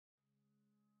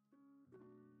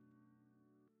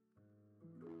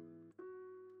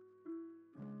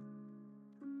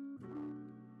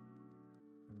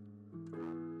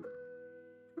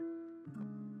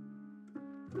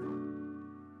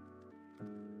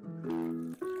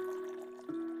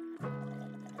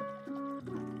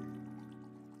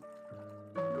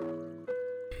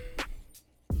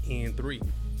3,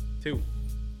 2,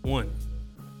 1.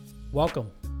 Welcome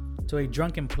to A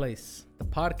Drunken Place, the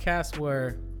podcast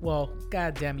where, well,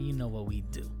 goddamn it, you know what we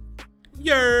do.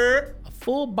 Yeah. A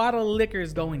full bottle of liquor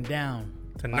is going down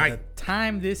Tonight. By the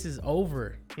time this is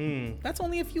over, that's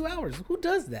only a few hours. Who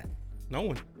does that? No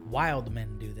one. Wild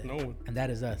men do that. No one. And that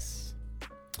is us.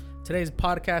 Today's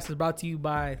podcast is brought to you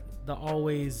by the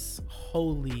always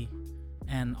holy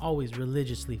and always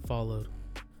religiously followed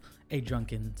A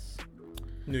Drunkens.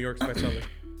 New York's bestseller.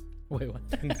 Wait, what?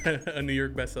 A New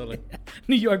York bestseller.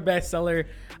 New York bestseller.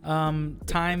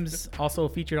 Times also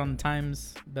featured on the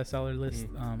Times bestseller list.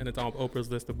 And it's on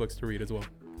Oprah's list of books to read as well.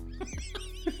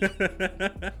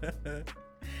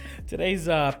 Today's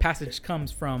passage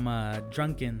comes from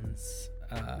Drunkens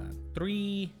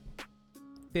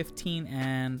 3:15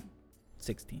 and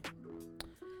 16.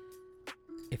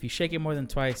 If you shake it more than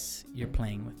twice, you're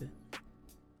playing with it.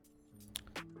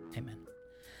 Amen.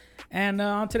 And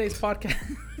on today's podcast,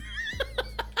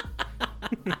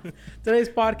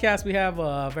 we have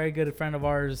a very good friend of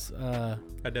ours. I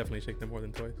definitely shake them more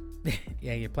than twice.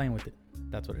 Yeah, you're playing with it.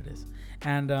 That's what it is.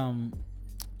 And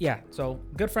yeah, so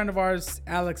good friend of ours,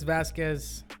 Alex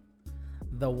Vasquez,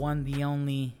 the one, the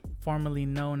only, formerly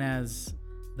known as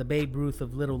the Babe Ruth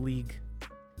of Little League.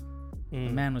 The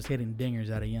man was hitting dingers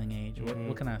at a young age.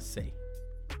 What can I say?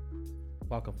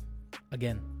 Welcome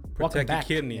again. Welcome Protect back.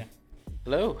 your kidney. Yeah.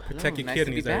 Hello. Protect your Nice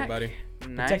kidneys, to be back. everybody.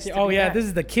 Nice to Oh be yeah, back. this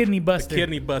is the kidney buster. The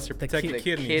kidney buster. Protect your The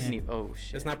kidneys. kidney. Oh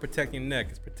shit. It's not protect your neck.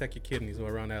 It's protect your kidneys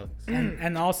around Alex.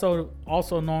 and also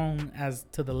known as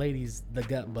to the ladies, the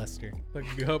gut buster. The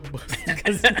gut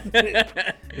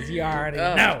buster. Because you already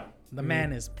know the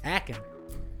man is packing.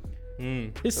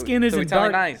 His skin so isn't we're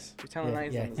telling dark. nice. We're telling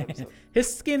nice on this episode.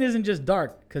 His skin isn't just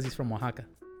dark because he's from Oaxaca.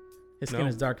 His skin No.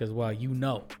 is dark as well. You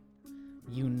know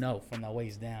from the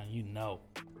waist down. You know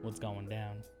what's going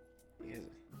down. You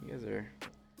guys are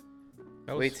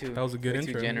That way was, too. that was a good way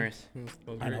intro. Too generous. That was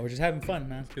I know, great. we're just having fun,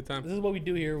 man. Good time. This is what we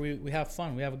do here. We have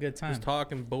fun. We have a good time. Just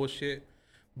talking bullshit.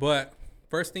 But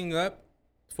first thing up,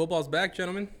 football's back,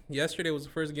 gentlemen. Yesterday was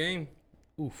the first game.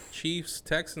 Oof. Chiefs,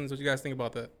 Texans. What you guys think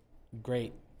about that?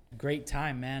 Great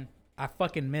time, man. I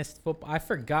fucking missed football. I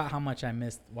forgot how much I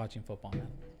missed watching football, man.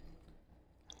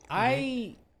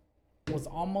 I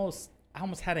almost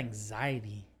had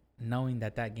anxiety knowing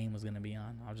that game was going to be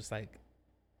on. I was just like,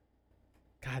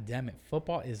 God damn it.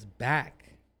 Football is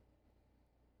back.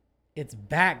 It's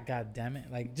back, God damn it.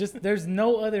 Like, just, there's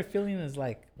no other feeling as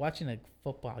like watching a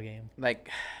football game. Like,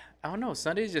 I don't know.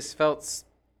 Sundays just felt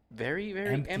very,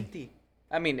 very empty.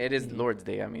 I mean, it is Lord's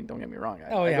Day. I mean, don't get me wrong.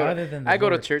 I go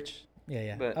to church.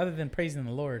 Yeah. But other than praising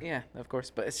the Lord. Yeah, of course.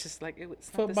 But it's just like, it's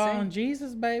Football not the same. and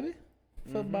Jesus, baby.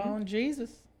 Football and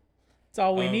Jesus. That's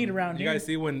all we need around you here. You guys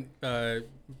see when,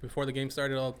 before the game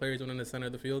started, all the players went in the center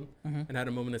of the field and had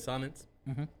a moment of silence?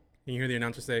 And you hear the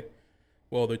announcer say,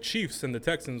 well, the Chiefs and the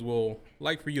Texans will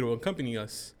like for you to accompany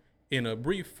us in a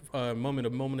brief moment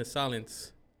of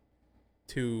silence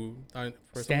to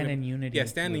stand in unity. Yeah,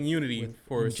 stand in unity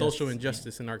for social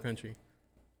injustice in our country.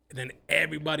 And then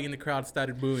everybody in the crowd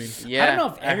started booing. Yeah, I don't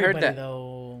know if everybody, heard that.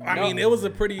 though. I mean, it was a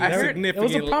pretty significant. It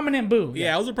was a prominent boo.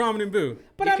 Yeah, it was a prominent boo.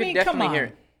 But You I could mean, come definitely on. hear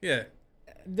it. Yeah.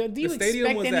 Do you stadium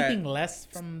expect was anything less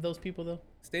from those people, though?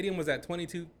 Stadium was at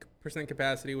 22%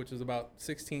 capacity, which is about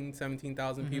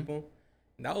 17,000 people.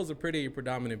 And that was a pretty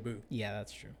predominant boo. Yeah,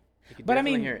 that's true. You could But I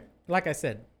definitely mean, hear it. like I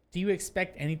said, do you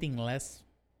expect anything less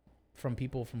from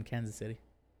people from Kansas City?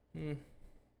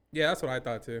 Yeah, that's what I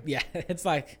thought too. Yeah, it's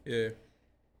like, Yeah.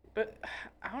 But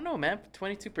I don't know, man.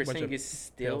 22% you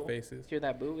still faces. hear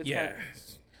that boo. It's Yeah. like,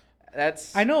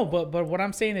 that's. I know, but what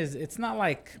I'm saying is, it's not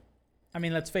like, I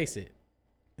mean, let's face it,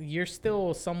 you're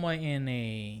still somewhat in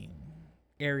a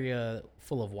area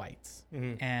full of whites,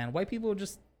 and white people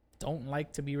just don't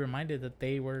like to be reminded that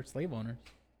they were slave owners.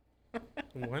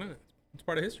 Why not? It's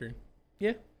part of history. Yeah,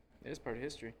 It is part of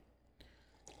history.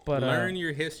 but learn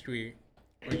your history,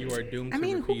 or you are doomed I to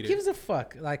mean, repeat who it. gives a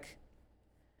fuck? Like,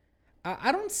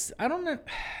 I don't know.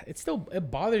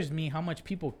 It bothers me how much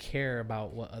people care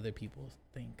about what other people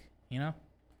think. You know,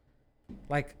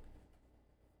 like,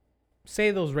 say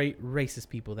those racist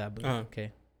people that boo.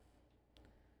 Okay,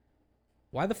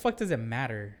 why the fuck does it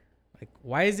matter? Like,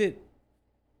 why is it?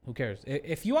 Who cares?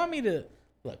 If you want me to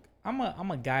look, I'm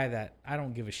a guy that I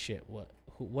don't give a shit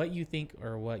what you think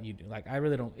or what you do. Like, I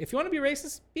really don't. If you want to be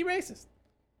racist, be racist.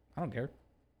 I don't care.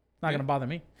 It's not gonna bother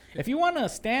me. If you want to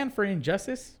stand for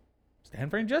injustice, stand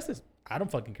for injustice. I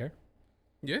don't fucking care.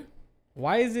 Yeah.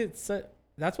 Why is it so?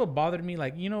 That's what bothered me.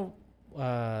 Like,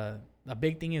 a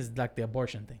big thing is like the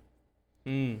abortion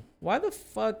thing. Why the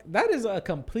fuck? That is a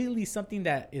completely something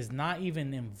that is not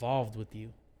even involved with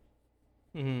you.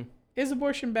 Is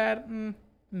abortion bad?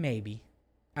 Maybe.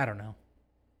 I don't know.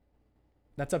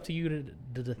 That's up to you to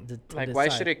like, decide. why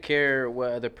should it care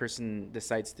what other person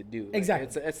decides to do? Like,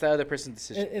 Exactly. It's the other person's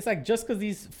decision. It's like just because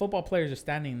these football players are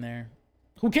standing there,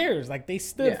 who cares? Like they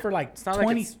stood for like it's not 20.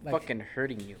 Like it's fucking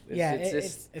hurting you.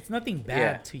 It's nothing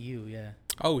bad to you. Yeah.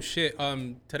 Oh shit.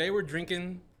 Today we're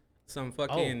drinking some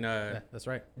fucking that's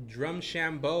right.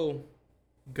 Drumshanbo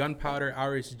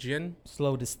Gunpowder Gin.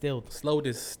 Slow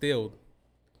distilled.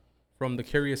 From the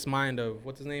curious mind of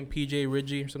what's his name, PJ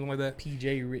Ridgey or something like that.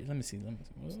 Let me see.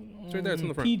 It's right there. It's on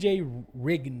the front. PJ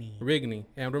Rigney,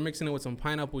 and we're mixing it with some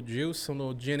pineapple juice, some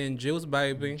little gin and juice,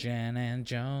 baby. Gin and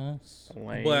juice.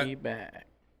 Way back.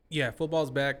 Yeah,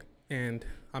 football's back, and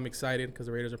I'm excited because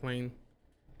the Raiders are playing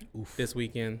this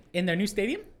weekend. In their new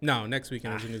stadium? No, next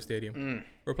weekend is a new stadium.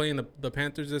 We're playing the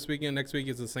Panthers this weekend. Next week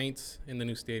is the Saints in the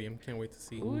new stadium. Can't wait to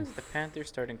see. Who is the Panthers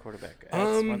starting quarterback?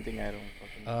 That's one thing I don't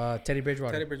fucking Teddy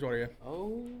Bridgewater. Yeah.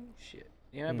 Oh, shit.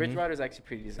 Yeah, Bridgewater's actually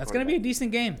pretty decent. That's going to be a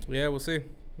decent game. Yeah, we'll see.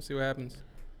 We'll see what happens.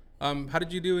 How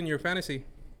did you do in your fantasy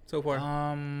so far?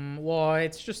 Well,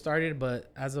 it's just started,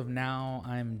 but as of now,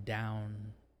 I'm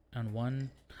down on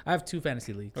one. I have 2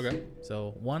 fantasy leagues. Okay.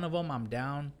 So one of them I'm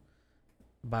down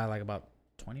by like about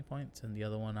 20 points, and the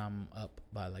other one I'm up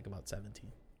by like about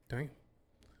 17. Dang.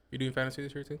 You doing fantasy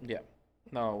this year too? Yeah.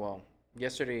 No, well,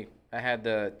 yesterday I had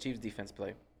the Chiefs defense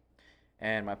play,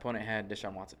 and my opponent had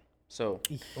Deshaun Watson. So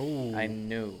I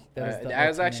knew. I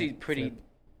was actually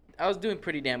I was doing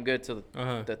pretty damn good till the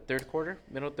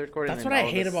middle third quarter. That's what I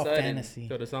hate about fantasy.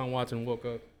 So Deshaun Watson woke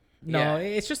up. No,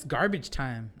 it's just garbage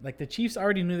time. Like the Chiefs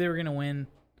already knew they were gonna win.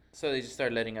 So they just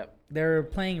started letting up. They're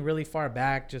playing really far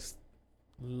back, just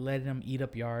letting them eat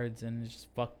up yards, and it just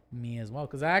fucked me as well.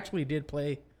 Because I actually did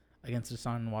play against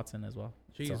Deshaun Watson as well.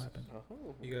 Jeez. So happened.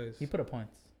 You guys. He put up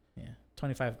points. Yeah.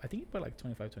 25. I think he put like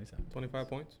 25, 27. 25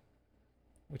 points?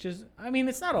 Which is, I mean,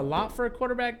 it's not a lot for a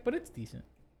quarterback, but it's decent.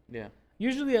 Yeah.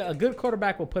 Usually a good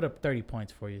quarterback will put up 30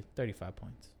 points for you, 35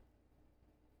 points.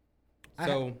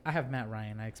 So I have Matt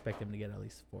Ryan. I expect him to get at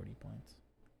least 40 points.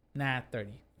 Nah,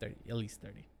 30, at least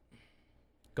 30.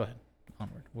 Go ahead.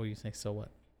 Onward. What do you say? So what?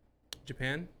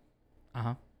 Japan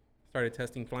Uh-huh. started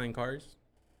testing flying cars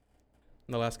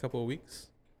in the last couple of weeks.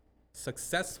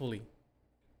 Successfully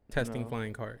testing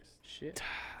flying cars. Shit.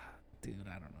 Dude,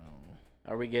 I don't know.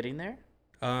 Are we getting there?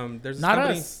 There's this not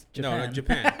company, us. Japan. No,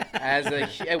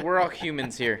 Japan. We're all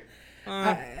humans here.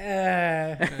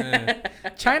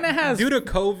 China has, due to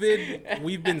COVID,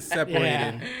 we've been separated.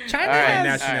 Yeah. China by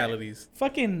has nationalities.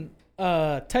 fucking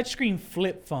touchscreen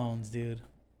flip phones, dude.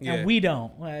 Yeah. And we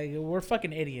don't. Like, we're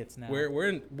fucking idiots now. We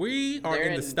are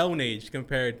in the Stone Age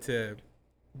compared to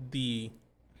the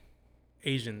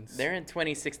Asians. They're in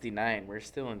 2069. We're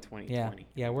still in 2020.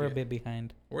 Yeah, we're a bit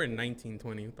behind. We're in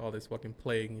 1920 with all this fucking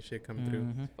plague and shit coming through.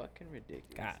 It's fucking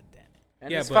ridiculous. God damn it.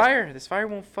 And this fire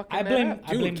won't fucking I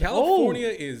blame California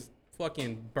is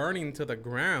fucking burning to the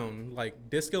ground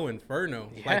like Disco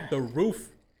Inferno. Yeah. Like the roof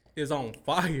is on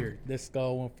fire.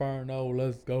 Disco Inferno,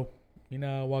 let's go. You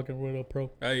know, walking with a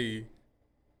pro. Hey,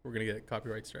 we're gonna get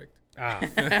copyright striked.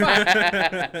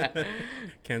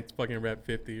 Can't fucking rap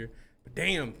 50 here. But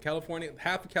damn, California,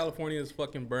 half of California is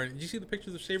fucking burning. Did you see the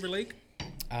pictures of Shaver Lake?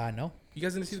 No. You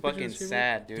guys didn't see the fucking pictures of Shaver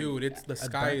sad, Lake? dude. It's the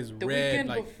sky is the red, weekend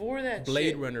like before that Blade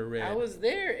shit, Runner red. I was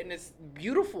there, and it's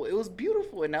beautiful. It was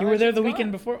beautiful. And now you were there the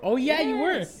weekend before? Oh, yeah, you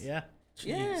were. Yeah. Jeez.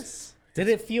 Yes. Did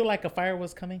it feel like a fire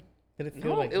was coming? Did it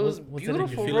feel like it was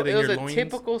beautiful? It was a loins?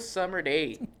 typical summer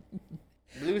day.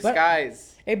 Blue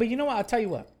skies. Hey, but you know what? I'll tell you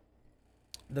what.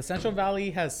 The Central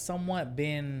Valley has somewhat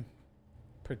been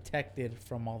protected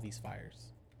from all these fires.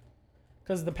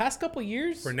 Because the past couple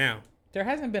years, For now. there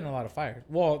hasn't been a lot of fires.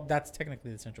 Well, that's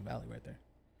technically the Central Valley right there.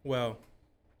 Well,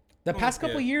 the past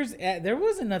couple years, there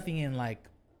wasn't nothing in like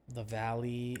the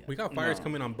valley. we got fires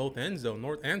coming on both ends though,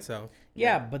 north and south.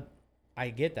 Yeah, but I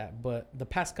get that. But the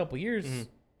past couple years,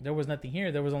 there was nothing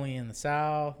here. There was only in the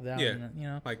south, down in, you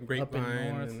know, like up in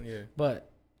Grapevine, north. and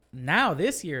But now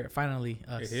this year, finally,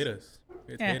 it hit us.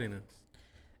 It's hitting us.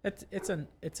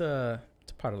 It's a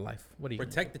part of life. What do you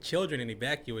protect the children and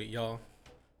evacuate, y'all,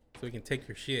 so we can take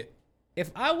your shit. If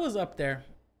I was up there,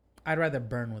 I'd rather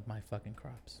burn with my fucking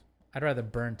crops. I'd rather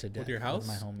burn to death with your house. With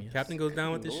my home, yes. Captain goes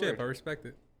down with the ship. I respect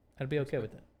it. I'd be okay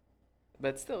with it.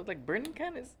 But still, like burning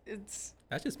kind of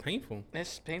that's just painful. It's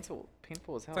just painful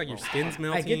as hell. It's like your skin's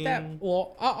melting. I get that.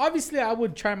 Well, obviously, I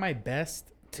would try my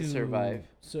best to survive,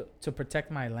 to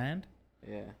protect my land.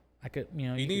 Yeah, I could, you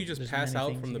know. You think you just pass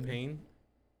out from the pain?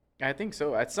 I think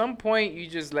so. At some point, you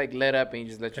just like let up and you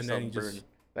just let yourself burn.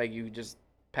 Like you just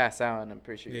pass out, and I'm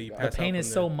pretty sure. Yeah, the pain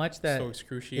is so much that so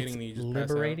excruciating. It's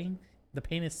liberating. The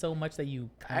pain is so much that you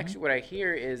come? Actually, what I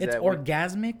hear is it's that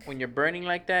orgasmic. when you're burning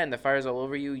like that and the fire's all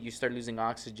over you, you start losing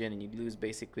oxygen and you lose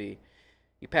basically,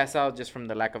 you pass out just from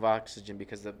the lack of oxygen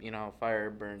because of fire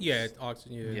burns. Yeah, it's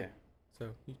oxygen. Yeah. So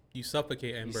you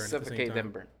suffocate and burn. Suffocate then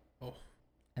burn. Oh.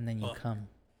 And then you come.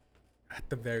 At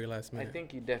the very last minute. I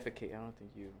think you defecate. I don't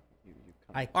think you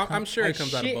come. I'm sure it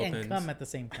comes out of both ends. I shit and come at the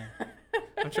same time.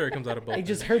 I'm sure it comes out of both. It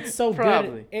just hurts so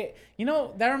Probably. good.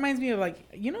 That reminds me of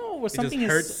where something it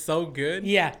just hurts so good.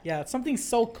 Yeah. Something's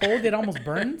so cold it almost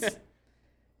burns.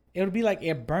 It would be like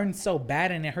it burns so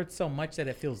bad and it hurts so much that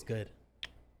it feels good.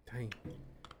 Dang.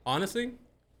 Honestly,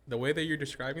 the way that you're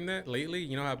describing that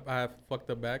lately, I have fucked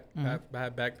up back. I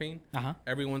have back pain.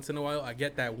 Every once in a while, I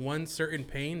get that one certain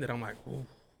pain that I'm like, ooh.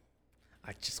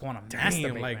 I just want to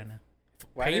masturbate right now.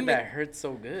 Why did that hurt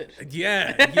so good?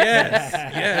 Yeah,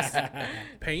 yes.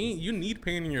 Pain, you need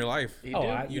pain in your life.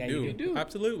 You do.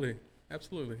 Absolutely.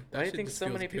 Why do you think so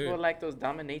many people like those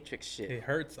dominatrix shit? It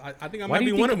hurts. I think I might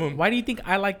be one of them. Why do you think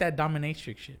I like that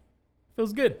dominatrix shit?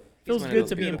 Feels good. Feels good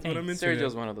to be in pain.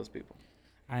 Sergio's one of those people.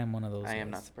 I am one of those. I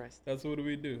am not surprised. That's what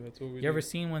we do. You ever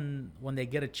seen when they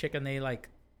get a chick and they like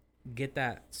get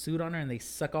that suit on her and they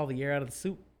suck all the air out of the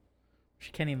suit?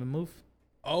 She can't even move.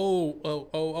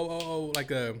 Oh,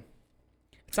 like a.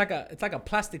 It's like a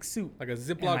plastic suit, like a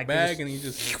Ziploc bag, and you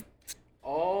just.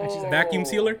 Oh. Vacuum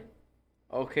sealer.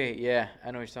 Okay, yeah,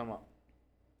 I know what you're talking about.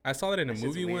 I saw that in a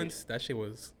movie once. That shit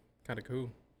was kind of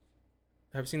cool.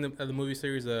 Have you seen the movie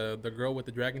series, The Girl with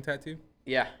the Dragon Tattoo?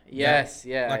 Yeah. Yes.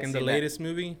 Yeah. Like in the latest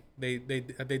movie, they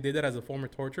did that as a form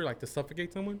of torture, like to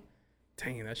suffocate someone.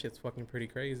 Dang, that shit's fucking pretty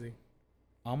crazy.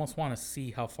 I almost want to see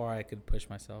how far I could push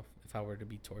myself if I were to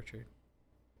be tortured.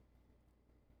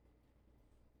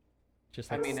 Just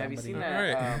like have you seen that?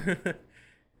 All right.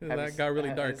 That got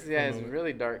really dark. It's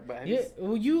really dark. But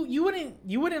well, you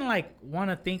wouldn't like want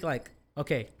to think like,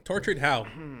 okay, tortured how?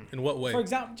 In what way? For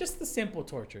example, just the simple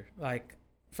torture, like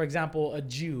for example, a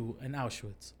Jew in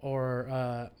Auschwitz, or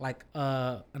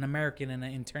an American in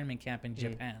an internment camp in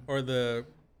Japan, or the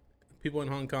people in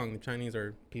Hong Kong, the Chinese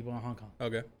or people in Hong Kong.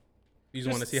 Okay, you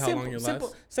just want to see how long you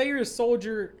last. Say you're a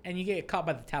soldier and you get caught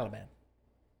by the Taliban.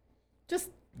 Just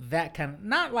that kind of,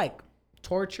 not like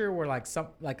torture where like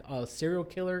a serial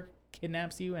killer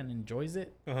kidnaps you and enjoys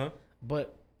it,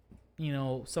 but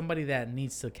somebody that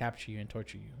needs to capture you and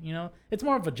torture you, it's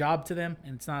more of a job to them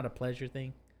and it's not a pleasure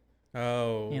thing.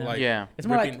 It's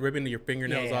more ripping your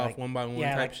fingernails off one by one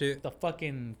type shit. The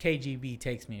fucking KGB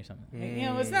takes me or something.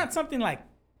 It's not something like,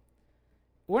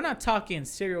 we're not talking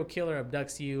serial killer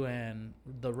abducts you and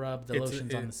the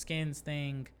lotions on the skins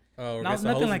thing.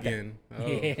 Nothing like that. Oh.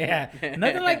 Yeah,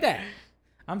 nothing like that.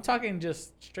 I'm talking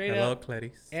just straight up. Hello,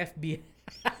 Clarice. FBI.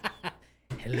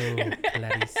 Hello,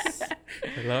 Clarice.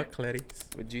 Hello, Clarice.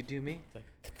 Would you do me?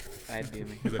 I'd do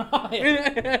me.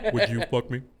 Would you fuck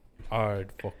me?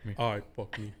 I'd fuck me.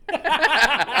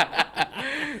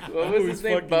 What was his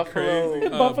name? Buffalo.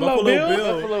 Buffalo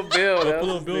Bill. Buffalo Bill.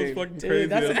 Buffalo Bill's fucking crazy. Dude,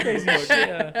 that's a crazy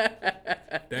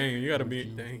shit. Dang, you gotta be.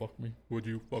 Dang. Fuck me. Would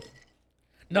you fuck me?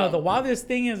 No, the wildest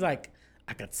thing is like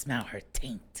I could smell her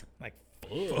taint. Like,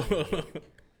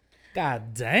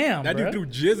 god damn, that dude threw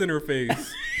jizz in her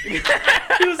face. He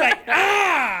was like,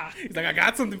 ah. He's like, I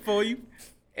got something for you.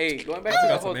 Hey, going back to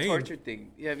the whole torture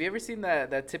thing. Yeah, have you ever seen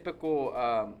that typical,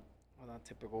 well, not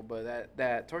typical, but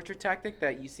that torture tactic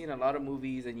that you see in a lot of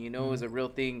movies and is a real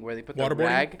thing where they put the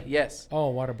rag? Yes.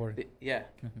 Oh, waterboarding. Yeah.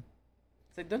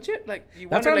 It's like, don't you like? You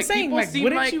That's wonder, what I'm saying. Like,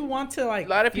 wouldn't like, you want to like? A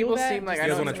lot of people that? seem like you I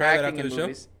guys know want to try that acting after the show?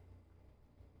 Movies.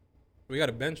 We got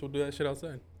a bench. We'll do that shit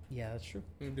outside. Yeah, that's true.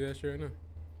 We can do that shit right now.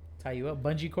 Tie you up,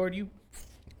 bungee cord you.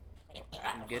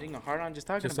 I'm getting a hard on just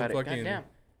talking about it. Goddamn,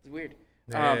 it's weird.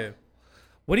 Yeah.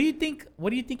 What do you think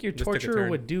your torturer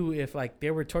would do if like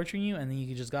they were torturing you and then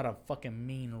you just got a fucking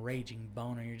mean raging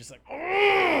boner? You're just like,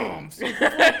 oh, I'm so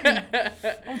fucking,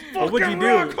 what would you do?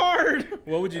 Rock hard.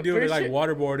 What would you do if they're like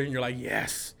waterboarding? You're like,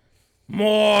 yes,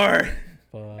 more.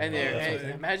 And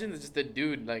imagine just a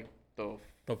dude like the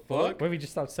fuck. What if you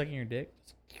just stop sucking your dick?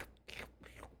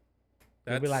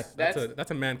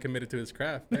 That's a man committed to his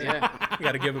craft. Man. Yeah, you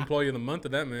got to give employee of the month to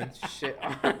that man. Shit,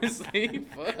 honestly,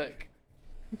 fuck.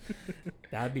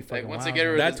 That'd be fucking once wild. I get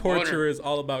rid that of torture is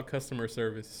all about customer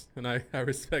service, and I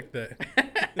respect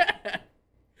that.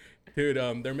 Dude,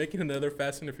 they're making another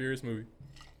Fast and the Furious movie.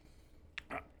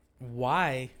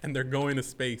 Why? And they're going to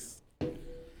space.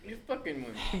 You fucking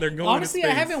movie. They're going Honestly, to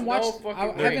space. I haven't watched.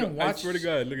 I swear to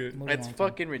God, look at it. That's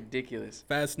fucking ridiculous.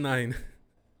 Fast 9.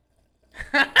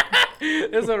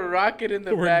 There's a rocket in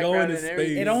the background and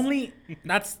everything. It only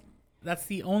that's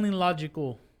the only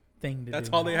logical thing to That's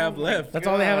do. all they have left. That's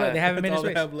all they have. They haven't made That's a all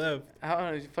they space. have left. I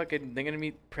don't know. Fucking, they're gonna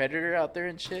meet Predator out there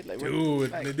and shit. Like,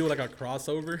 Dude, like, they do like a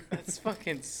crossover. that's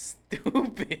fucking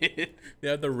stupid. They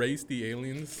have to race the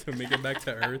aliens to make it back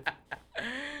to Earth.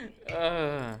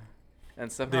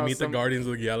 And somehow They meet the Guardians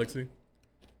of the Galaxy.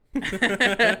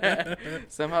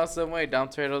 Somehow, some way, Dom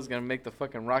Toretto's gonna make the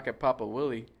fucking rocket pop a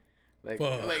Willy, like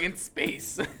in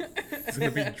space. It's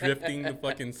gonna be drifting the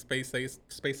fucking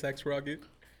SpaceX rocket.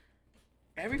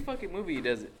 Every fucking movie he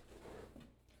does it.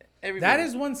 That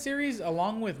is one series,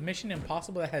 along with Mission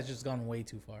Impossible, that has just gone way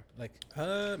too far. Like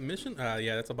Mission.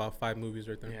 Yeah, that's about 5 movies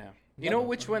right there. Yeah. You know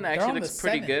which one actually looks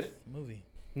pretty good? Movie.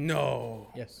 No.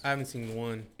 Yes. I haven't seen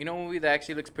one. You know a movie that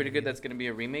actually looks pretty good that's gonna be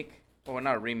a remake? Or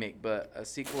not a remake, but a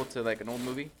sequel to like an old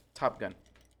movie? Top Gun.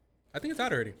 I think it's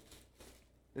out already.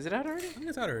 Is it out already? I think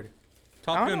it's out already.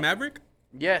 Top Gun Maverick?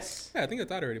 Yes. Yeah, I think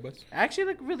it's out already, boss. Actually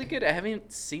look really good. I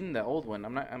haven't seen the old one.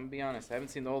 I'm gonna be honest. I haven't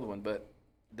seen the old one, but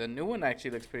the new one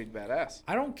actually looks pretty badass.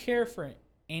 I don't care for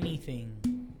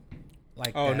anything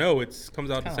like that. Oh, no. It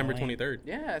comes out Kinda December lame. 23rd.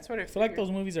 Yeah, that's what I I feel like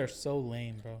those movies are so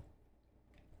lame, bro.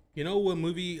 You know what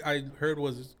movie I heard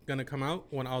was going to come out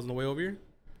when I was on the way over here?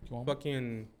 Go on.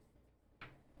 Fucking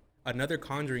another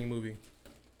Conjuring movie.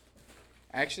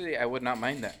 Actually, I would not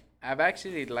mind that. I've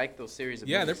actually liked those series of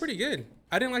movies. They're pretty good.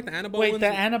 I didn't like the Annabelle Wait, ones. the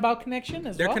Annabelle connection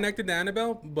as They're well? connected to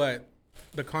Annabelle, but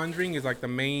the Conjuring is like the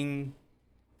main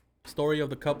story of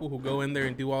the couple who go in there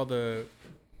and do all the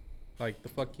like the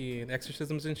fucking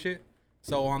exorcisms and shit.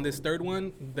 So on this third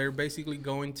one, they're basically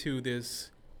going to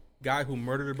this guy who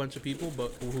murdered a bunch of people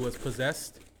but who was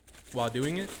possessed while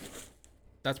doing it.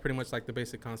 That's pretty much like the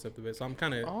basic concept of it. So I'm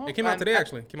kind of it came out today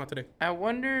actually. Came out today. I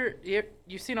wonder if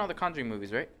you've seen all the Conjuring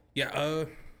movies, right? Yeah,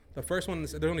 the first one,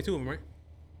 there are only 2 of them, right?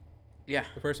 Yeah.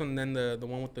 The first one, and then the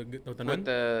one with the nun. With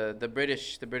the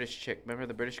British chick. Remember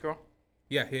the British girl?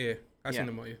 Yeah. I've seen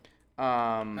them all. Yeah.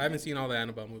 I haven't seen all the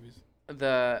Annabelle movies.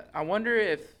 I wonder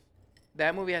if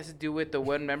that movie has to do with the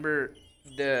one. Remember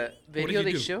the video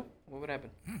they show? What would happen?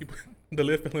 You put the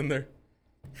lid fell in there.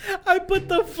 I put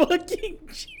the fucking.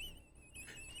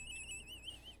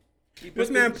 This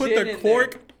man put the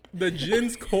cork, the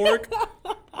gin's cork,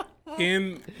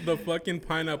 in the fucking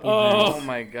pineapple juice. Oh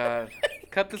my god!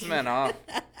 Cut this man off.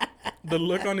 The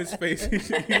look on his face, he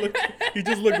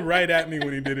just looked right at me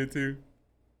when he did it too.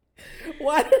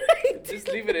 Why did I do Just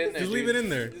leave it in there. Just leave it in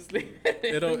there. Just leave it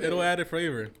in It'll add a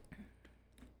flavor.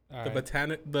 All The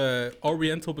right. the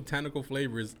Oriental botanical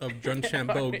flavors of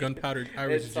Drumshanbo Gunpowder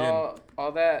Irish It's Gin.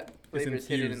 all that flavors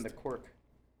hidden in infused. the cork.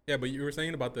 Yeah, but you were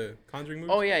saying about the Conjuring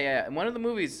movie? Oh yeah. In one of the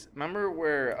movies, remember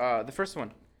where the first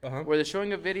one, where they're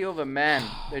showing a video of a man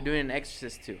they're doing an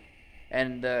exorcist to,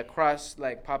 and the cross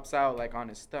like pops out like on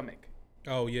his stomach.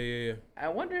 Oh yeah. I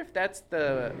wonder if that's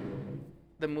the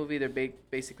movie they're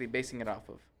basically basing it off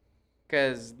of,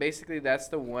 because basically that's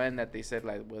the one that they said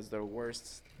like was their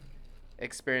worst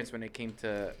experience when it came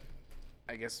to,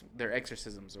 I guess, their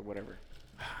exorcisms or whatever.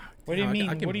 What do you mean?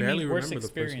 I can What do you barely mean worst remember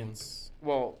the first one. experience?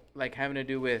 Well, like having to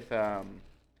do with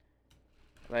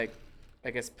like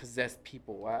I guess possessed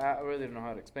people. I really don't know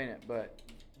how to explain it, but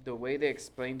the way they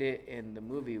explained it in the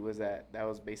movie was that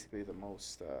was basically the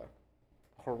most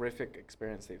horrific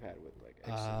experience they've had with like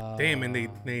exorcism. Damn,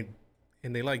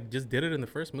 and they like just did it in the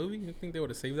first movie. You think they would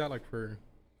have saved that like for?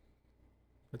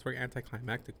 That's very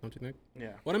anticlimactic, don't you think?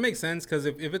 Yeah. Well, it makes sense because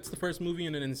if it's the first movie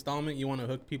in an installment, you want to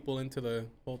hook people into the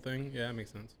whole thing. Yeah, it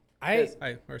makes sense. I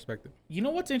respect it. You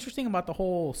know what's interesting about the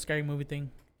whole scary movie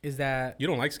thing is that You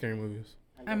don't like scary movies.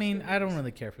 I mean I don't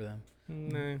really care for them.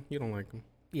 Nah, you don't like them.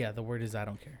 Yeah, the word is I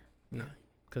don't care Nah,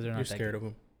 because they're not you're that scared good. of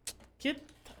them. Kid,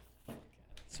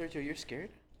 Sergio, you're scared?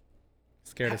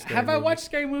 Scared of scary have I movies. watched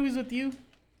scary movies with you?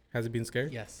 Has it been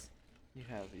scared? Yes, You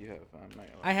have. I'm not gonna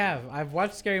lie. I have. I've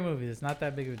watched scary movies. It's not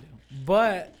that big of a deal,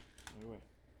 but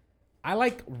I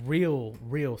like real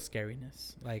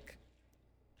scariness. Like,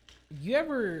 you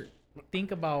ever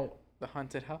think about? The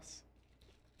haunted house.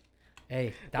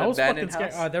 Hey, that The was fucking abandoned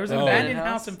scary. house? There was an Oh. abandoned Abandoned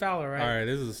house house? in Fowler, right? All right,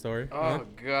 this is a story. Oh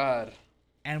God.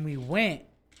 And we went,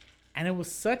 and it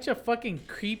was such a fucking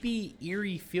creepy,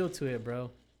 eerie feel to it,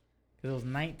 bro. Cause it was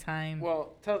nighttime.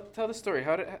 Well, tell the story.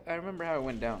 I remember how it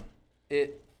went down.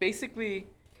 It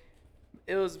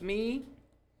was me,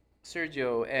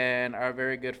 Sergio, and our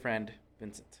very good friend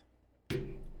Vincent.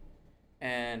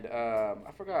 And I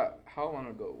forgot how long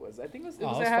ago it was. I think it was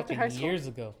after fucking high school. years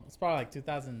ago. It's probably like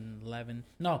 2011.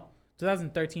 No,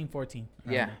 2013, 14.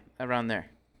 Yeah, around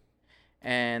there.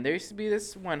 And there used to be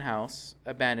this one house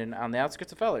abandoned on the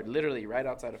outskirts of Fowler, literally right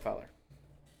outside of Fowler.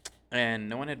 And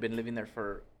no one had been living there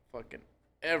for fucking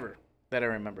ever that I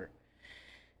remember.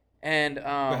 And Wait,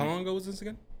 how long ago was this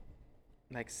again?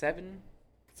 like 7,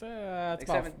 It's Like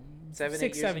about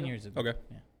 7 years ago. Okay.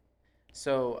 Yeah.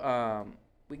 So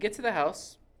we get to the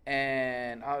house,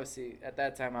 and obviously at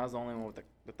that time I was the only one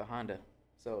with the Honda.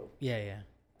 So Yeah.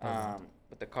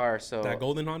 with the car. So That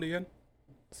golden Honda you had?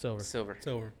 Silver.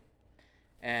 Silver.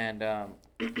 And Well,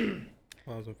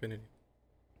 that was Infinity.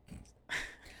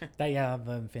 The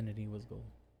Infinity was gold.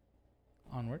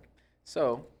 Onward.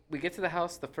 so we get to the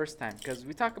house the first time because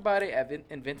we talk about it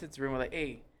in Vincent's room. We're like,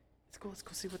 hey, let's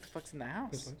go see what the fuck's in the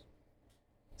house.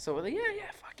 So we're like,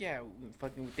 yeah, fuck yeah.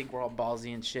 We think we're all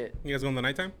ballsy and shit. You guys go in the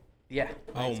nighttime? Yeah.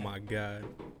 Oh my god.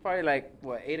 Probably like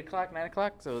 8 o'clock, 9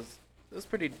 o'clock. So it was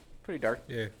pretty dark.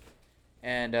 Yeah.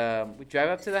 And we drive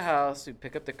up to the house. We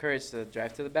pick up the courage to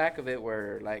drive to the back of it,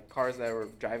 where like cars that were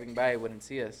driving by wouldn't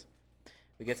see us.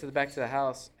 We get to the back of the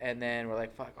house, and then we're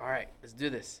like, fuck, all right, let's do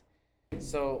this.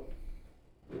 So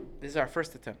this is our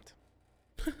first attempt.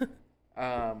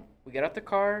 We get out the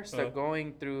car, start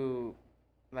going through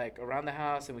like around the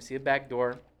house, and we see a back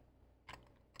door.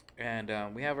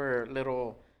 And we have our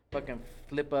little fucking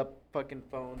flip up fucking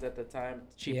phones at the time,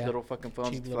 cheap little fucking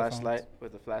phones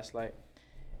with a flashlight.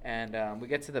 And we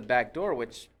get to the back door,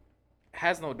 which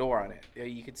has no door on it.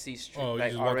 You can see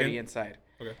like already inside.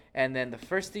 Okay. And then the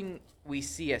first thing we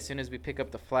see as soon as we pick up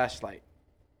the flashlight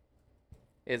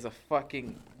is a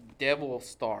fucking devil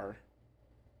star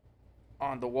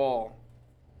on the wall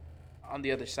on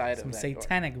the other side of that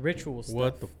satanic ritual stuff.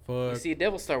 What the fuck? We see a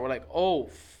devil star. We're like, oh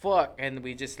fuck, and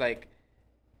we just like,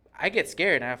 I get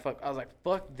scared, and I was like,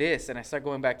 fuck this, and I start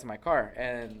going back to my car,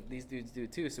 and these dudes do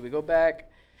too. So we go back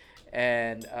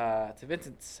and to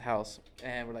Vincent's house,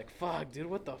 and we're like, fuck, dude,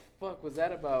 what the fuck was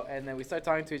that about? And then we start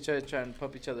talking to each other, trying to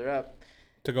pump each other up.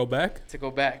 To go back?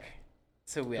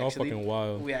 So we fucking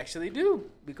wild. We actually do.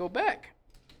 We go back.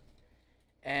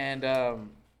 And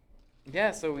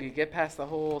yeah, so we get past the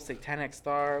whole satanic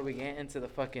star. We get into the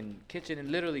fucking kitchen,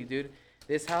 and literally, dude,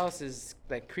 this house is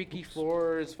like creaky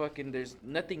floors. Fucking, there's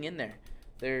nothing in there.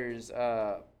 There's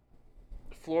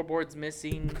floorboards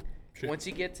missing. Shit. Once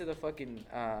you get to the fucking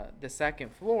the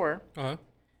second floor,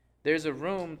 there's a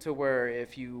room to where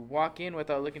if you walk in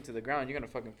without looking to the ground, you're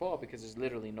gonna fucking fall because there's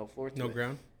literally no floor to it. No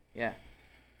ground? Yeah.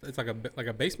 It's like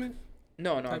a basement?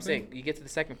 No, I'm saying you get to the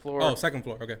second floor. Oh, second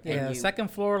floor. Okay. Yeah, the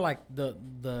second floor, like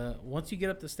the once you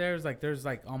get up the stairs, like there's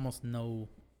like almost no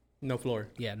floor.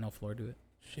 Yeah, no floor to it.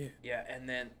 Shit. Yeah, and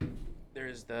then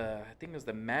there's I think it was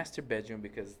the master bedroom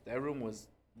because that room was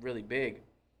really big.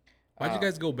 Why'd you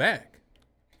guys go back?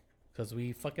 Because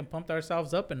we fucking pumped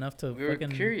ourselves up enough to we were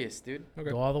curious, dude.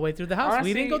 Go all the way through the house. Honestly,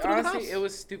 we didn't go through the house. It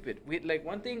was stupid.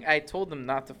 One thing I told them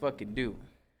not to fucking do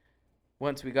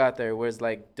once we got there was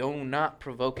like, do not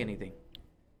provoke anything.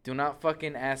 Do not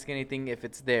fucking ask anything if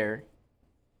it's there.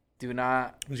 Do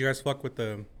not. Did you guys fuck with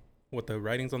the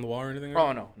writings on the wall or anything?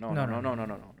 Oh no.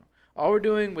 All we're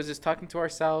doing was just talking to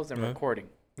ourselves and recording.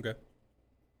 Okay.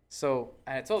 So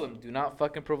I told them, do not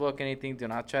fucking provoke anything. Do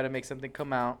not try to make something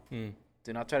come out.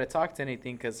 Do not try to talk to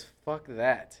anything because fuck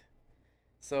that.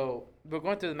 So we're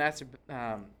going through the master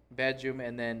bedroom,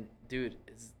 and then, dude,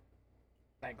 it's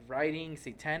like writing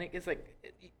satanic. It's like,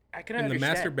 I couldn't understand. In the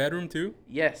master bedroom too?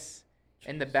 Yes. Jeez.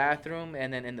 In the bathroom,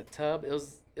 and then in the tub. It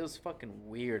was fucking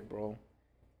weird, bro.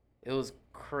 It was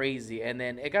crazy. And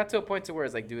then it got to a point to where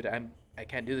it's like, dude, I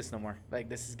can't do this no more. Like,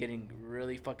 this is getting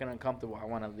really fucking uncomfortable. I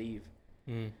want to leave.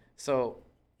 So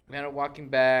we ended up walking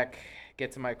back,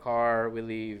 get to my car, we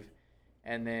leave.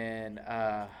 And then,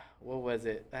 what was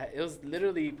it? It was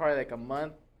literally probably like a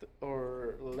month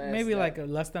or less. Maybe like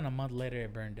less than a month later,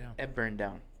 it burned down. It burned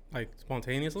down. Like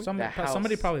spontaneously?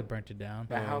 Somebody probably burnt it down.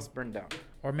 The house burned down.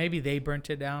 Or maybe they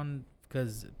burnt it down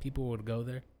because people would go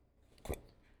there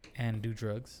and do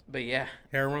drugs. But yeah.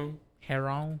 Heroin.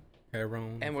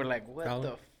 And we're like, what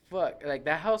the fuck? Like,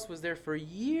 that house was there for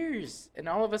years. And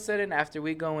all of a sudden, after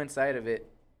we go inside of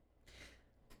it,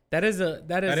 That is an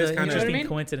interesting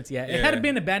coincidence. Yeah, it had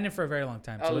been abandoned for a very long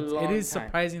time. So it is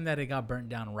surprising that it got burnt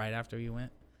down right after we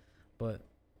went. But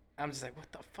I'm just like,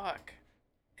 what the fuck?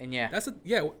 And yeah,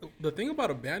 the thing about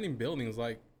abandoned buildings,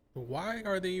 like, why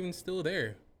are they even still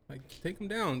there? Like, take them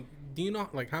down. Do you know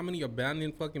like how many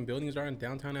abandoned fucking buildings are in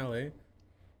downtown LA?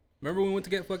 Remember when we went to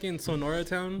get fucking Sonora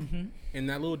Town in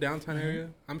that little downtown area?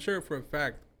 I'm sure for a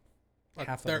fact,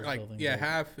 half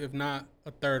if not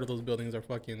a third of those buildings are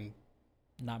fucking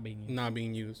not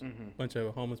being used. Bunch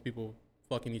of homeless people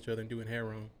fucking each other and doing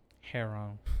heroin.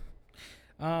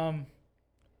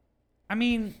 I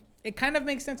mean, it kind of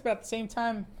makes sense, but at the same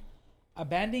time,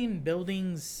 abandoned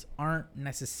buildings aren't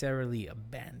necessarily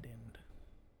abandoned.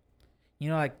 You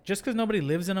know, like, just because nobody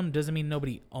lives in them doesn't mean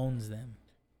nobody owns them.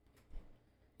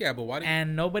 Yeah, but why?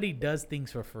 And nobody does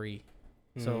things for free.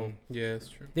 So yeah, it's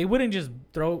true. They wouldn't just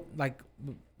throw like,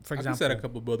 for example, set a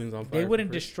couple buildings on fire. They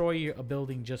wouldn't destroy a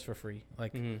building just for free.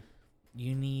 Like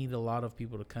you need a lot of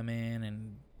people to come in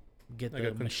and get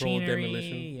like the machinery.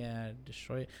 Demolition. Yeah,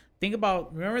 destroy it.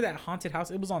 Remember that haunted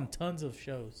house? It was on tons of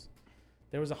shows.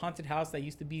 There was a haunted house that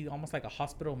used to be almost like a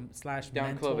hospital /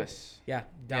 down Clovis. Yeah,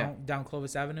 down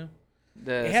Clovis Avenue.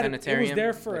 The sanitarium. It was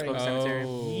there for a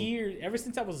year. Ever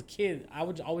since I was a kid, I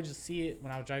would always just see it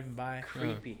when I was driving by.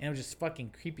 Creepy. And it was just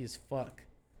fucking creepy as fuck.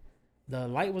 The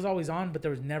light was always on, but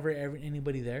there was never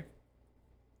anybody there.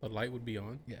 The light would be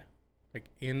on? Yeah. Like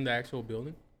in the actual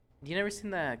building? You never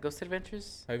seen the Ghost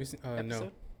Adventures? Have you seen?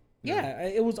 No. Yeah,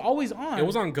 it was always on. It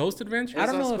was on Ghost Adventures? I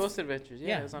don't know. Ghost Adventures.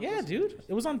 Yeah, it was on Ghost dude. Adventures.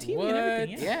 It was on TV and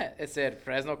everything. Yeah, it said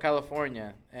Fresno,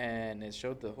 California, and it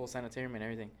showed the whole sanitarium and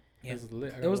everything. Yeah.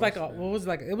 It was like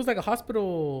a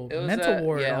hospital mental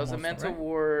ward. Yeah, it was a mental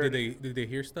ward. Did they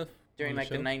hear stuff during like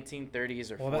the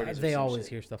 1930s or 40s? They always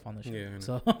hear stuff on the show. Yeah.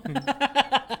 So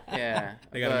yeah,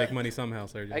 they gotta make money somehow,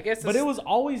 Sergio. I guess. But it was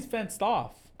always fenced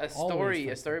off. A story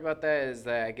about that is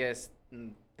that I guess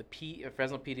the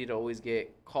Fresno PD would always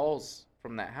get calls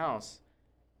from that house,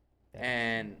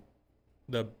 and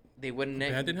they wouldn't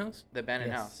abandoned house. The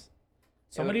abandoned house.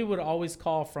 Somebody would always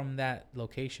call from that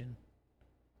location.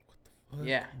 What?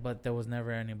 Yeah, but there was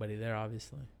never anybody there,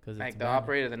 obviously, because like the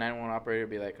operator, the 911 operator, would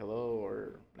be like, "Hello,"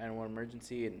 or 911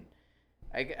 emergency, and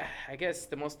I guess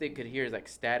the most they could hear is like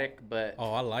static. But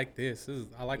I like this.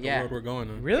 I like the road we're going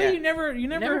on. Really, you never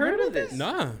heard of this?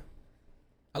 Nah.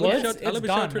 It's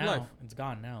gone now. It's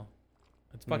gone now.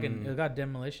 It's fucking. It got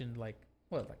demolition. Like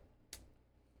what? Like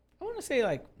I want to say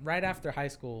like right after high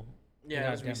school. Yeah,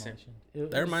 it was recent.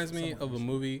 That reminds me of a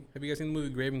movie. Have you guys seen the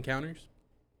movie Grave Encounters?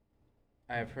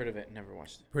 I've heard of it, never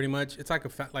watched it. Pretty much, it's like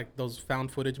like those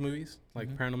found footage movies, like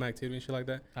Paranormal Activity and shit like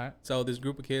that. All right. So this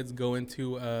group of kids go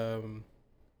into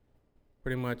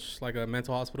pretty much like a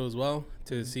mental hospital as well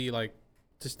to see like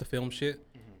just to film shit,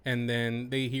 and then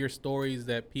they hear stories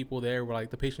that people there were like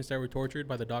the patients there were tortured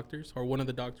by the doctors, or one of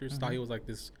the doctors thought he was like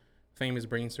this famous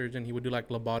brain surgeon. He would do like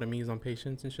lobotomies on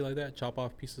patients and shit like that, chop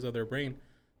off pieces of their brain.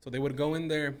 So they would go in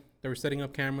there. They were setting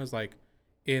up cameras like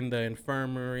in the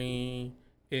infirmary,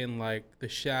 in like the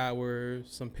shower,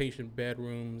 some patient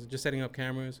bedrooms, just setting up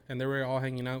cameras, and they were all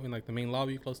hanging out in like the main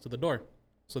lobby close to the door,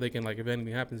 so they can like if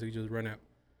anything happens, they can just run out.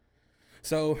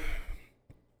 So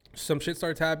some shit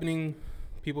starts happening,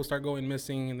 people start going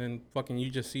missing, and then fucking you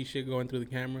just see shit going through the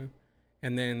camera,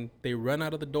 and then they run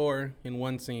out of the door in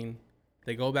one scene.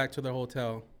 They go back to their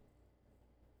hotel.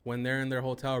 When they're in their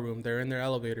hotel room, they're in their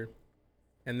elevator,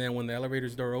 and then when the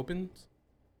elevator's door opens,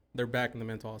 they're back in the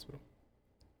mental hospital.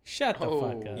 Shut the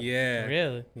fuck up. Yeah.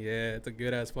 Really? Yeah, it's a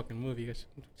good ass fucking movie. You guys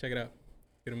should check it out.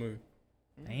 Good movie.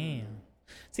 Damn.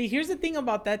 See, here's the thing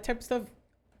about that type of stuff.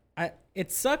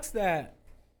 It sucks that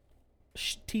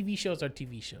TV shows are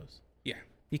TV shows. Yeah.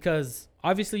 Because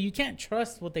obviously you can't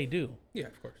trust what they do. Yeah,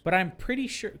 of course. But I'm pretty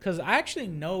sure, because I actually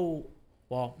know,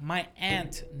 well, my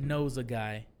aunt knows a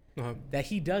guy that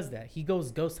he does that. He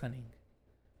goes ghost hunting.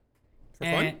 For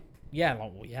fun? Yeah,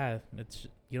 well, yeah.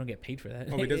 You don't get paid for that.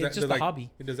 It's just a hobby.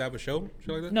 He does have a show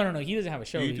like that? No. He doesn't have a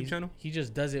show. YouTube channel? He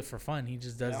just does it for fun. He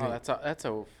just does it. That's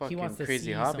a fucking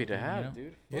crazy hobby to have,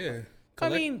 dude. Yeah.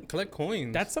 Collect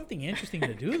coins. That's something interesting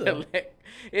to do, though.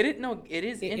 It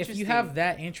is interesting. If you have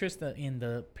that interest in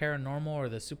the paranormal or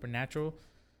the supernatural,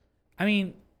 I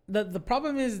mean, the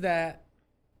problem is that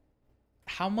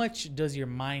how much does your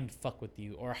mind fuck with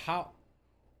you, or how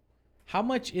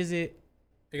much is it?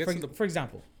 For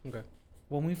example, okay.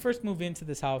 When we first moved into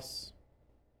this house,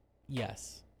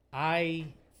 yes, I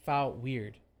felt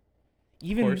weird.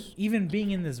 Even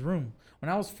being in this room, when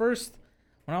I was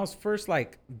first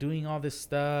like doing all this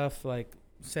stuff, like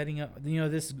setting up,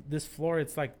 this floor,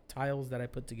 it's like tiles that I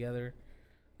put together.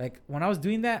 Like when I was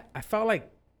doing that, I felt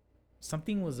like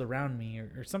something was around me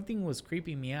or something was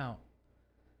creeping me out.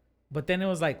 But then it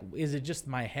was like, is it just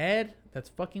my head that's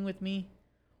fucking with me,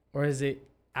 or is it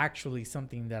actually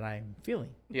something that I'm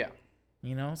feeling? Yeah.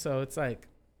 So it's like,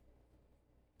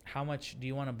 how much do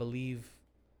you want to believe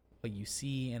what you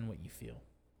see and what you feel?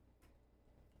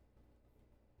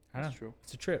 That's true.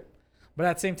 It's a trip. But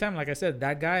at the same time, like I said,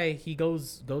 that guy, he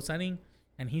goes ghost hunting,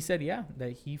 and he said, yeah,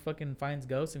 that he fucking finds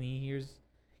ghosts, and he hears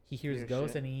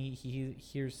ghosts, and he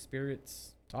hears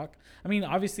spirits talk. I mean,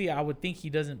 obviously, I would think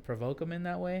he doesn't provoke them in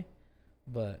that way,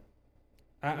 but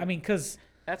I mean, because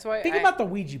that's why think about the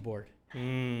Ouija board.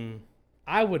 Mm.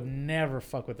 I would never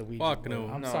fuck with the Ouija board. No.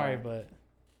 I'm sorry, but...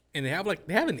 And they have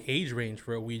an age range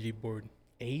for a Ouija board.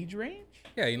 Age range?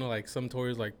 Yeah, like some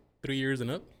toys like 3 years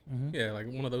and up. Mm-hmm. Yeah, like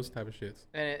one of those type of shits.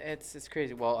 And it's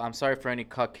crazy. Well, I'm sorry for any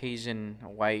Caucasian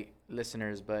white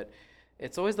listeners, but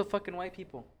It's always the fucking white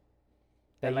people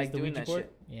that like doing that shit.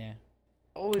 Yeah.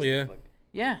 Always. Yeah.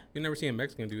 Yeah. You never see a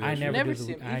Mexican do that. I shit. Never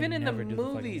see even in the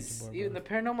movies, even the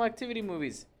paranormal activity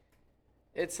movies.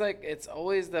 It's like it's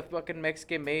always the fucking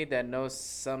Mexican maid that knows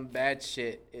some bad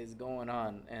shit is going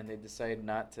on, and they decide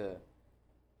not to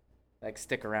like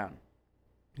stick around.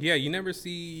 Yeah, you never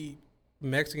see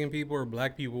Mexican people or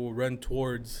black people run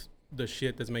towards the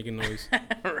shit that's making noise.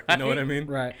 Right? You know what I mean?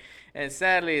 Right. And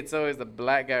sadly, it's always the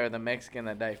black guy or the Mexican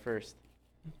that die first.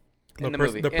 In the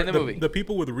movie. The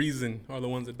people with reason are the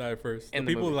ones that die first. The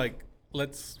people like,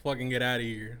 let's fucking get out of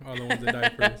here are the ones that die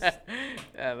first.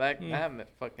 Yeah, that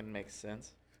fucking makes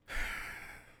sense.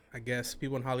 I guess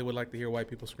people in Hollywood like to hear white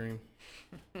people scream.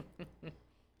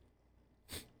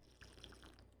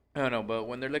 I don't know, but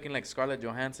when they're looking like Scarlett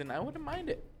Johansson, I wouldn't mind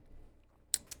it.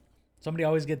 Somebody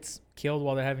always gets killed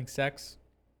while they're having sex.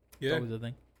 Yeah. It's always a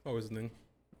thing. Always a thing.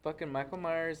 Fucking Michael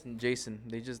Myers and Jason,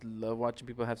 they just love watching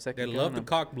people have sex. They love the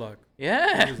cock block.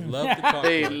 Yeah. They just love the cock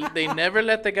block. They never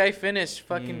let the guy finish.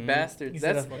 Fucking bastards.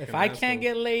 That's if I can't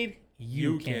get laid,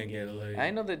 you can't get laid. I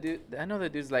know the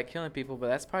dudes like killing people, but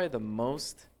that's probably the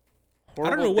most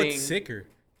horrible I don't know thing. what's sicker,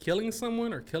 killing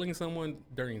someone or killing someone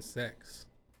during sex.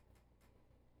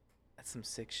 That's some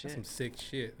sick shit. That's some sick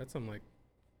shit. That's some like.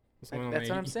 That's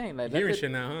what I'm saying. Like hearing shit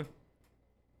now, huh?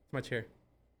 It's my chair.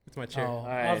 It's my chair. Oh, all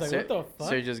right, I was like, what the fuck?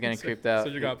 Sergio's getting creeped out.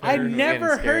 I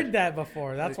never heard that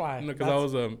before. That's why. No, because I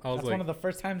was that's like, one of the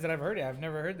first times that I've heard it. I've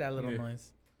never heard that little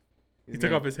noise. He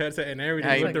took off his headset and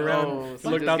everything. He looked around. He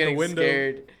looked out the window.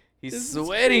 Scared. He's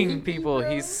sweating, people.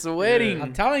 He's sweating.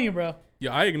 I'm telling you, bro.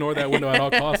 Yeah, I ignore that window at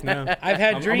all costs now. I've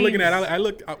had dreams. I'm looking at. I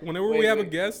look whenever we have a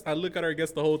guest. I look at our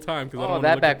guest the whole time because I don't want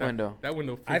that to back window. That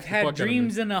window. I've had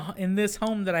dreams in this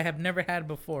home that I have never had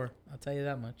before. I'll tell you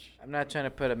that much. I'm not trying to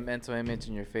put a mental image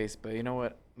in your face, but you know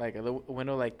what? Like a little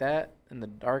window like that in the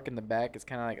dark in the back, it's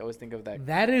kind of like I always think of that.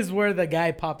 That is where the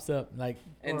guy pops up, like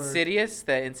Insidious,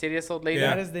 that Insidious old lady,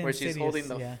 that is the where she's holding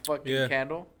the fucking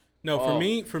candle. No, for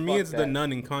me, it's the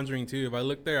nun in Conjuring 2. If I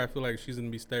look there, I feel like she's gonna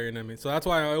be staring at me. So that's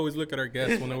why I always look at our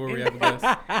guests whenever we have a guest.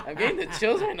 I'm getting the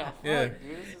chills right now. Yeah,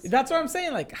 that's what I'm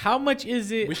saying. Like, how much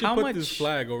is it? We should put this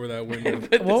flag over that window.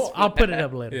 Well, I'll put it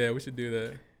up later. Yeah, we should do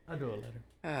that. I'll do it later.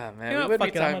 Ah, man, we would be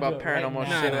talking about paranormal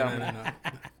shit.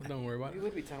 No. Don't worry about it. We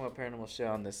would be talking about paranormal shit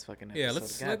on this fucking episode. Yeah,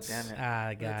 let's.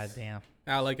 Damn it. Goddamn.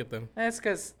 I like it though. That's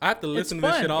because I have to listen to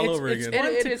this shit all over again. It's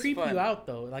fun to creep you out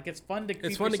though. Like it's fun to.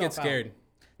 It's fun to get scared.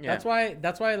 Yeah.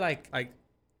 That's why like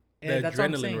that's what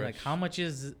I'm saying. Rush. Like how much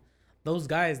is those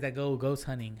guys that go ghost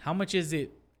hunting? How much is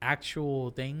it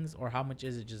actual things, or how much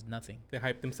is it just nothing? They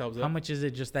hype themselves up. How much is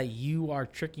it just that you are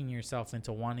tricking yourself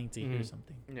into wanting to hear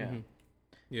something? Yeah. Mm-hmm.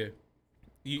 Yeah.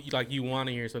 You want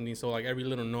to hear something, so like every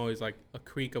little noise, like a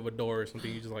creak of a door or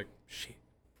something, you just like shit.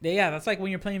 Yeah, that's like when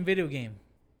you're playing video game.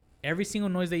 Every single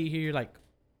noise that you hear, you're like,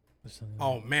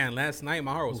 oh man, last night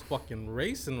my heart was fucking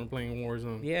racing when playing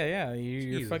Warzone. Yeah,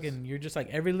 you're just like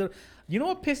every little. You know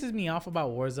what pisses me off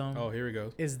about Warzone? Oh, here we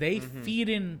go. Is they feed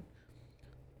in.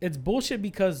 It's bullshit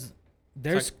because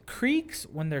there's creaks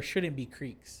when there shouldn't be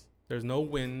creaks. There's no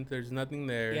wind. There's nothing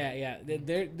there. Yeah.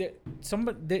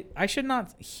 I should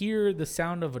not hear the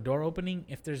sound of a door opening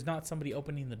if there's not somebody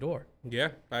opening the door. Yeah,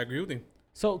 I agree with you.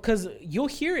 So, cause you'll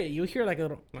hear it. You'll hear like a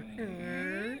little.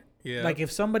 Yeah. Like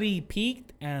if somebody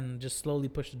peeked and just slowly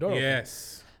pushed the door open.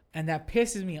 Yes. And that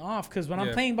pisses me off because when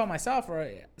I'm playing by myself, or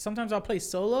sometimes I'll play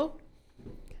solo,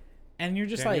 and you're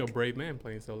just you're a brave man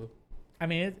playing solo. I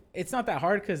mean, it's not that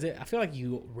hard because I feel like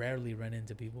you rarely run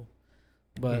into people.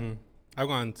 But I've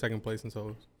gone second place in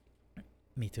solos.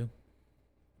 Me too.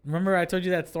 Remember I told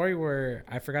you that story where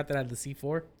I forgot that I had the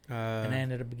C4 and I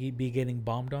ended up getting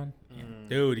bombed on? Yeah.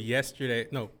 Dude,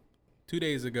 2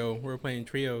 days ago, we were playing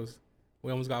trios.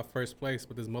 We almost got first place,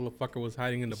 but this motherfucker was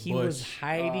hiding in the bush. He was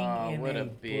hiding in a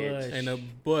bush. In a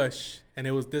bush. And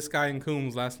it was this guy in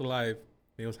Coombs, last alive.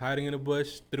 He was hiding in a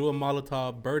bush, threw a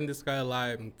Molotov, burned this guy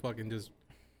alive, and fucking just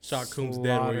shot Coombs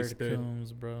dead where he stood.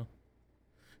 Coombs, bro.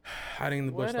 Hiding in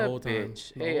the bush the whole time.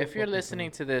 Hey, if you're listening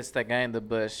to this, that guy in the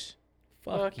bush,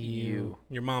 fuck you.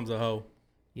 Your mom's a hoe.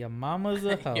 Your mama's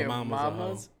a hoe. Your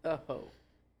mama's a hoe.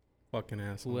 Fucking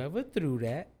asshole. Whoever threw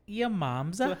that, your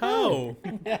mom's a hoe.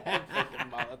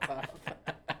 Molotov.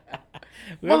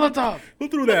 Molotov. Who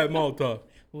threw that Molotov?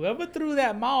 Whoever threw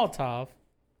that Molotov,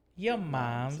 your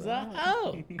mom's a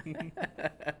hoe.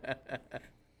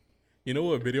 You know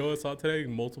what video I saw today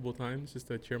multiple times just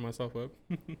to cheer myself up?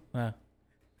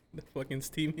 The fucking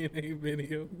Stevie A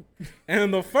video.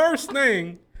 And the first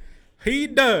thing he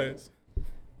does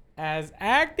as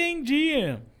acting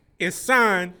GM is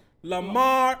sign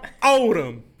Lamar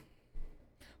Odom.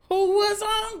 who was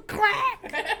on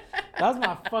crack. That was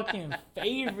my fucking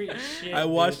favorite shit. I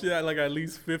watched it like at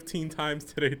least 15 times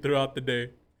today throughout the day.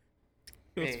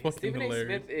 It was fucking Stephen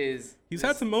hilarious. A. Smith He's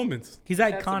had some moments. He's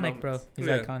iconic, bro. He's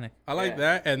iconic. I like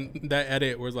that, and that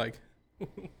edit was like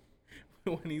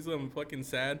when he's fucking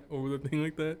sad over the thing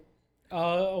like that.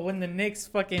 When the Knicks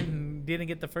fucking didn't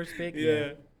get the first pick.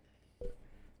 Yeah.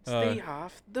 Stay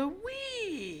off the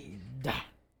weed.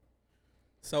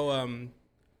 So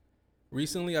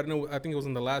recently, I don't know. I think it was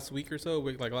in the last week or so,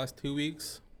 like last 2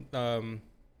 weeks. Elon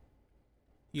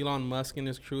Musk and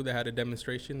his crew, they had a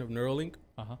demonstration of Neuralink.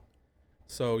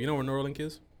 So you know where Neuralink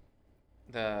is?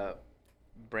 The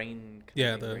brain.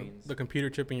 Yeah, the computer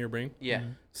chip in your brain. Yeah.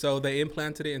 Mm-hmm. So they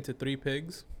implanted it into 3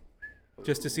 pigs,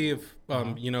 just to see if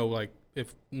you know, like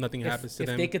if nothing happens to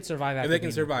them. If they could survive. If they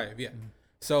can survive, yeah. Mm-hmm.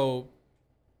 So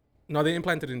no, they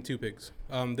implanted it in 2 pigs.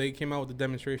 They came out with a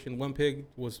demonstration. 1 pig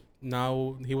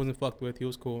he wasn't fucked with. He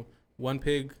was cool. 1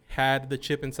 pig had the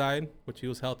chip inside, which he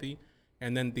was healthy,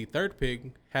 and then the 3rd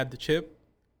pig had the chip,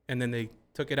 and then they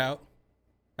took it out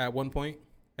at one point,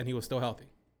 and he was still healthy.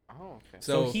 Oh, okay.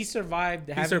 So he survived.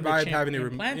 Having it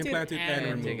implanted and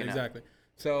removed. Exactly.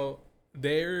 So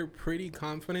they're pretty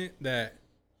confident that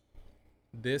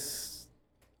this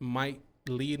might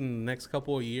lead in the next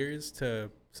couple of years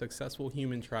to successful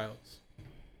human trials.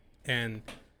 And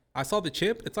I saw the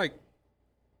chip. It's like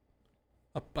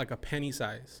a penny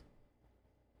size,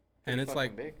 and it's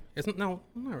like big. It's no,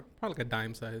 probably like a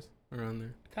dime size around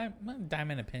there.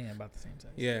 Dime and a penny are about the same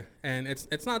size. Yeah, and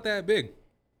it's not that big.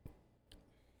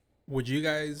 Would you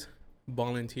guys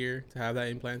volunteer to have that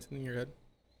implanted in your head?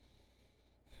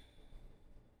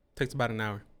 Takes about an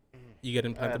hour. You get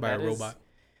implanted by a robot.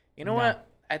 You know what?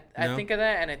 I think of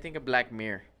that and I think of Black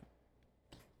Mirror.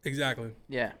 Exactly.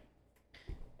 Yeah.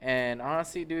 And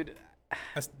honestly, dude,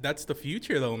 that's the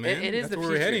future, though, man. It is that's the where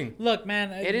future. we're heading. Look,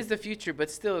 man. It is the future, but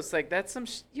still, it's like that's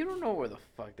you don't know where the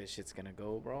fuck that shit's gonna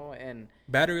go, bro. And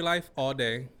battery life all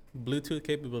day, Bluetooth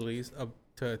capabilities up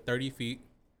to 30 feet.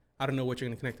 I don't know what you're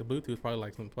gonna connect to Bluetooth. Probably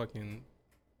like some fucking,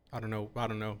 I don't know. I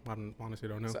honestly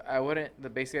don't know. So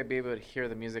basically I'd be able to hear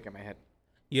the music in my head.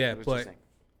 Yeah, but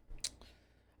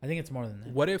I think it's more than that.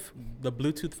 What if the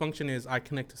Bluetooth function is I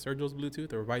connect to Sergio's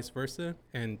Bluetooth or vice versa,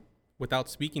 and without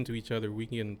speaking to each other, we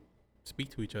can speak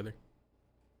to each other?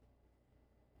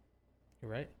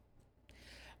 You're right.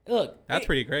 Look, that's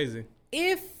pretty crazy.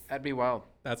 That'd be wild.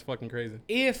 That's fucking crazy.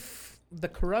 If the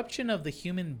corruption of the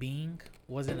human being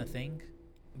wasn't a thing,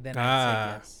 then I'd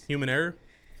say yes. Human error?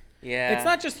 Yeah. It's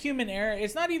not just human error.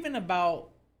 It's not even about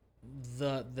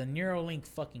the Neuralink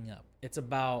fucking up. It's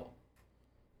about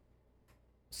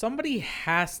somebody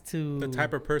has to. The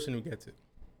type of person who gets it.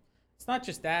 It's not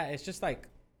just that. It's just like,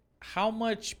 how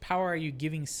much power are you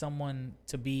giving someone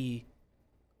to be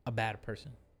a bad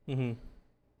person? Mm-hmm.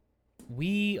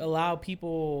 We allow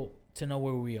people to know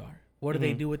where we are. What do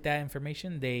they do with that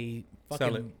information? They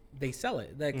sell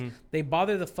it. Like they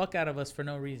bother the fuck out of us for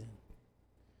no reason.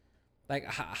 Like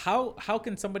how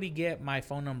can somebody get my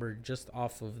phone number just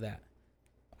off of that?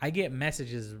 I get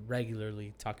messages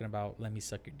regularly talking about, let me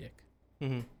suck your dick.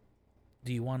 Mm-hmm.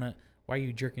 Do you want to? Why are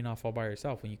you jerking off all by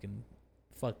yourself when you can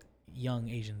fuck young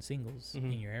Asian singles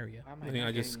in your area? I think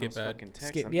I just skip ad.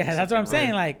 Yeah, that's what I'm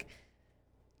saying. Like,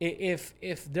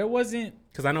 if there wasn't,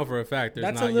 because I know for a fact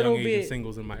there's not young Asian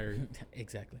singles in my area.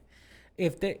 Exactly.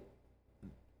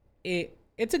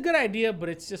 It's a good idea, but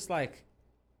it's just like,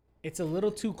 it's a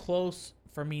little too close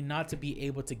for me not to be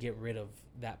able to get rid of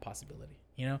that possibility.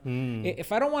 You know,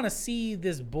 if I don't want to see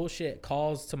this bullshit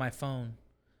calls to my phone,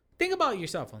 think about your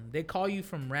cell phone. They call you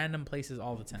from random places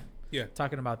all the time. Yeah.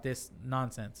 Talking about this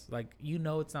nonsense. Like,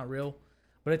 it's not real,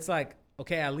 but it's like,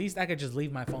 okay, at least I could just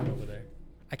leave my phone over there.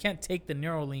 I can't take the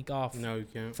Neuralink off. No, you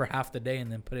can't. For half the day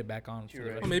and then put it back on.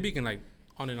 Right. Well, maybe you can like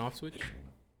on and off switch.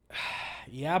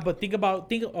 Yeah, but think about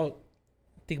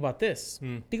this.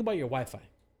 Think about your Wi-Fi.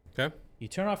 Okay. You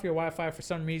turn off your Wi-Fi for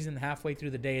some reason, halfway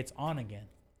through the day, it's on again.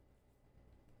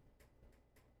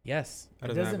 Yes.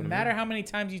 It doesn't matter how many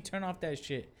times you turn off that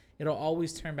shit. It'll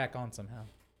always turn back on somehow.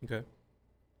 Okay.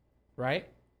 Right?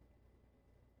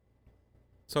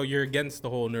 So you're against the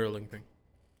whole Neuralink thing?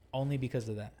 Only because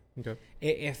of that. Okay.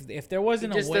 If there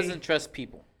wasn't a way... He just doesn't trust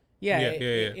people. Yeah.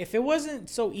 If it wasn't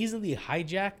so easily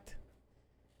hijacked,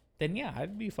 then yeah,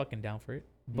 I'd be fucking down for it.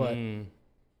 But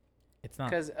it's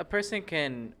not. Because a person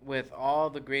can, with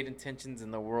all the great intentions in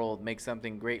the world, make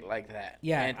something great like that.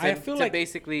 Yeah, and I feel like...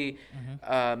 basically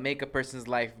make a person's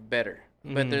life better.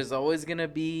 But there's always going to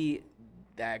be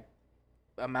that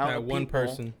amount of one people,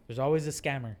 person. There's always a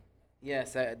scammer.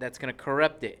 Yes, that's going to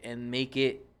corrupt it and make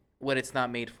it what it's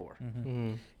not made for.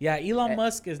 Yeah, Elon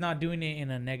Musk is not doing it in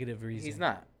a negative reason. He's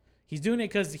not. He's doing it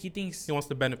because he thinks he wants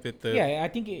to benefit the. Yeah, I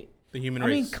think it. The human race.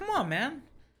 I mean, come on, man.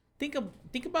 Think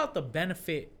about the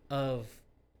benefit of.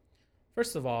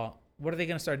 First of all, what are they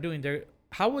gonna start doing?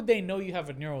 How would they know you have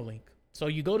a Neuralink? So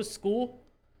you go to school.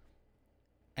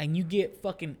 And you get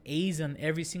fucking A's on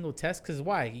every single test. Because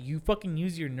why? You fucking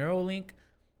use your Neuralink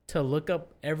to look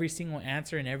up every single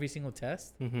answer in every single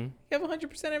test. Mm-hmm. You have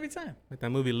 100% every time. Like that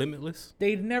movie Limitless?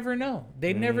 They'd never know.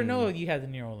 They'd never know you had the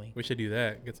Neuralink. We should do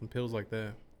that. Get some pills like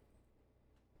that.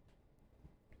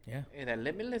 Yeah. Hey, that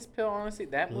Limitless pill, honestly,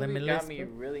 that movie got me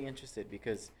really interested.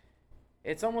 Because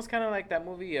it's almost kind of like that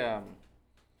movie...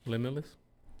 Limitless?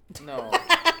 No.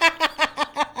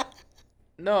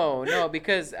 No,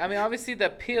 because I mean, obviously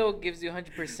the pill gives you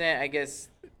 100%. I guess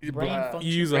brain function.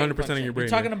 You use 100% of your brain. You're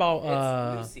talking about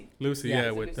Lucy,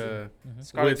 with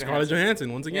Scarlett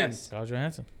Johansson once again. Yes. Scarlett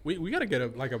Johansson. We gotta get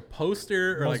a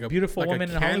poster or like a beautiful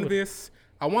woman a canvas.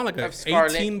 I want like a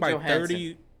 18 by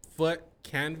 30 foot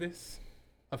canvas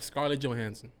of Scarlett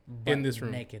Johansson in this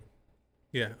room. Naked.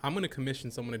 Yeah, I'm gonna commission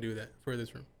someone to do that for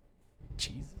this room.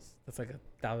 Jesus, that's like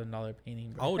 $1,000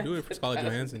 painting. Bro. I will do it for Scarlett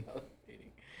Johansson.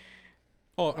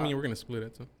 Oh, I mean, we're gonna split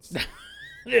it. So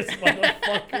this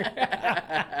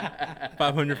motherfucker.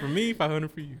 500 for me,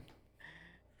 500 for you.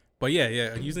 But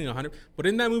yeah, using 100. But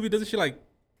in that movie, doesn't she like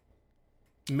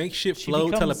make shit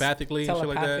flow telepathically and shit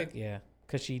like that? Yeah,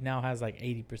 because she now has like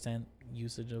 80%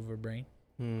 usage of her brain.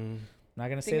 Not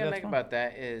gonna say that. The thing I like about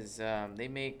that is they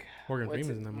make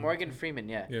Morgan Freeman.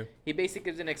 Yeah, he basically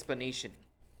gives an explanation,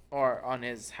 or on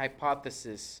his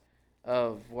hypothesis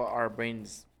of what our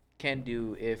brains can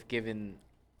do if given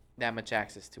that much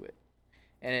access to it.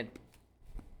 And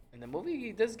in the movie,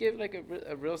 he does give like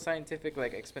a real scientific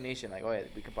like explanation, like, oh yeah,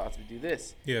 we could possibly do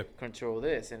this, control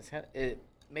this, and it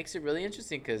makes it really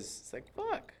interesting because it's like,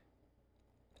 fuck.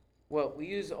 Well, we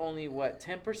use only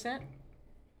 10%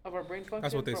 of our brain function.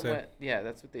 That's what they say.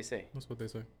 That's what they say. That's what they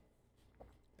say.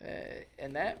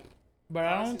 And that, but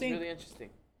I don't think really interesting.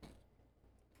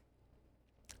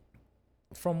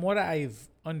 From what I've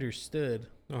understood,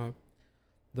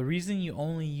 the reason you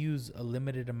only use a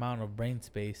limited amount of brain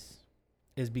space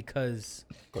is because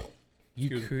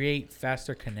you create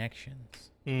faster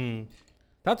connections.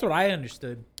 That's what I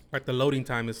understood. Like the loading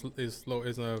time is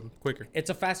quicker. It's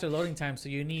a faster loading time, so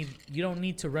you don't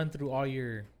need to run through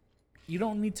your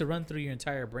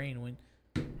entire brain.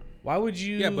 Why would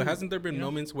you? Yeah, but hasn't there been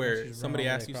moments where somebody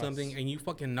asks you something and you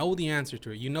fucking know the answer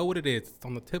to it? You know what it is. It's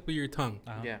on the tip of your tongue.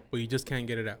 Yeah. But you just can't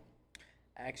get it out.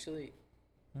 Actually,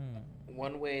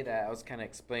 one way that I was kind of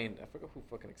explained, I forgot who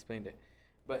fucking explained it,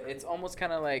 but it's almost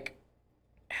kind of like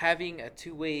having a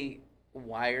two-way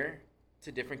wire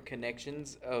to different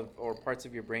connections or parts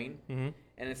of your brain. And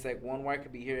it's like one wire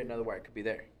could be here, another wire could be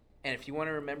there. And if you want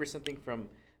to remember something from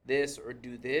this or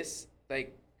do this,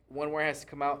 like one wire has to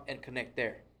come out and connect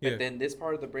there. But then this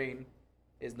part of the brain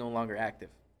is no longer active.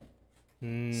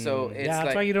 So it's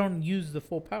that's why you don't use the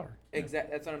full power.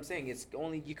 Exactly. That's what I'm saying. You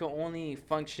can only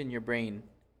function your brain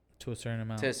to a certain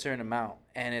amount.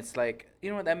 And it's like,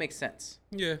 you know what, that makes sense.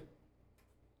 Yeah.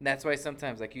 That's why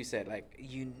sometimes, like you said, like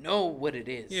you know what it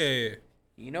is. Yeah.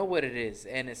 You know what it is,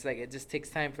 and it's like it just takes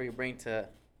time for your brain to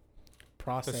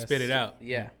process, to spit it out.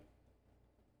 Yeah.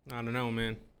 I don't know,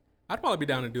 man. I'd probably be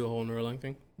down to do a whole Neuralink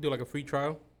thing. Do like a free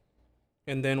trial.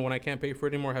 And then when I can't pay for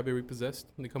it anymore, have it repossessed.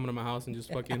 And they come into my house and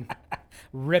just fucking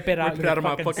rip it out of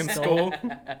my fucking skull.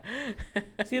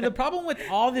 See, the problem with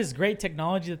all this great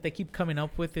technology that they keep coming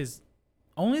up with is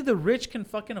only the rich can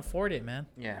fucking afford it, man.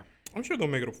 Yeah. I'm sure they'll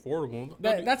make it affordable.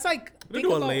 That's like they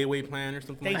do a layaway plan or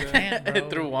something like that. They can't, bro.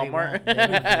 Through Walmart.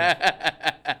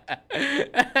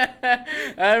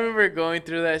 I remember going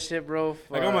through that shit, bro.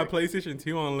 Fuck. I got my PlayStation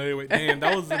 2 on layaway. Damn,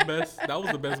 that was the best. That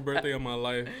was the best birthday of my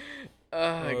life.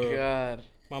 Oh my god.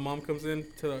 My mom comes in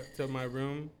to my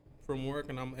room from work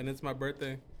and it's my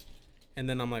birthday, and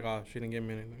then I'm like, oh, she didn't give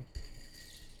me anything.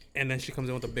 And then she comes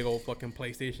in with a big old fucking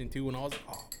PlayStation 2, and I was like,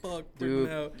 oh fuck, dude.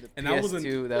 And that was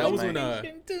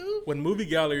when Movie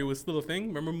Gallery was still a thing.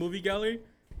 Remember Movie Gallery?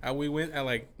 We went at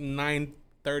like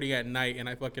 9:30 at night, and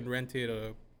I fucking rented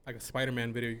a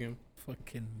Spider-Man video game.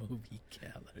 Fucking Movie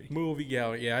Gallery. Movie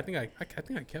Gallery. Yeah, I think I kept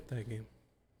that game.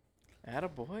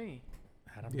 Attaboy.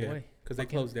 Yeah, because they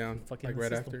closed down like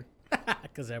right after.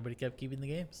 Because everybody kept keeping the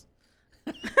games.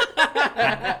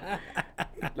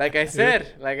 Like I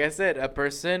said, a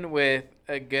person with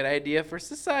a good idea for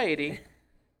society,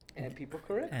 and people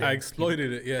correct it. I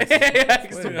exploited it. Yes, I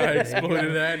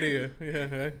exploited the idea.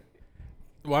 Yeah.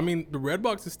 Well, I mean, the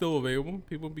Redbox is still available.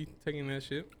 People be taking that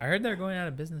shit. I heard they're going out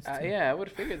of business too. Yeah, I would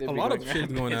have figured a lot of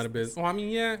shit's going out of business. Well, I mean,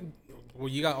 yeah. Well,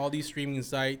 you got all these streaming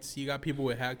sites. You got people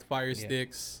with hacked Fire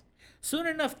sticks. Soon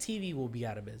enough, TV will be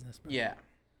out of business, bro. Yeah.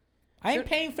 I ain't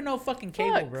paying for no fucking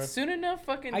cable, bro. Soon enough,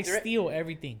 fucking. I steal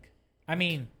everything. I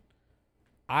mean,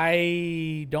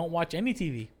 I don't watch any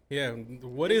TV. Yeah,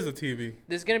 what is a TV?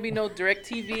 There's gonna be no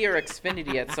DirecTV or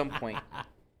Xfinity at some point.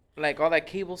 Like all that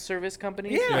cable service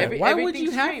companies. Yeah. Why would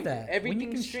you have streamed. that? Everything when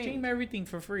you can streamed. stream everything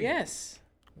for free. Yes.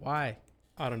 Why?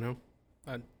 I don't know.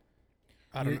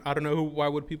 I don't know why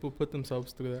would people put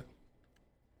themselves through that.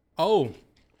 Oh,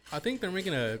 I think they're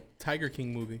making a Tiger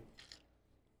King movie.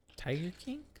 Tiger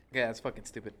King? Yeah, that's fucking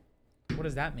stupid. What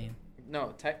does that mean?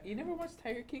 No, you never watched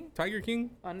Tiger King? Tiger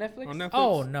King On Netflix?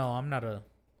 Oh no, I'm not a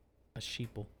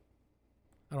sheeple.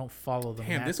 I don't follow them.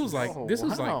 Damn, this was like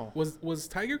was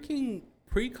Tiger King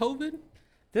pre-COVID?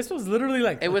 This was literally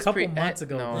like it was a couple months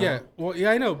ago. No. Yeah, well,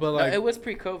 yeah, I know, but like it was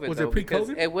pre-COVID. Was it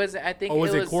pre-COVID? It was. I think. Or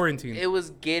was it quarantine? It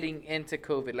was getting into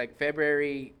COVID, like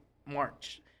February,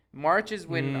 March. March is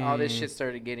when all this shit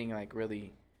started getting like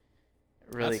really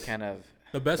kind of.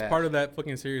 The best part of that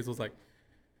fucking series was like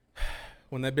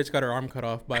when that bitch got her arm cut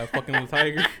off by a fucking little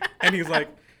tiger, and he's like,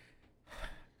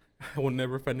 "I will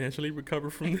never financially recover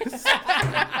from this."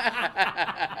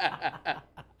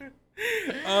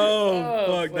 Oh,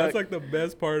 fuck. That's like the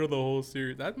best part of the whole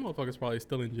series. That motherfucker's probably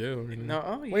still in jail right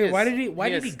now. No, wait, why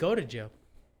did he go to jail?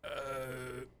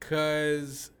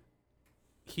 Cause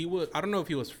he was, I don't know if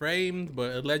he was framed,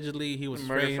 but allegedly he was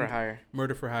framed.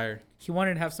 Murder for hire. He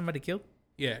wanted to have somebody killed?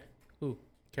 Yeah. Who?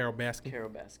 Carol Baskin.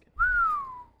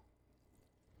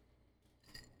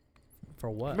 For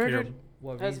what? Murdered.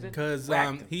 What reason? Because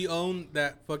he owned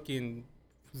that fucking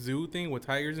zoo thing with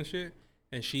tigers and shit.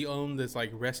 And she owned this like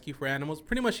rescue for animals.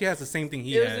 Pretty much she has the same thing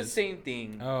he has. It was the same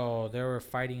thing. Oh, they were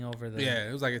fighting over the... Yeah,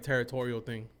 it was like a territorial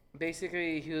thing.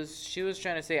 Basically, she was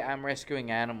trying to say, I'm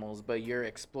rescuing animals, but you're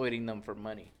exploiting them for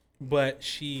money. But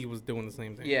she was doing the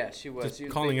same thing. Yeah, she was. Just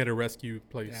calling it a rescue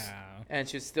place. Yeah. And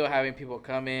she was still having people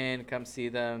come see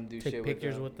them, do Take shit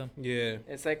pictures with them. Yeah.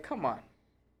 It's like, come on.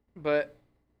 But...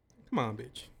 Come on,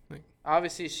 bitch. Like,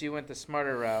 obviously, she went the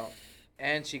smarter route,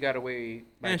 and she got away.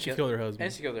 And she killed her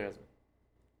husband.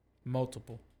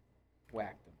 Multiple.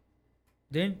 Whacked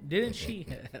them. Didn't she?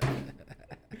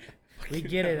 We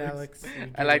get it, Alex.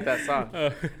 I like that song.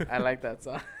 I like that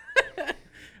song.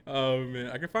 Oh man,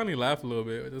 I can finally laugh a little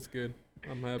bit. That's good.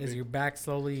 I'm happy. Is your back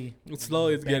slowly? It's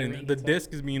getting. The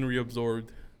disc is being reabsorbed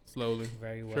slowly.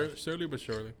 Very well. Slowly but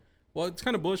surely. Well, it's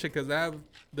kind of bullshit because I have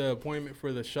the appointment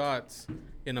for the shots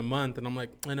in a month, and I'm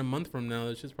like, in a month from now,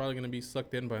 it's just probably gonna be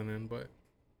sucked in by then. But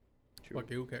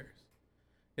fuck it, who cares?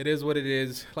 It is what it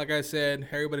is. Like I said,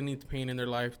 everybody needs pain in their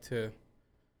life to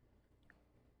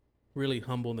really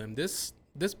humble them. This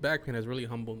back pain has really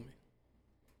humbled me.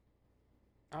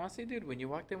 Honestly, dude, when you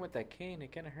walked in with that cane,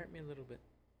 it kind of hurt me a little bit.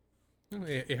 Oh,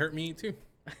 it hurt me too.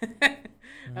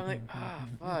 I'm like,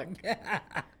 fuck.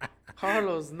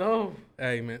 Carlos, no.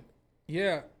 Hey, man.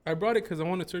 Yeah, I brought it because I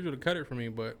wanted Sergio to cut it for me,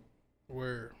 but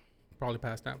we're probably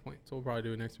past that point. So we'll probably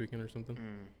do it next weekend or something.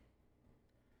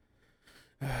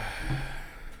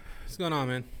 What's going on,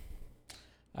 man?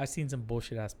 I've seen some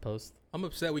bullshit ass posts. I'm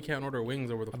upset we can't order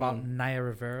wings over the phone. About Naya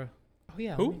Rivera. Oh,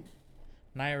 yeah. Who?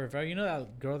 Naya Rivera. You know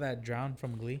that girl that drowned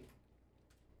from Glee?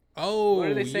 Oh, what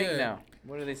are they saying now?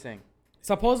 What are they saying?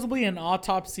 Supposedly an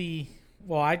autopsy.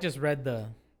 Well, I just read the.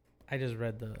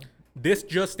 This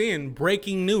just in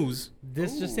breaking news.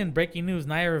 Just in breaking news.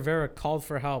 Naya Rivera called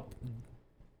for help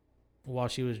while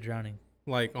she was drowning.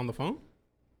 Like on the phone?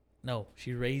 No,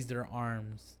 she raised her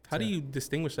arms. How do you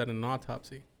distinguish that in an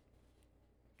autopsy?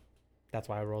 That's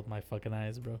why I rolled my fucking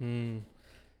eyes, bro.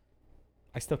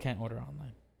 I still can't order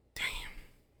online. Damn.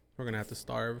 We're going to have to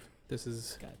starve. This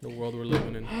is the world we're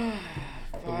living in.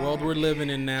 The world we're living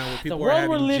in now where people are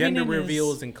having gender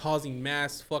reveals and causing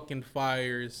mass fucking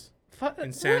fires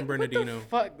in San Bernardino.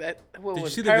 What the fuck? Did you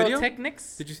see the video?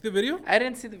 Pyrotechnics? Did you see the video? I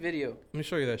didn't see the video. Let me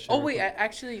show you that shit. Oh, wait. I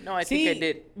think I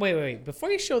did. Wait.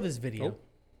 Before you show this video,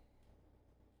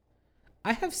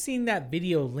 I have seen that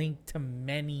video linked to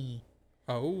many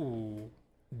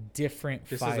different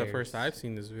fires. This is the first I've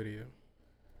seen this video.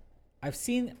 I've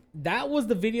seen that was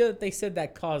the video that they said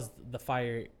that caused the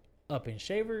fire up in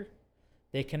Shaver.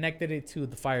 They connected it to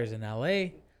the fires in LA.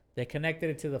 They connected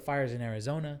it to the fires in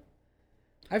Arizona.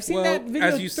 I've seen that video.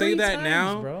 As you say that times,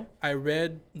 now, bro. I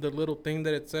read the little thing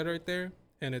that it said right there,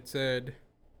 and it said,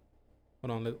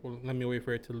 hold on, let me wait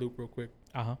for it to loop real quick.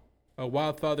 A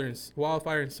wildfire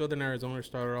in southern Arizona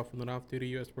started off when an off-duty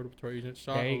U.S. Border Patrol agent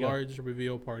shot a large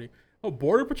reveal party. A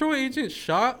Border Patrol agent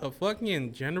shot a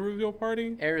fucking gender reveal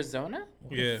party? Arizona?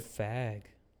 What a fag.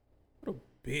 What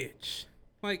a bitch.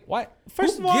 Like, what?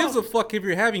 First who gives a fuck if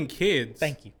you're having kids?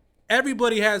 Thank you.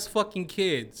 Everybody has fucking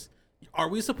kids. Are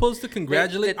we supposed to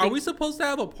congratulate? Are we supposed to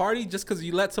have a party just because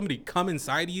you let somebody come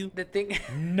inside you? The thing.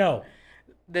 No.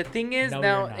 The thing is No,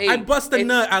 now, I bust a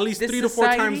nut at least 3 to 4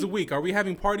 times a week. Are we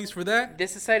having parties for that?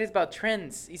 This society is about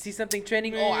trends. You see something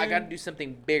trending, oh, I gotta do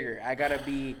something bigger. I gotta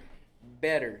be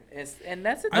better. And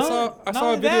that's it. I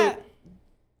saw a video.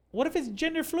 What if it's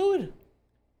gender fluid?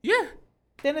 Yeah.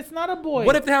 Then it's not a boy.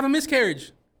 What if they have a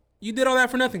miscarriage? You did all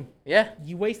that for nothing. Yeah.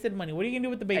 You wasted money. What are you gonna do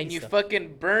with the baby? And you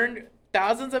fucking burned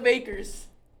thousands of acres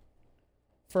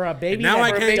for a baby. And now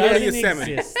I can't go to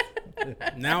Yosemite. Exist.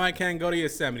 Now I can't go to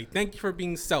Yosemite. Thank you for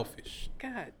being selfish.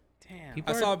 God damn.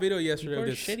 I saw a video yesterday of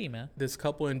this shitty, man. This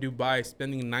couple in Dubai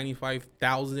spending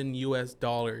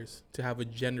 $95,000 to have a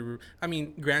gender. I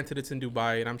mean, granted, it's in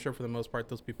Dubai, and I'm sure for the most part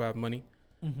those people have money.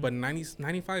 Mm-hmm. But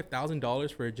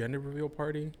 $95,000 for a gender reveal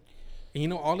party, and you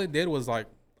know, all it did was like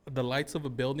the lights of a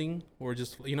building, or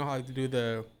just you know how to do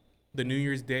the New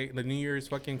Year's Day, the New Year's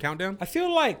fucking countdown. I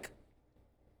feel like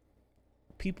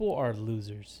people are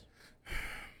losers.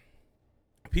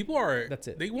 People are. That's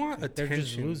it. They want attention. They're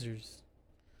just losers.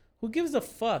 Who gives a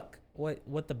fuck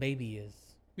what the baby is?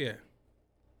 Yeah.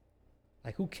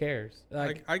 Like, who cares?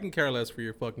 Like, I can care less for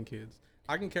your fucking kids.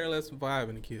 I can care less if I have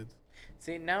any kids.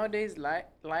 See, nowadays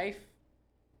life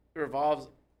revolves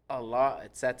a lot.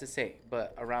 It's sad to say,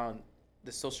 but around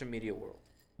the social media world,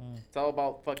 it's all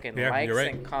about fucking likes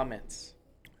and comments.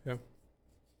 Yeah.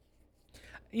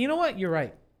 You know what? You're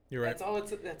right. You're right. That's all.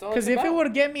 That's all. Because if it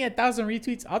would get me 1,000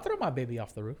 retweets, I'll throw my baby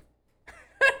off the roof.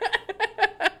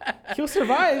 He'll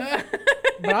survive,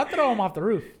 but I'll throw him off the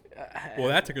roof. Well,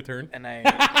 that took a turn. And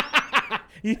that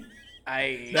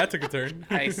took a turn.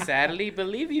 I sadly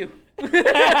believe you.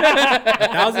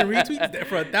 1,000 retweets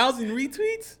for 1,000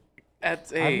 retweets.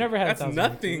 I've never had. That's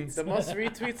nothing. The most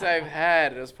retweets I've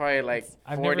had was probably like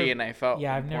 40, and I felt.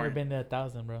 Yeah, I've never been to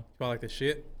 1,000, bro. Felt like the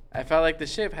shit. I felt like the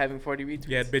ship having 40 retweets.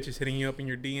 You had bitches hitting you up in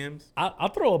your DMs. I'll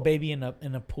throw a baby in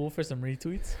a pool for some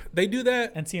retweets. They do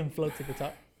that and see him float to the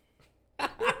top.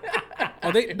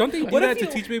 Oh, don't they do that to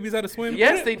teach babies how to swim?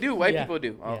 Yes, they do. White people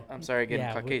do. Oh, yeah. I'm sorry,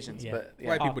 again, Caucasians, but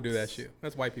white people do that shit.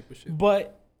 That's white people shit.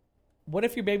 But what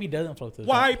if your baby doesn't float to the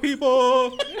top? White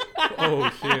people.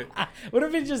 Oh shit. What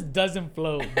if it just doesn't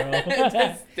float, bro? It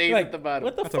just stays like, at the bottom.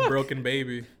 What the That's fuck? a broken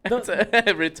baby. That's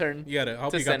a return. You gotta. I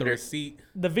hope you got the receipt.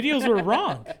 The videos were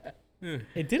wrong. Yeah.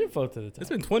 It didn't float to the top. It's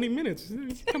been 20 minutes.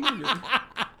 Come on.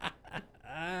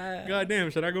 Goddamn,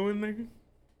 should I go in there?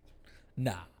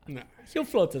 Nah. Nah. He'll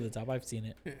float to the top. I've seen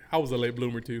it. I was a late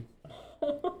bloomer too.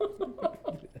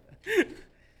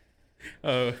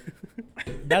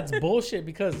 That's bullshit,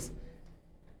 because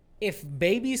if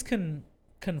babies can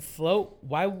float,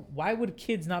 why would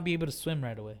kids not be able to swim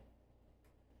right away?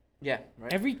 Yeah,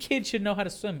 right. Every kid should know how to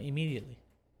swim immediately.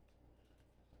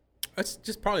 That's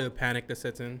just probably the panic that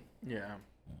sets in. Yeah.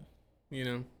 You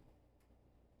know.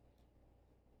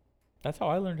 That's how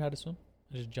I learned how to swim.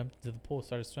 I just jumped into the pool,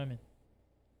 started swimming.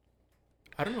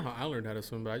 I don't know how I learned how to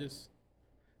swim, but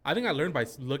I think I learned by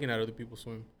looking at other people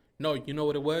swim. No, you know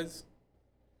what it was?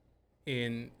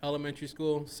 In elementary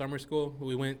school, summer school,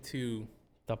 we went to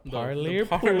the parlor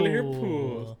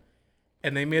pool.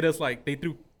 And they made us they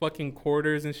threw fucking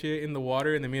quarters and shit in the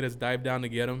water, and they made us dive down to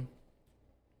get them.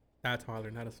 That's how I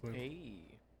learned how to swim.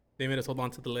 Hey. They made us hold on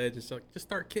to the ledge and just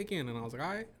start kicking. And I was like, all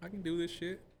right, I can do this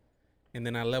shit. And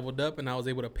then I leveled up, and I was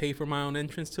able to pay for my own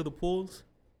entrance to the pools.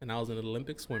 And I was an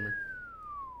Olympic swimmer.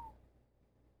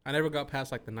 I never got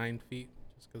past the 9 feet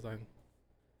just because I'm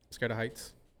scared of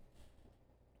heights.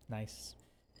 Nice.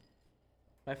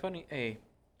 Not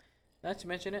to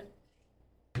mention it,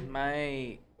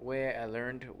 my way I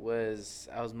learned was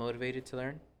I was motivated to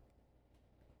learn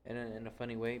in a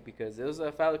funny way, because it was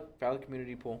a Fowler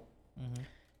community pool,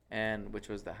 and which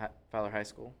was the Fowler High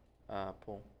School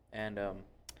pool. And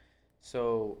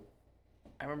so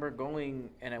I remember going,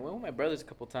 and I went with my brothers a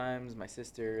couple times, my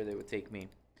sister, they would take me.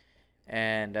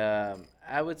 And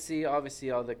I would see,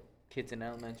 obviously, all the kids in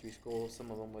elementary school,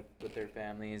 some of them with their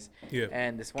families. Yeah.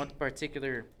 And this one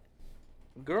particular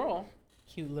girl.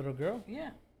 Cute little girl.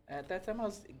 Yeah. At that time, I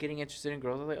was getting interested in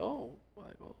girls. I was like, oh,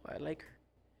 I like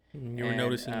her. You were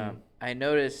noticing. I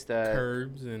noticed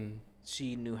curves, and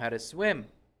she knew how to swim.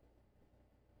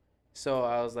 So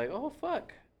I was like, oh,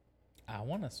 fuck. I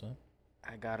want to swim.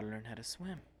 I got to learn how to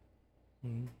swim.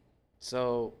 Mm-hmm.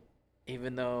 So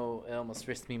even though it almost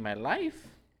risked me my life.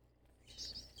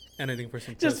 Anything for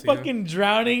some just pussy. Fucking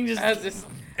drowning. Just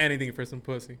anything for some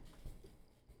pussy.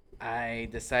 I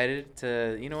decided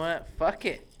to, you know what? Fuck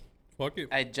it. Fuck it.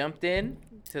 I jumped in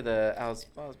to the, I was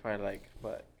probably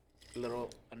a little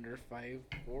under 5'4".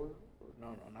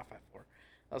 No, not 5'4".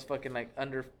 I was fucking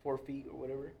under 4 feet or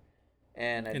whatever.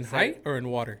 And I in height or in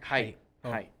water? Height.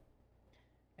 Oh. Height.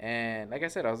 And like I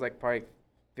said, I was like probably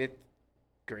 5th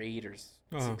grade or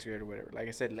 6th grade or whatever. Like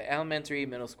I said, elementary,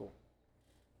 middle school.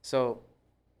 So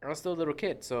I was still a little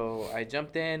kid. So I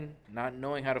jumped in, not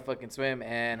knowing how to fucking swim,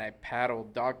 and I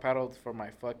dog paddled for my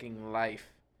fucking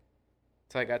life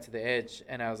till I got to the edge.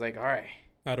 And I was like, all right.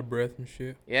 Out of breath and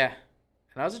shit. Yeah.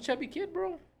 And I was a chubby kid,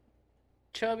 bro.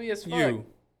 Chubby as fuck. You?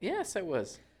 Yes, I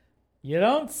was. You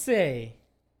don't say.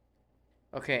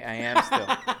 Okay, I am still.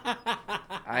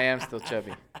 I am still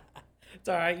chubby. It's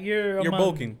all right. You're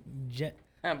bulking.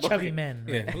 Chubby men.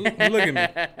 Right? Yeah. Look at me.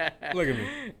 Look at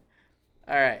me.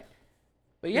 All right.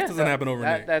 But yeah, this doesn't happen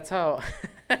overnight. That's how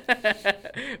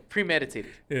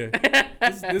premeditated. Yeah.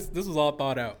 This was all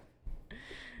thought out.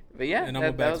 But yeah, and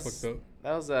I'm back fucked up.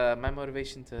 That was my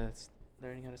motivation to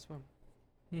learning how to swim.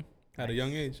 At a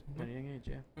young age. At a young age,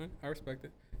 yeah. I respect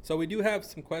it. So we do have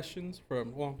some questions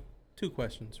two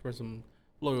questions for some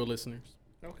loyal listeners.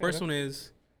 Okay. First one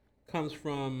comes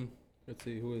from, let's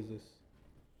see, who is this?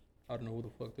 I don't know who the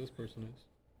fuck this person is.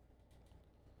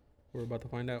 We're about to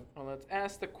find out. Well, let's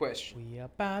ask the question. We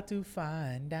about to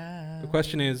find out. The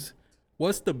question is,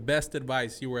 what's the best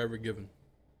advice you were ever given?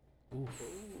 Oof.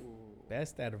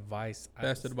 Best advice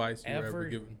you were ever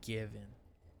given.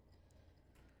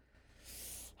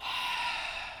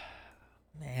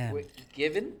 Man. Wait,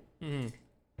 given? Mm-hmm.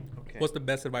 Okay. What's the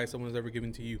best advice someone's ever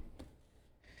given to you?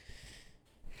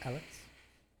 Alex?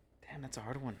 Damn, that's a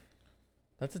hard one.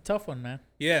 That's a tough one, man.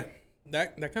 Yeah.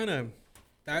 That kind of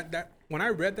when I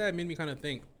read that, it made me kind of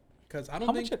think, because I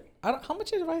don't think how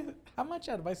much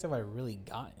advice have I really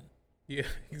gotten? Yeah,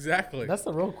 exactly. That's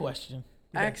the real question.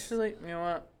 Yes. Actually, you know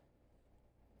what?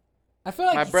 I feel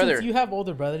like my brother, since you have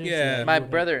older brothers. Yeah, my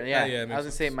brother. Yeah, I was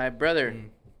gonna say my brother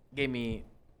gave me.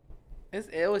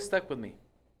 It always stuck with me.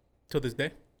 To this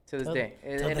day. To this day,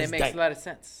 and it makes a lot of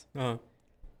sense.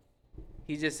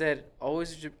 He just said,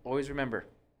 always remember,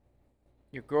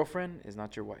 your girlfriend is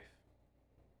not your wife.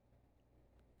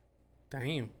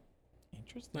 Damn.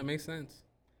 Interesting. That makes sense.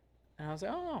 And I was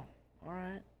like, oh, all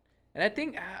right. And I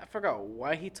think, I forgot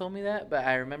why he told me that, but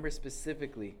I remember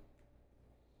specifically.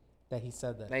 That he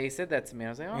said that. That he said that to me. I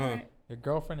was like, all right. Your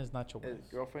girlfriend is not your wife.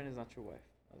 Your girlfriend is not your wife.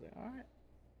 I was like, all right.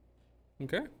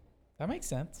 Okay. That makes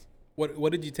sense.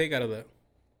 What did you take out of that?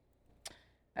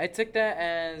 I took that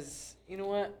as, you know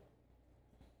what?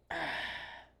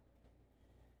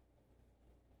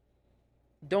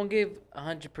 Don't give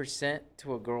 100%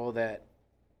 to a girl that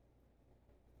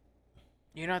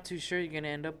you're not too sure you're going to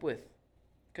end up with.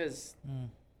 Because,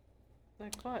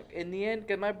 like, fuck. In the end,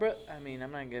 because my brother, I mean,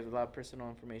 I'm not going to give a lot of personal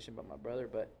information about my brother,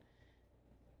 but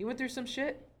he went through some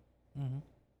shit. Mm-hmm.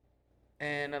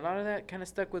 And a lot of that kind of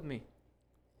stuck with me.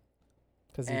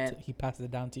 Because he passed it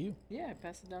down to you. Yeah, he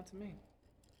passed it down to me.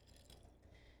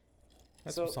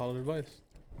 That's some solid advice.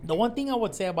 The one thing I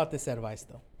would say about this advice,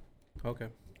 though. Okay.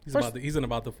 He's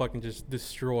about to fucking just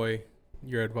destroy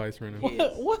your advice right now.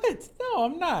 What? No,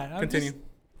 I'm not. Continue.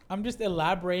 I'm just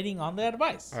elaborating on the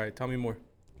advice. All right, tell me more.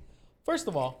 First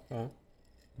of all,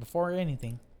 before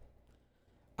anything,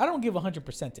 I don't give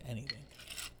 100% to anything.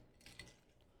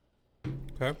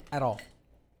 Okay. At all.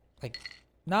 Like,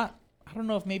 I don't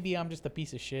know if maybe I'm just a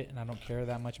piece of shit and I don't care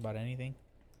that much about anything.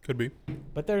 Could be.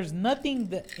 But there's nothing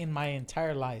that in my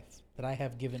entire life that I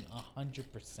have given 100%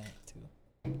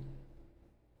 to.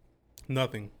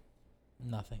 Nothing.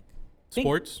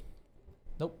 Sports?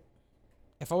 Nope.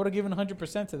 If I would have given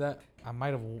 100% to that, I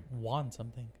might have won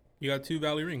something. You got 2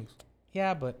 Valley rings.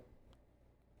 Yeah, but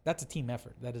that's a team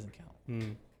effort. That doesn't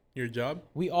count. Your job?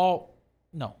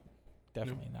 No,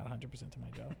 definitely not 100% to my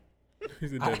job.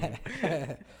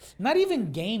 Not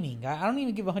even gaming. I don't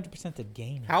even give 100% to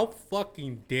gaming. How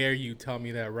fucking dare you tell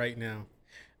me that right now?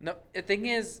 No, the thing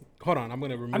is... Hold on, I'm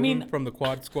going to remove him from the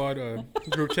Quad Squad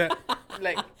group chat.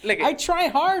 I try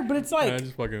hard, but it's like... I'm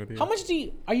just fucking with you. How much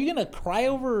are you going to cry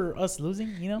over us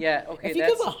losing, you know? Yeah, okay, if you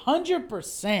give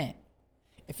 100%,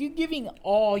 if you're giving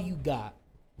all you got...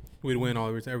 We'd win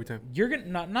every time. You're going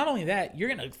to... Not only that, you're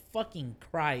going to fucking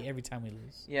cry every time we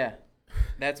lose. Yeah.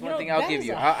 That's one thing I'll give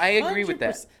you. I agree with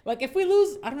that. Like, if we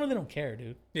lose, I really don't care,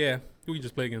 dude. Yeah, we can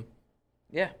just play again.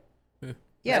 Yeah.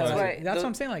 Yeah, that's what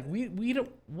I'm saying. Like, we don't.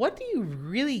 What do you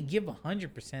really give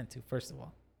 100% to? First of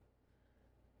all,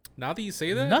 now that you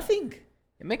say that, nothing.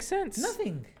 It makes sense.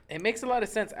 Nothing. It makes a lot of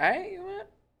sense. All right.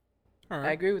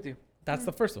 I agree with you. That's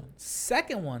the first one.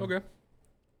 Second one. Okay.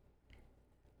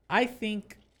 I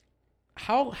think,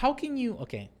 how can you?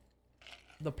 Okay.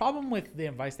 The problem with the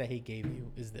advice that he gave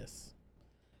you is this.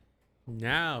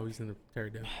 Now he's gonna tear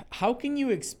it down. How can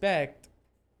you expect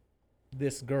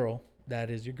this girl that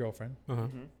is your girlfriend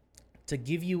to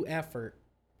give you effort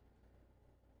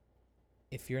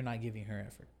if you're not giving her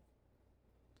effort?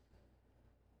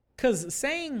 Because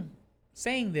saying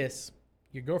this,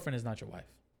 your girlfriend is not your wife.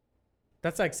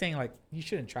 That's like saying like you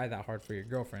shouldn't try that hard for your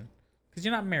girlfriend because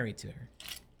you're not married to her,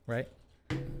 right?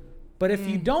 But if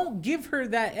you don't give her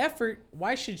that effort,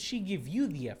 why should she give you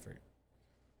the effort?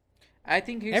 I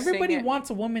think everybody wants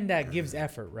a woman that gives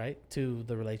effort, right, to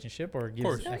the relationship or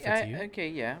gives effort to you. Okay,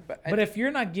 yeah, but if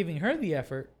you're not giving her the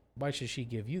effort, why should she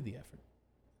give you the effort?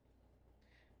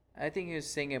 I think he was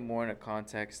saying it more in a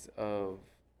context of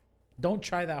don't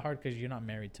try that hard because you're not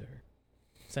married to her.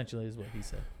 Essentially, is what he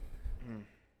said.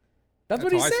 That's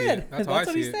what he said. That's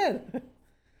what he said.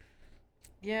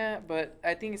 Yeah, but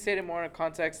I think he said it more in a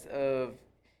context of.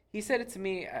 He said it to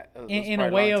me in a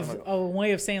way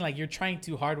of saying like you're trying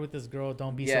too hard with this girl.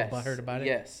 Don't be so butthurt about it.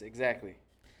 Yes, exactly.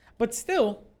 But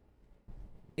still,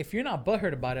 if you're not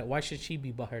butthurt about it, why should she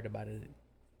be butthurt about it?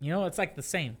 You know, it's like the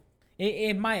same,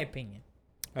 in my opinion.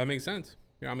 That makes sense.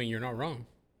 I mean, you're not wrong.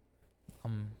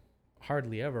 I'm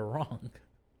hardly ever wrong.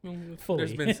 Fully.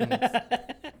 There's been some.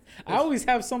 I always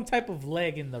have some type of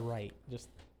leg in the right, just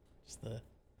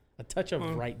a touch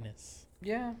of rightness.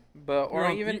 Yeah, but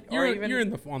you're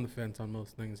on the fence on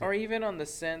most things. Or even on the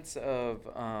sense of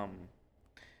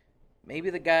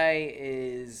maybe the guy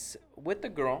is with the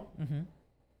girl,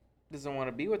 doesn't want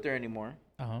to be with her anymore,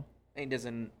 and he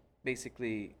doesn't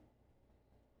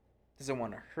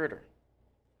want to hurt her.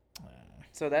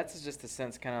 So that's just a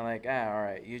sense, kind of like, all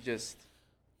right, you just.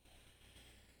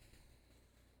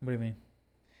 What do you mean?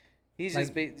 He's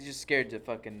like, just scared to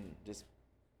fucking just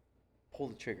pull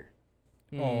the trigger.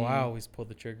 Oh, I always pull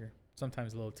the trigger.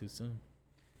 Sometimes a little too soon.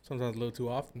 Sometimes a little too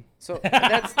often. So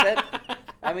that's that.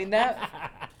 I mean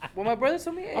that. Well, my brother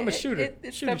told me I'm a shooter.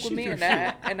 It stuck with me, and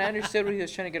I understood what he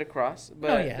was trying to get across.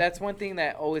 But that's one thing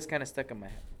that always kind of stuck in my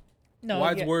head. No,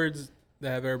 wise words that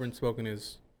have ever been spoken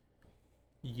is,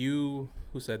 "You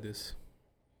who said this?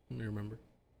 Let me remember.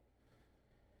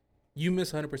 You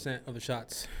miss 100% of the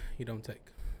shots you don't take."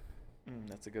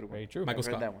 That's a good one. Very true. Michael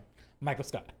Scott. That one. Michael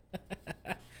Scott.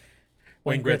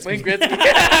 Wayne Gretzky. Wayne Gretzky.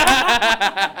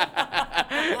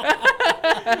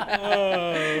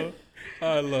 Oh,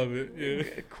 I love it.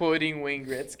 Yeah. Quoting Wayne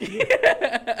Gretzky.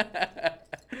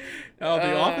 The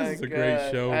Office is a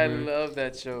great show. I man. love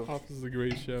that show. Office is a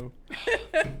great show.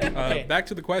 Back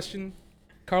to the question,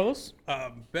 Carlos.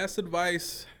 Best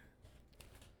advice.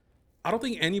 I don't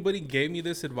think anybody gave me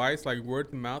this advice like word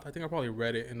of mouth. I think I probably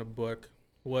read it in a book.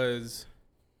 Was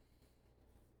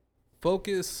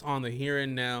focus on the here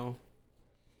and now.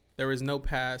 There is no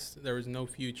past. There is no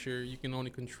future. You can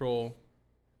only control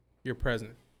your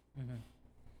present.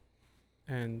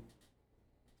 And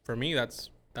for me,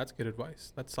 that's good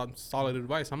advice. That's solid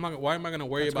advice. Why am I going to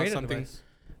worry about something? Advice.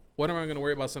 What am I going to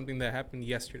worry about something that happened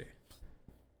yesterday?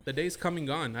 The day's come and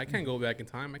gone. I can't go back in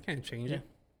time. I can't change it.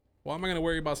 Why am I going to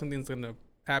worry about something that's going to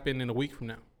happen in a week from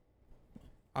now?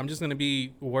 I'm just going to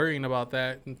be worrying about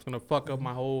that. It's going to fuck up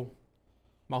my whole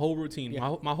routine,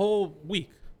 my whole week.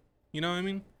 You know what I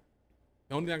mean?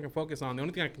 The only thing I can focus on, the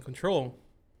only thing I can control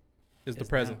is the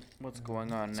present. What's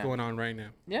going on now? What's going on right now.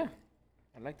 Yeah.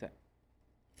 I like that.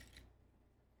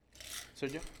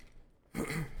 Sergio?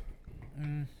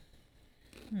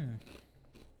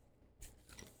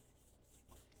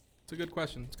 It's a good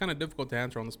question. It's kind of difficult to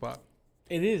answer on the spot.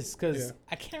 It is, because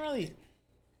I can't really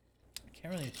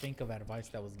think of advice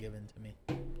that was given to me.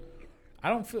 I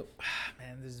don't feel,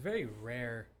 man, there's very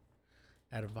rare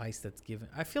advice that's given.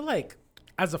 I feel like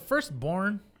as a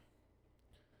firstborn,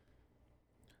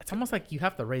 it's almost like you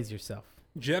have to raise yourself.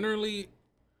 Generally,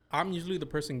 I'm usually the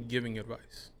person giving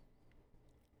advice.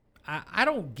 I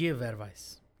don't give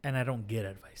advice, and I don't get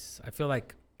advice. I feel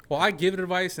like... Well, I give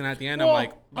advice, and at the end, I'm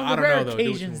like, I don't know, though. On the rare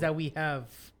occasions that we have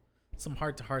some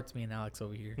heart-to-hearts, me and Alex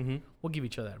over here, we'll give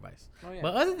each other advice. Oh, yeah.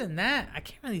 But other than that, I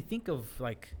can't really think of,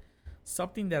 like,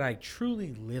 something that I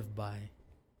truly live by.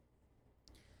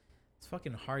 It's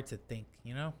fucking hard to think,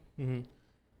 you know?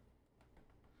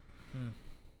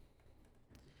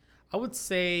 I would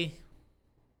say...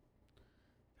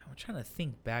 I'm trying to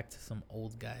think back to some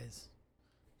old guys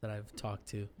that I've talked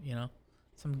to, you know?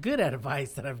 Some good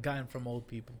advice that I've gotten from old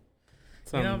people.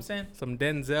 You know what I'm saying? Some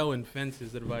Denzel and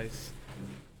Fences advice.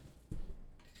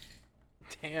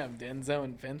 Damn, Denzel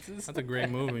and Fences? That's a great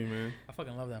movie, man. I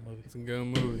fucking love that movie. It's a good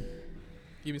movie.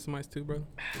 Give me some ice too, brother.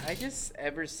 I just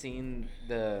ever seen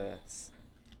the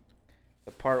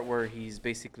part where he's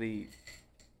basically,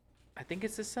 I think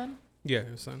it's his son? Yeah,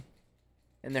 his son.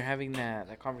 And they're having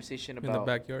that conversation about... In the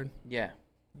backyard? Yeah.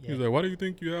 He's like, why do you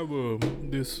think you have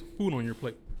this food on your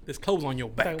plate? This clothes on your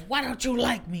back? Like, why don't you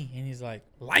like me? And he's like,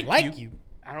 like you?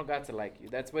 I don't got to like you.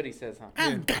 That's what he says, huh? I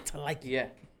don't got to like you. Yeah.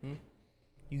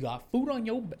 You got food on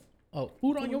your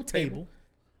food on your table,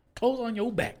 clothes on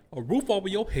your back. A roof over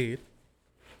your head.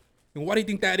 And why do you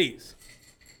think that is?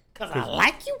 Because I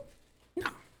like you? No.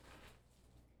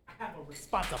 I have a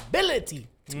responsibility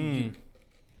to you.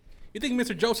 You think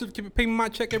Mr. Joseph can pay me my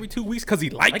check every 2 weeks because he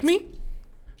like me?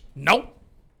 No.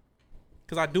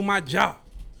 Because I do my job.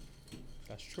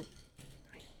 That's true.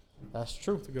 That's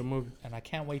true. It's a good movie. And I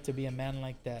can't wait to be a man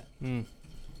like that.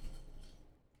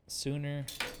 Sooner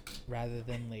rather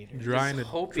than later. Drying Just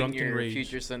a hoping drunken your rage.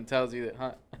 future son tells you that,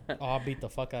 huh? Oh, I'll beat the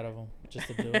fuck out of him just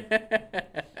to do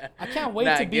it. I can't wait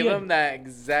Nah, to be give him that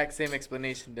exact same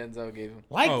explanation Denzel gave him.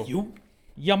 like you.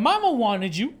 Your mama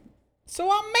wanted you, so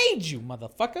I made you,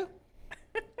 motherfucker.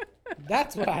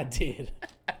 That's what I did.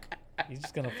 He's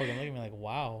just gonna fucking look at me like,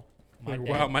 wow.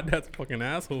 Wow, my dad's a fucking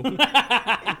asshole.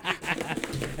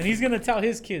 And he's gonna tell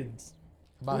his kids.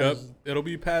 Yep. It'll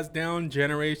be passed down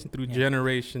generation through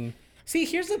generation. See,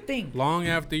 here's the thing. Long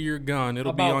after you're gone,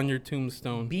 it'll be About on your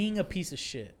tombstone. Being a piece of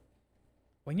shit.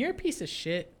 When you're a piece of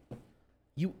shit,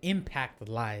 you impact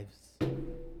lives.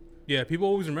 Yeah, people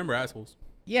always remember assholes.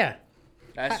 Yeah.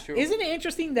 That's true. Isn't it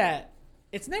interesting that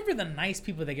it's never the nice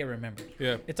people that get remembered?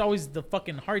 Yeah. It's always the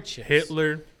fucking hardships.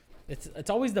 Hitler. It's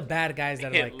always the bad guys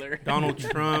that are like Donald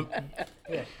Trump.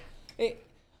 Yeah. Hey,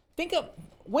 think of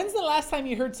when's the last time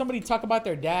you heard somebody talk about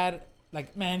their dad?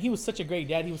 Like, man, he was such a great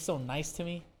dad. He was so nice to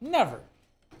me. Never.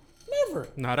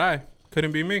 Not I.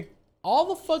 Couldn't be me. All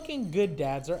the fucking good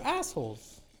dads are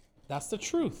assholes. That's the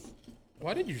truth.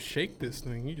 Why did you shake this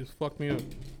thing? You just fucked me up.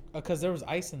 Because there was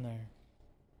ice in there.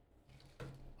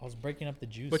 I was breaking up the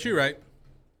juice. But you're right.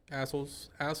 Assholes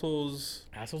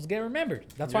get remembered.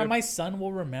 That's why my son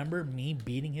will remember me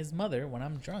beating his mother when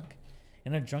I'm drunk.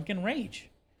 In a drunken rage.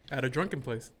 at a drunken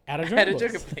place. At a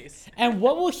drunken place. And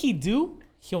what will he do?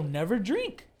 He'll never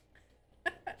drink.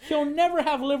 He'll never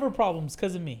have liver problems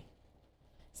because of me.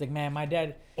 It's like, man, my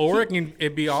dad. Or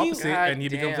it'd be opposite, and he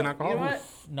becomes an You alcoholic.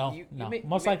 know no.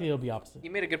 Most likely it'll be opposite.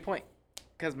 You made a good point.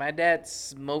 Because my dad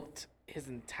smoked his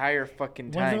entire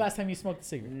fucking time. When's the last time you smoked a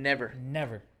cigarette?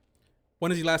 Never.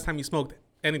 When is the last time you smoked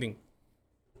anything?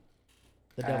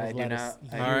 The devil's lettuce.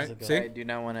 All right. Ago. See? I do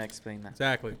not want to explain that.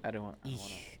 Exactly. I don't want to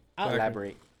Exactly.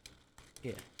 elaborate.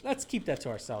 Yeah. Let's keep that to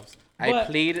ourselves. I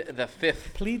plead the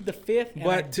fifth. Plead the fifth.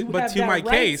 But to my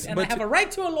case, I have a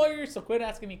right to a lawyer, so quit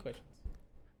asking me questions.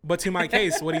 But to my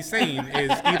case, what he's saying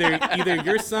is either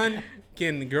your son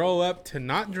can grow up to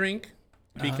not drink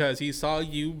because he saw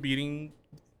you beating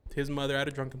his mother at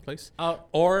a drunken place,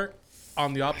 or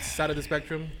on the opposite side of the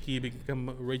spectrum, he become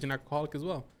a raging alcoholic as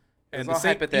well. And it's all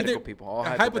hypothetical, people. All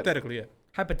hypothetically, yeah.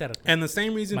 Hypothetical. And the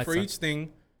same reason My for son. each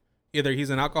thing, either he's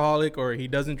an alcoholic or he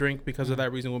doesn't drink because of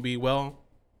that reason will be, well,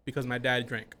 because my dad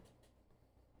drank.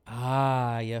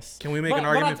 Ah, yes. Can we make an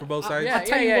argument for both sides? I'll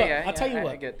tell you what. I'll tell you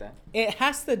what. I get that. It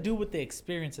has to do with the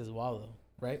experience as well,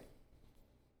 though, right?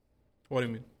 What do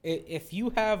you mean? If you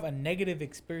have a negative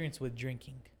experience with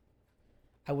drinking,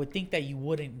 I would think that you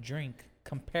wouldn't drink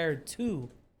compared to.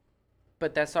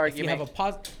 But that's the argument. If you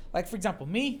have a like for example,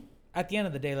 me. At the end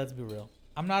of the day, let's be real.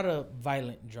 I'm not a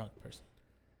violent drunk person.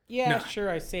 Yeah, sure,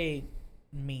 I say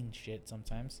mean shit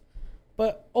sometimes,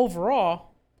 but overall,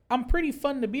 I'm pretty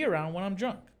fun to be around when I'm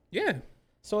drunk. Yeah.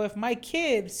 So if my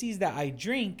kid sees that I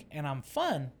drink and I'm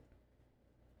fun,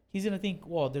 he's gonna think,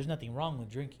 well, there's nothing wrong with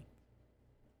drinking.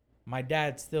 My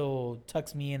dad still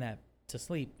tucks me in to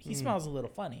sleep. He smells a little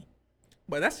funny.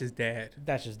 But that's just dad.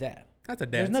 That's just dad. That's a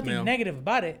dad There's nothing smell. negative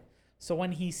about it. So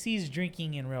when he sees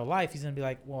drinking in real life, he's gonna be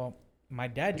like, well, my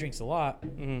dad drinks a lot.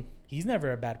 Mm-hmm. He's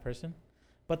never a bad person.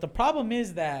 But the problem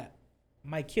is that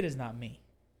my kid is not me.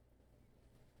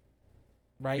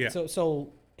 Right? Yeah.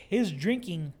 So his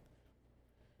drinking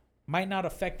might not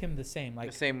affect him the same.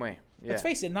 Like the same way. Yeah. Let's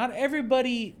face it, not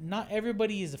everybody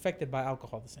is affected by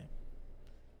alcohol the same.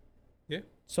 Yeah.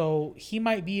 So he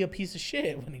might be a piece of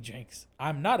shit when he drinks.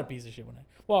 I'm not a piece of shit when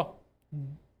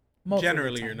most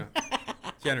Generally you're not.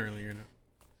 Generally you're not.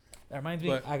 That reminds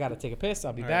me, I gotta take a piss.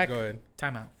 I'll be back. Go ahead.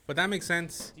 Time out. But that makes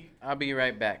sense. I'll be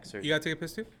right back, sir. You gotta take a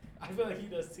piss too? I feel like he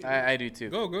does too. I do too.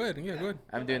 Go ahead. Yeah, go ahead.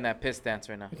 I'm doing that piss dance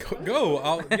right now.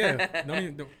 Go.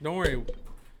 Don't worry.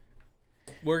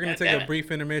 We're gonna take a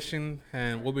brief intermission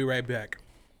and we'll be right back.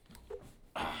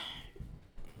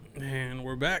 And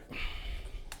we're back.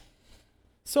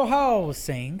 So how I was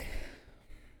saying,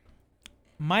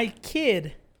 my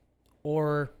kid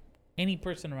or any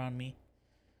person around me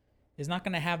is not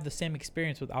going to have the same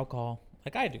experience with alcohol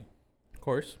like I do. Of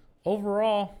course.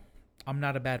 Overall, I'm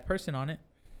not a bad person on it,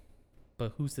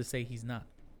 but who's to say he's not?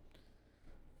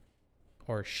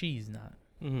 Or she's not?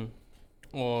 Mm-hmm.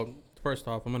 Well, first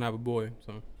off, I'm going to have a boy,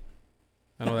 so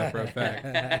I know that for a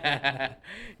fact.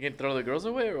 You gonna throw the girls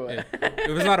away or what? Yeah. If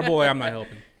it's not a boy, I'm not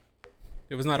helping.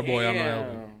 If it's not a boy, I'm not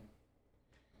helping.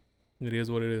 It is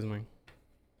what it is, man.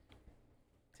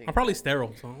 I'm probably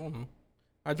sterile, so I don't know.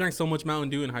 I drank so much Mountain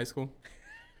Dew in high school.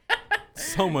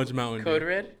 So much Mountain Dew. Code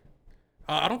Red?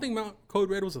 I don't think Code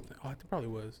Red was a thing. Oh, it probably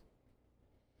was.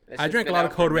 I drank a lot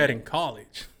of Code Red in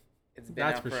college. It's been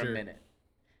out for a minute.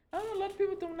 I don't know. A lot of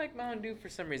people don't like Mountain Dew for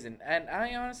some reason, and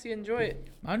I honestly enjoy it.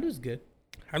 Mountain Dew's good.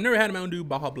 I've never had a Mountain Dew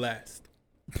Baja Blast.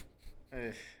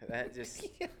 That just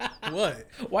What?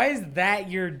 Why is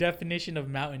that your definition of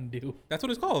Mountain Dew? That's what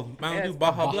it's called. Mountain Dew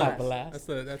Baja Blast. Blast.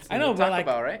 That's I know, but like,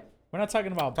 about, right? We're not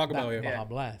talking about yeah. Baja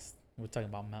Blast. We're talking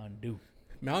about Mountain Dew.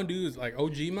 Mountain Dew is like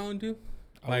OG Mountain Dew.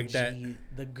 Like OG, that.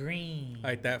 The green.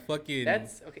 Like that fucking.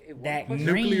 That's okay. That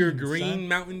nuclear green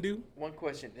Mountain Dew. One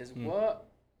question is what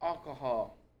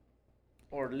alcohol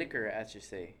or liquor, as you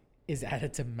say, is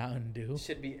added to Mountain Dew?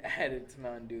 Should be added to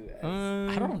Mountain Dew.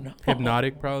 I don't know.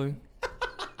 Hypnotic, probably.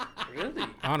 Really?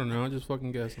 I don't know. I just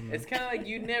fucking guessing. It's kind of like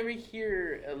you never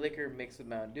hear a liquor mixed with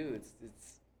Mountain Dew. It's.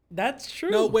 That's true.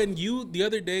 No, when you the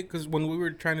other day, because when we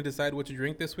were trying to decide what to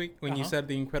drink this week, when you said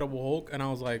the Incredible Hulk, and I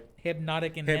was like,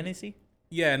 Hypnotic and Hennessy.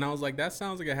 Yeah, and I was like, that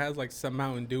sounds like it has like some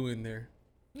Mountain Dew in there.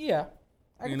 Yeah,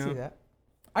 I can see that.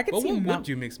 I can see. What would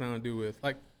you mix Mountain Dew with?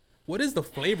 Like, what is the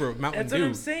flavor of Mountain Dew? That's what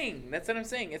I'm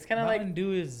saying. It's kind of like Mountain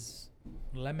Dew is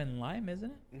lemon lime,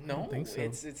 isn't it? No, I don't think so.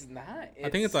 It's not. I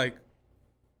think it's like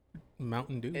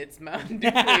Mountain Dew. It's Mountain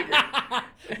Dew flavor.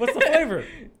 What's the flavor?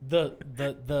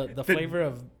 The flavor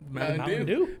of Mountain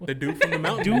Dew. The dew from the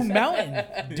mountain. Dew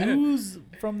Mountain. Dews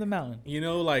from the mountain. You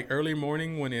know, like early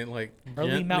morning when it like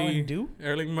early Mountain Dew.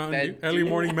 Early Mountain Dew. Early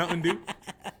morning Mountain Dew.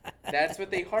 That's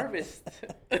what they harvest.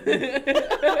 They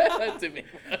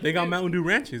got Mountain Dew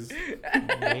ranches.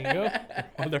 There you go.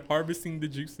 While they're harvesting the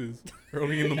juices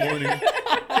early in the morning.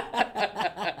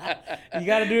 You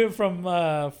got to do it from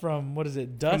what is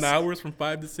it? Dusk. From the hours from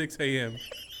 5 to 6 a.m.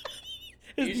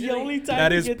 It's the only time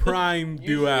that is prime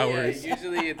dew hours. Yeah,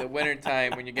 usually at the winter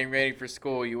time when you're getting ready for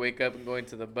school, you wake up and go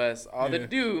into the bus. All the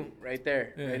dew right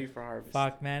there, ready for harvest.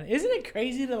 Fuck, man. Isn't it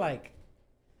crazy to like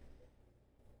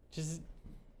just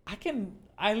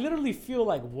I literally feel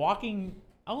like walking.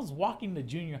 I was walking to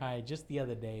junior high just the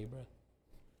other day, bro.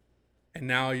 And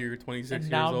now you're 26 and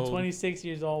years now old. I'm 26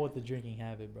 years old with the drinking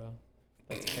habit, bro.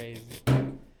 That's crazy.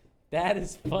 That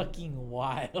is fucking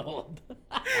wild.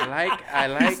 I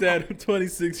like. He said I'm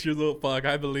 26 years old. Fuck,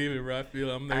 I believe it, bro. I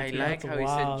feel I'm there. I like how he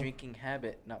said drinking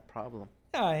habit, not problem.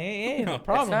 No, it ain't a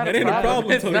problem. It ain't a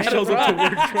problem until he shows up to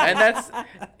work drunk. And that's,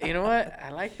 you know what? I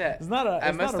like that. It's not a.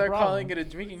 I must start calling it a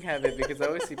drinking habit because I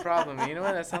always see problem. You know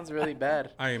what? That sounds really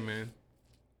bad. Aye, man.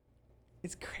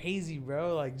 It's crazy,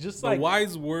 bro. Like just the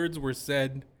wise words were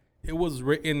said. It was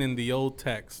written in the old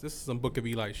text. This is some Book of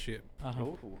Eli shit.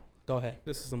 Go ahead.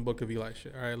 This is some Book of Eli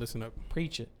shit. All right, listen up.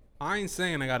 Preach it. I ain't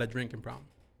saying I got a drinking problem.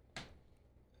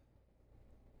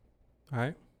 All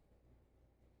right?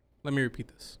 Let me repeat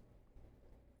this.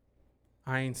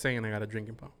 I ain't saying I got a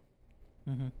drinking problem.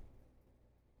 Mm-hmm.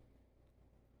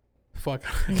 Fuck.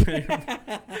 I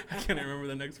can't remember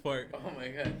the next part. Oh, my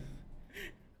God.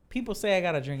 People say I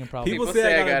got a drinking problem. People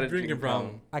say I got a drinking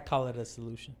problem. I call it a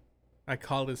solution. I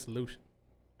call it a solution.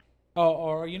 Oh,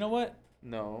 or you know what?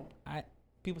 No.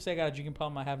 People say I got a drinking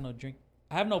problem. I have no drink.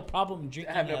 I have no problem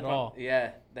drinking at all.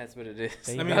 Yeah, that's what it is.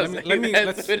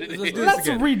 Let's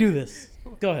redo this.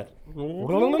 Go ahead.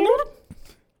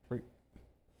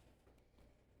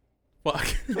 Fuck.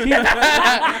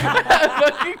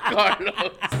 Fucking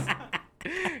Carlos.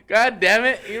 God damn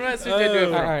it. You know what? Do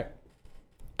it all right.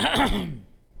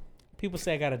 People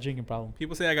say I got a drinking problem.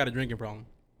 People say I got a drinking problem.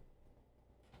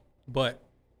 But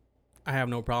I have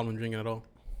no problem drinking at all.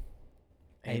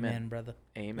 Amen, brother.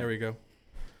 Amen. There we go.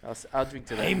 I'll drink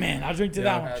to that. Amen. I'll drink to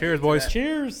that one. Cheers, boys.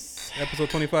 Cheers.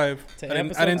 Episode 25. I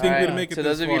didn't think we'd make it to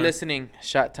this those far. of you listening,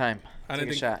 shot time. Take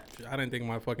a shot. I didn't think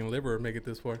my fucking liver would make it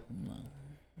this far.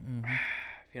 Mm-hmm. If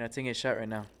you're not taking a shot right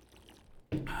now.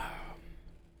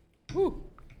 Woo.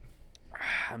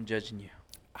 I'm judging you.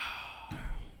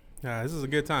 Yeah, this is a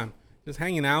good time. Just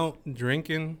hanging out,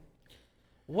 drinking.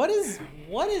 What is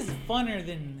funner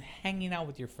than hanging out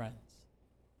with your friends?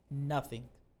 Nothing.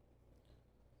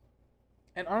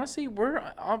 And honestly, we're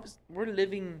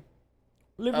living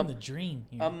the dream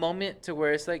here. A moment to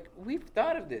where it's like we've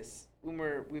thought of this when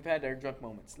we've had our drunk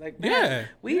moments. Like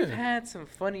we've had some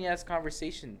funny ass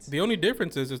conversations. The only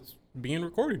difference is it's being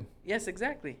recorded. Yes,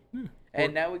 exactly. Yeah.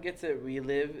 And now we get to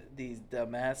relive these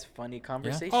dumbass funny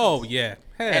conversations. Oh yeah,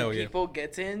 hell yeah. And people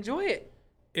get to enjoy it.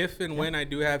 If and when I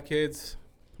do have kids,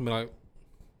 I'm like,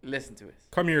 listen to us.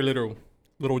 Come here, little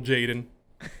Jaden.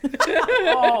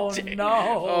 Oh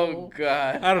no! Oh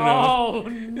God! I don't know. Oh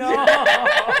no!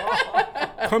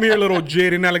 Come here, little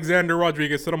Jaden Alexander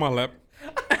Rodriguez. Sit on my lap.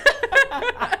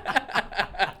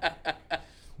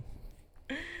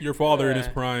 Your father in his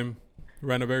prime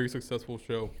ran a very successful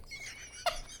show.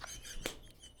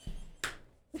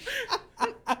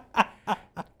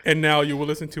 And now you will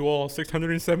listen to all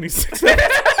 676. God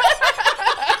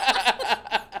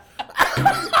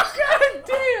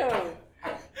damn.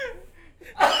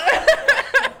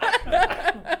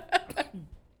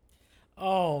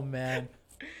 Oh man.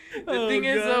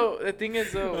 The thing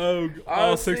is though.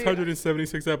 All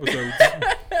 676 episodes,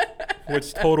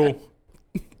 which total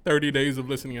 30 days of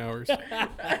listening hours. Good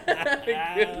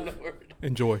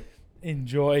Lord.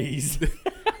 Enjoys.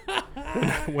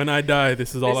 When I die,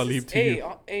 this is all I leave to you.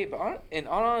 Hey, but in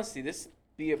all honesty, this would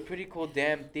be a pretty cool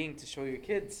damn thing to show your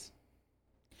kids.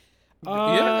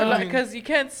 Because you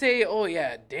can't say, oh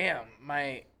yeah, damn,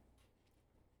 my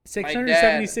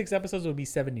 676 episodes would be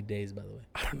 70 days, by the way.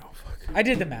 I don't know. Fuck. I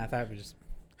did the math.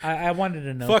 I wanted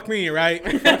to know. Fuck me, right?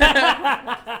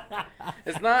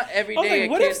 It's not every I was day.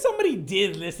 like, what if somebody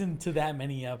did listen to that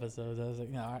many episodes? I was like,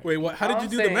 no. Wait, what? How did you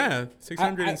do the math?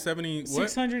 670. What?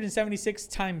 676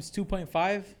 times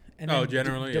 2.5, and then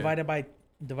generally divided by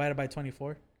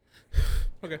 24.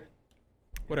 Okay.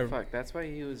 Whatever. Fuck, that's why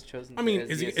he was chosen. I mean,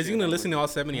 is he gonna listen to all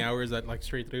 70 hours that like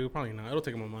straight through? Probably not. It'll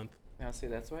take him a month. I'll say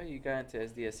that's why you got into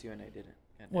SDSU and I didn't.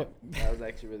 What? That was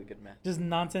actually really good math. Just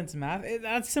nonsense math.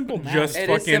 That's simple math. Just It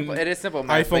fucking is simple. It is simple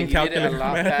math. iPhone But you did calculator it a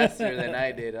lot math. faster than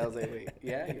I did. I was like, wait,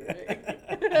 yeah, you're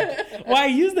right. Well, I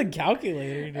used the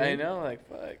calculator, dude. I know, like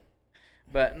fuck.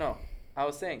 But no, I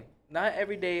was saying, not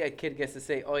every day a kid gets to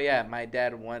say, "Oh yeah, my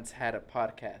dad once had a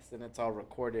podcast," and it's all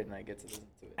recorded, and I get to listen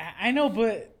to it. I know,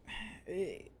 but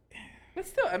But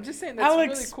still, I'm just saying that's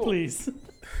Alex, really cool. please.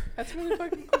 That's really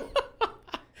fucking cool.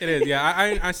 It is.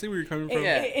 Yeah, I see where you're coming from.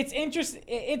 Yeah. It's interesting.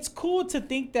 It's cool to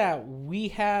think that we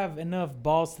have enough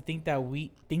balls to think that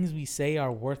things we say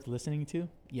are worth listening to.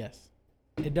 Yes,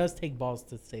 it does take balls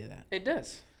to say that. It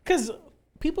does. Because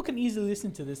people can easily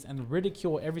listen to this and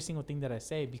ridicule every single thing that I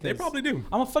say. Because They probably do.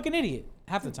 I'm a fucking idiot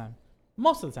half the time.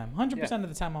 Most of the time, 100% of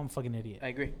the time, I'm a fucking idiot. I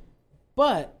agree.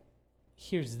 But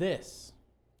here's this: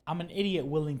 I'm an idiot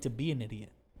willing to be an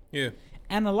idiot. Yeah.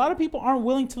 And a lot of people aren't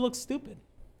willing to look stupid.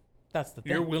 That's the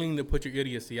thing. You're willing to put your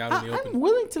idiocy out in the open I'm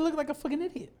willing to look like a fucking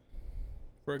idiot.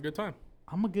 for a good time.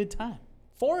 I'm a good time.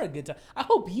 For a good time. I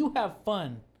hope you have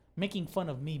fun making fun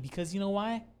of me because you know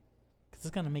why? Because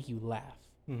it's going to make you laugh.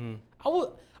 Mm-hmm.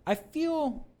 I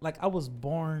feel like I was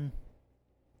born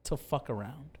to fuck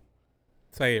around.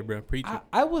 Say it, bro. Preach it.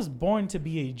 I was born to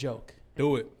be a joke.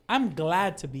 Do it. I'm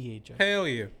glad to be a joke. Hell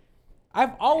yeah.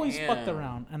 I've always fucked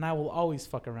around and I will always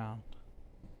fuck around.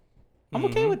 I'm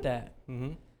okay with that.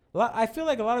 Mm-hmm. I feel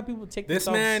like a lot of people take this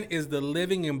man is the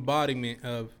living embodiment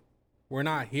of we're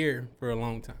not here for a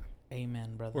long time.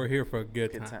 Amen, brother. We're here for a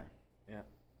good time. Yeah.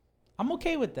 I'm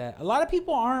okay with that. A lot of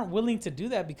people aren't willing to do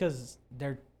that because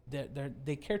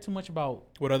they care too much about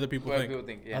What other people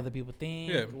think. other people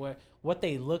think, Yeah. what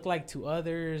they look like to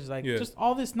others, like Yeah. just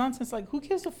all this nonsense. Like, who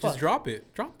gives a fuck? Just drop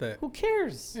it. Drop that. Who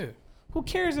cares? Yeah. Who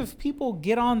cares if people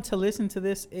get on to listen to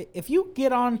this? If you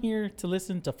get on here to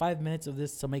listen to 5 minutes of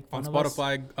this to make fun On of us,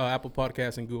 Spotify, Apple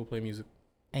Podcasts, and Google Play Music,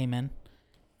 amen.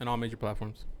 and all major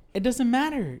platforms. It doesn't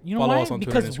matter. You know Follow why? us on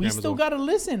Twitter Because and we Instagram still as well. gotta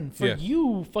listen for Yeah.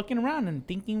 you fucking around and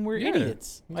thinking we're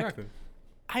idiots. Exactly. Like,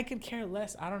 I could care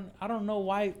less. I don't know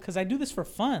why. Because I do this for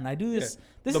fun. I do this. Yeah.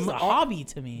 This is a hobby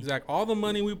to me. Zach, all the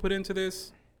money we put into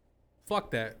this,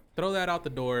 fuck that. Throw that out the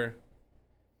door.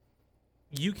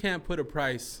 You can't put a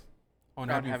price on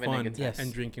having fun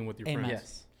and drinking with your Amen. friends.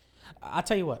 Yes. I'll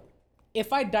tell you what.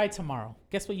 If I die tomorrow,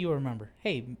 guess what you remember?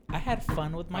 Hey, I had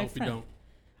fun with I my hope you friend. don't.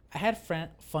 I had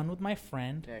fun with my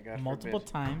friend God multiple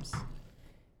forbid. times,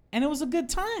 and it was a good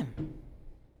time.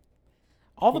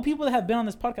 All the people that have been on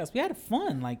this podcast, we had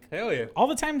fun. Like, Hell yeah. all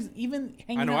the times, even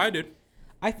hanging out. I know I did.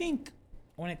 I think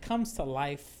when it comes to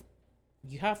life,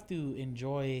 you have to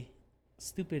enjoy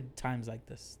stupid times like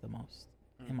this the most,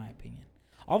 in my opinion.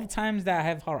 All the times that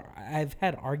I've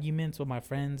had arguments with my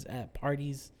friends at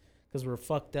parties because we're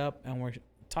fucked up and we're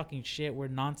talking shit, we're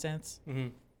nonsense. Mm-hmm.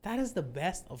 That is the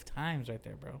best of times right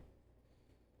there, bro.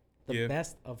 The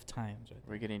best of times right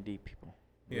there. We're getting deep, people.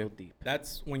 Real deep.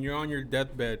 That's when you're on your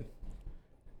deathbed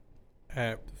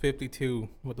at 52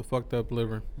 with a fucked up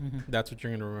liver. Mm-hmm. That's what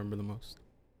you're going to remember the most.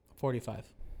 45.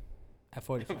 At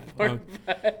 45. I'm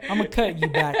going to cut you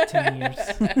back 10 years.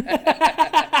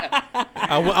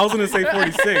 I was going to say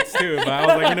 46 too, but I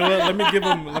was like, you know what? Let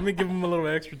me give him a little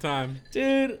extra time.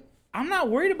 Dude, I'm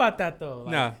not worried about that though.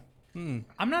 Like, Nah.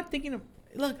 I'm not thinking of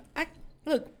look,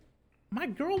 my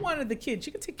girl wanted the kid.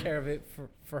 She could take care of it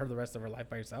for the rest of her life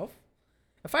by herself.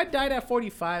 If I died at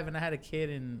 45 and I had a kid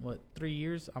in 3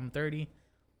 years, I'm 30.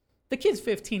 The kid's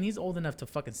 15. He's old enough to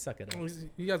fucking suck it up.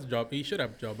 He has a job. He should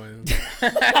have a job by then.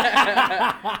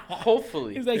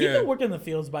 Hopefully. He's like, he can work in the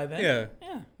fields by then. Yeah.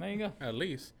 Yeah, there you go. At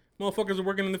least. Motherfuckers are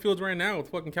working in the fields right now with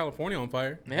fucking California on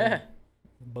fire. Yeah.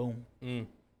 Boom.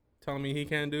 Telling me he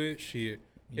can't do it? Shit.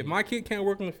 If my kid can't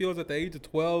work in the fields at the age of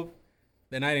 12,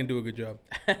 then I didn't do a good job.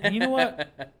 And you know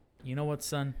what? You know what,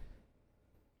 son?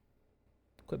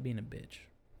 Quit being a bitch.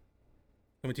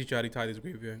 Let me teach you how to tie these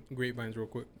grapevines real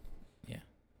quick. Yeah.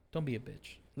 Don't be a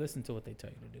bitch. Listen to what they tell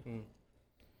you to do.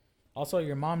 Also,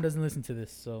 your mom doesn't listen to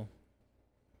this, so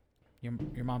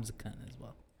your mom's a cunt as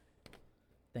well.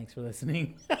 Thanks for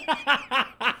listening.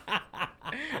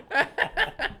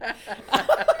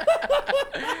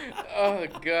 Oh,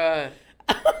 God.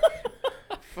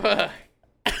 Fuck.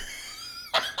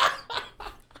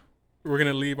 We're going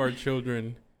to leave our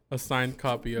children a signed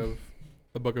copy of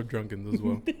the Book of Drunkens as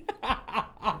well.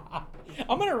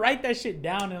 I'm going to write that shit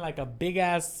down in like a big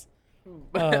ass,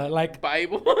 like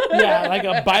Bible. Yeah, like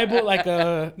a Bible, like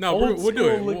a No, we'll do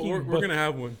it. We're going to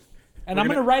have one. And I'm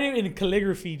going to write it in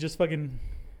calligraphy, just fucking...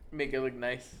 Make it look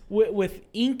nice. With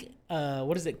ink,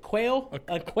 what is it, quail?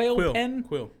 A quail pen?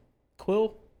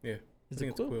 Quill? Yeah. Is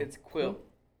it quill? It's quill.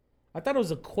 I thought it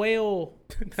was a quail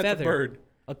That's feather. a bird.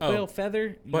 A quail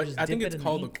feather? But I think it's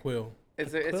called a quill.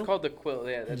 It's called the quill,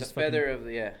 yeah. The feather of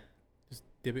the, yeah. Just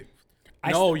dip it.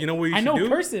 You know what you should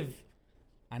do?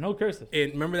 I know cursive.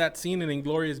 And remember that scene in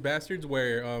Inglourious Bastards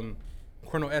where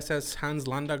Colonel SS Hans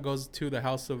Landa goes to the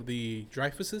house of the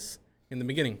Dreyfuses in the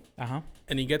beginning? Uh-huh.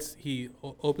 And he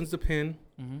opens the pen,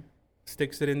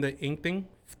 sticks it in the ink thing,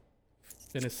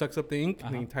 then it sucks up the ink,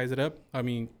 and then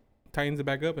he tightens it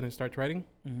back up, and then starts writing.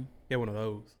 Get one of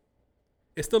those.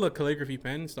 It's still a calligraphy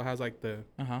pen. It still has like the...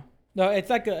 No, it's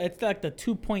like the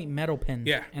 2-point metal pen.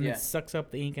 Yeah. And it sucks up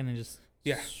the ink and it just...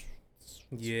 Yeah.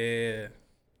 Yeah.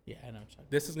 Yeah, I know.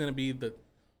 This is gonna be the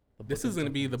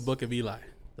Book of Eli.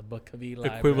 The Book of Eli.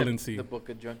 Equivalency. The Book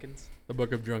of Drunkens. The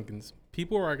Book of Drunkens.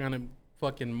 People are gonna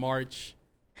fucking march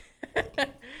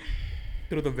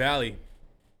through the valley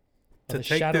to the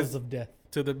shadows of death.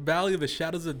 To the valley of the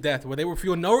shadows of death, where they will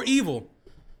feel no evil,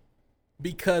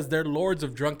 because their lords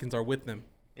of drunkens are with them.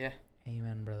 Yeah.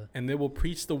 Amen, brother. And they will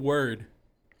preach the word.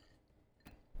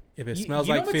 If it smells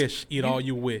like fish, eat all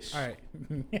you wish. All right.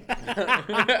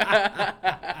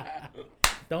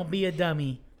 Don't be a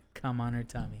dummy. Come on her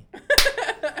tummy.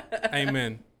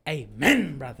 Amen.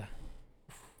 Amen, brother.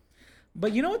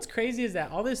 But you know what's crazy is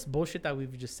that all this bullshit that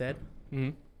we've just said,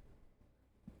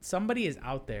 somebody is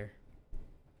out there.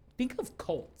 Think of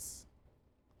cults.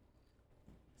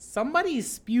 Somebody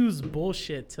spews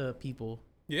bullshit to people.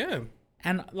 Yeah.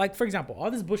 And like, for example, all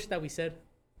this bullshit that we said,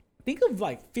 think of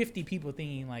like 50 people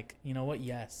thinking like, you know what?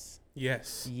 Yes,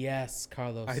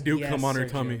 Carlos. I do come on her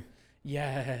tummy.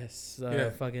 Yes. Yeah.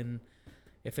 Fucking,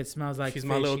 if it smells like she's fish,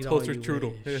 my little toaster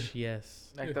strudel. Yes.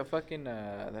 Like the fucking,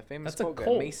 that famous That's a quote guy,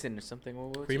 cult. Mason or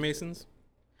something. Freemasons?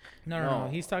 No.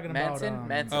 He's talking Manson? about...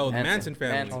 Manson. Oh, the Manson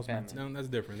family. Manson family. No, that's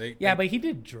different. But he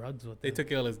did drugs with They took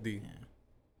LSD. Yeah.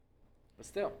 But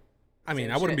still. I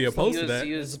mean, I wouldn't be opposed to that.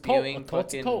 He was It's a cult. spewing A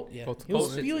cult's a fucking... cult. Yeah. Cult's a He was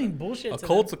cult. spewing bullshit. A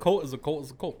cult's a cult is a cult is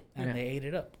a cult. And they ate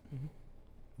it up.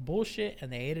 Bullshit,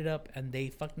 and they ate it up, and they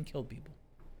fucking killed people.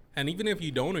 And even if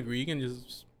you don't agree, you can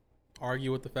just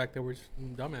argue with the fact that we're just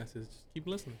dumbasses. Just keep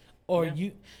listening. Or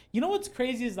you know what's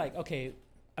crazy is like, okay,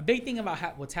 a big thing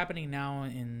about what's happening now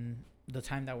in the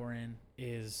time that we're in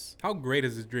is... How great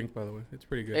is this drink, by the way? It's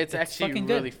pretty good. It's actually fucking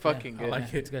really good. fucking Yeah, good. I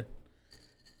like it. It's good.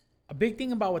 A big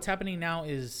thing about what's happening now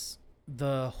is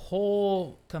the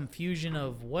whole confusion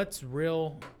of what's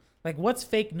real, like what's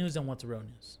fake news and what's real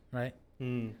news, right?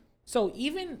 So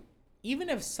even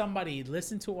if somebody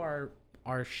listened to our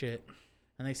shit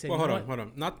and they say, well, hold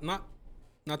on.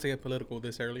 Not to get political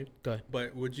this early. Go ahead.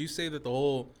 But would you say that the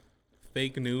whole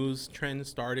fake news trend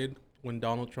started when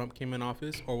Donald Trump came in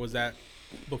office, or was that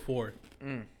before?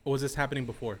 Or was this happening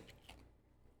before?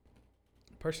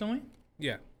 Personally,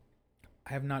 Yeah.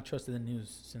 I have not trusted the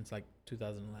news since like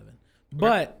 2011. Okay.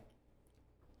 But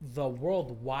the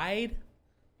worldwide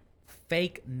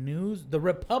fake news, the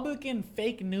Republican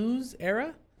fake news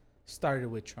era started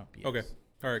with Trump. Yes. Okay.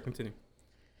 All right, continue.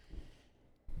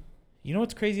 You know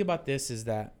what's crazy about this is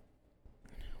that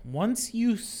once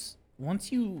you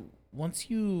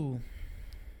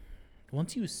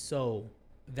sow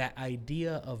that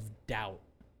idea of doubt,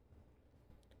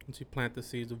 Once you plant the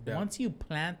seeds of doubt. once you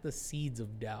plant the seeds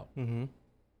of doubt,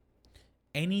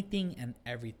 anything and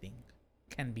everything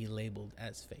can be labeled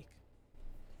as fake.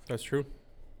 That's true.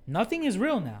 Nothing is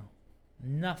real now.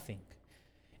 Nothing.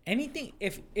 Anything.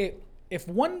 if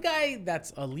one guy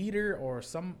that's a leader or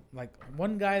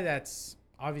one guy that's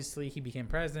obviously he became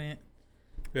president.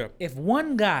 Yeah. If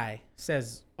one guy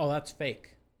says, "Oh, that's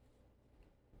fake,"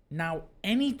 now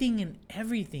anything and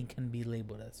everything can be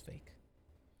labeled as fake,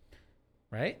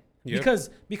 right? Yep.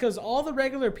 Because all the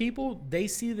regular people, they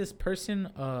see this person,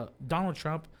 Donald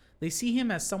Trump, they see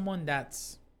him as someone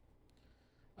that's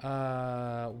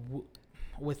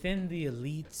within the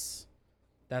elites,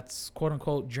 that's quote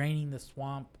unquote draining the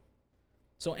swamp.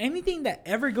 So anything that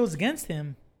ever goes against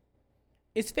him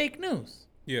is fake news.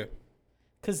 Yeah.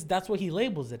 Because that's what he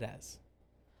labels it as.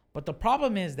 But the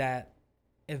problem is that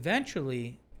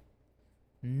eventually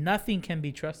nothing can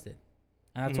be trusted.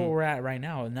 And that's where we're at right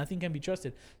now. Nothing can be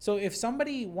trusted. So if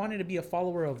somebody wanted to be a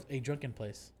follower of A Drunken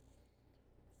Place,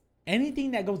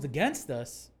 anything that goes against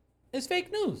us is fake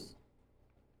news.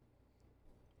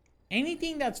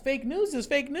 Anything that's fake news is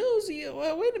fake news.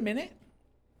 Well, wait a minute.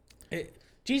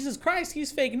 Jesus Christ,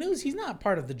 he's fake news. He's not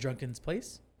part of the Drunken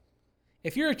Place.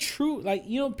 If you're a true,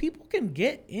 people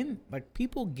get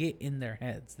in their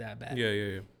heads that bad.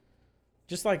 Yeah.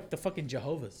 Just like the fucking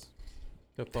Jehovah's.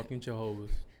 The fucking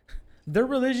Jehovah's. Their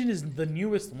religion is the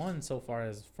newest one so far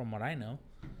as from what I know.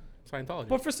 Scientology.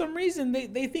 But for some reason,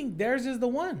 they think theirs is the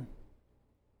one.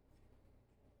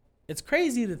 It's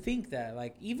crazy to think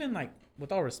that, even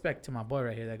with all respect to my boy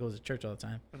right here that goes to church all the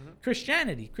time,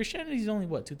 Christianity is only,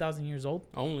 2,000 years old?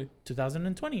 Only.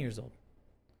 2,020 years old.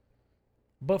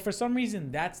 But for some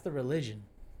reason, that's the religion.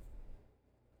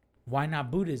 Why not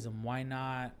Buddhism? Why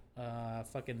not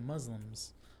fucking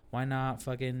Muslims? Why not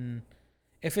fucking...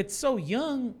 If it's so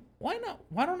young, why not?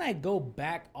 Why don't I go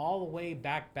back all the way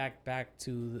back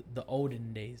to the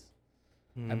Odin days?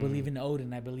 I believe in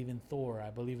Odin. I believe in Thor. I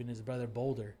believe in his brother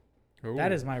Boulder. Ooh.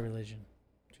 That is my religion.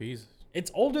 Jesus.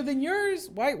 It's older than yours.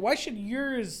 Why should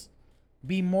yours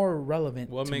be more relevant?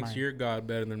 What makes mine? your God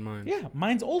better than mine? Yeah,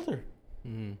 mine's older.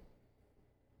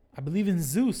 I believe in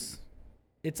Zeus.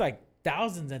 It's like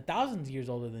thousands and thousands of years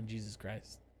older than Jesus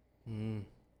Christ.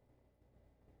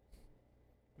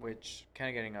 Which, kind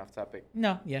of getting off topic.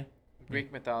 No, yeah.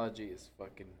 Greek mythology is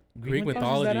fucking... Greek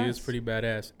mythology is pretty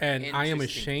badass. And I am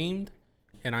ashamed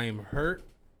and I am hurt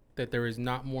that there is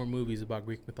not more movies about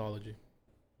Greek mythology.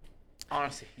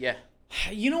 Honestly, yeah.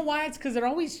 You know why? It's because they're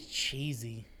always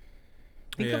cheesy.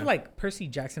 Think of Percy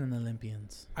Jackson and the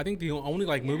Olympians. I think the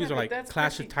only movies are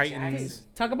Clash of Titans.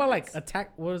 Talk about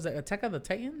Attack. What was it? Attack of the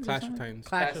Titans. Clash of Titans.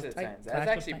 Clash of Titans. That's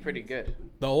actually pretty good.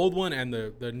 The old one and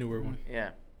the newer one.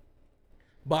 Yeah.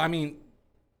 But I mean,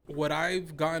 what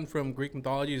I've gotten from Greek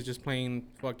mythology is just plain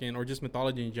fucking, or just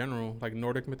mythology in general, like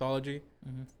Nordic mythology.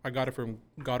 I got it from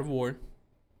God of War.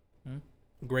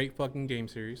 Great fucking game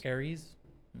series. Ares.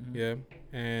 Yeah,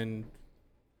 and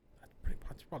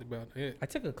that's probably about it. I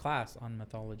took a class on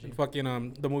mythology. And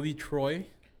fucking the movie Troy.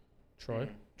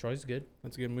 Troy's good.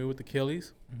 That's a good movie with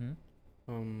Achilles.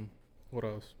 What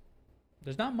else?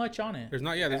 There's not much on it. There's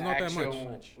not that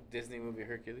much. Disney movie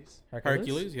Hercules.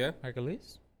 Hercules, yeah.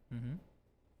 Hercules.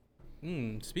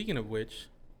 Speaking of which,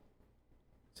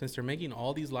 since they're making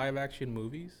all these live action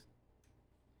movies,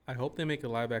 I hope they make a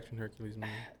live action Hercules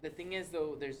movie. The thing is,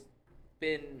 though, there's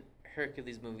been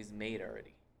Hercules movies made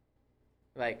already.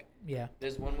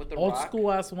 There's one with the old Rock.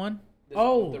 School ass one.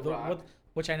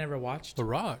 Which I never watched. The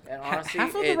Rock. And honestly,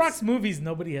 half of the Rock's movies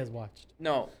nobody has watched.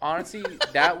 No, honestly,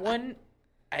 that one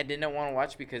I did not want to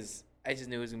watch because I just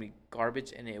knew it was gonna be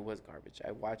garbage, and it was garbage.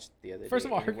 I watched the other day. First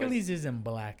of all, Hercules isn't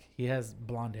black. He has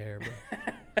blonde hair,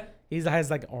 bro. He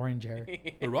has orange hair.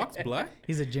 The Rock's black?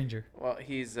 He's a ginger. Well,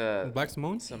 he's Black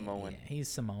Samoan? Samoan. Yeah, he's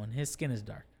Samoan. His skin is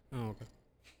dark. Oh, okay.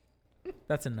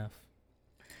 That's enough.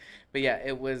 But yeah,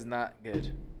 it was not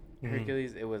good.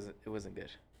 Hercules, it wasn't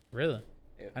good. Really?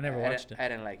 I never watched it. I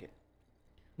didn't like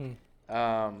it.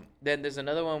 Then there's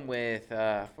another one with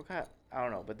I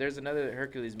don't know, but there's another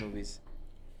Hercules movies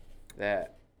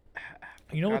that.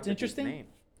 You know what's interesting?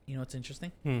 You know what's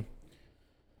interesting?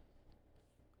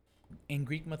 In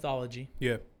Greek mythology,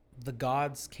 the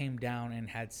gods came down and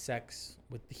had sex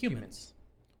with the humans.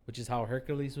 Which is how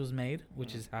Hercules was made.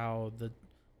 Which is how the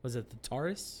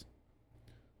Taurus,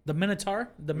 the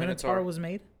Minotaur was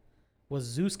made. Was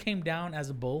Zeus came down as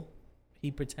a bull.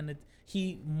 He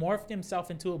morphed himself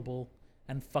into a bull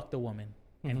and fucked a woman,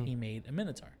 and he made a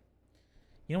Minotaur.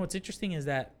 You know what's interesting is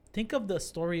that think of the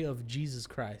story of Jesus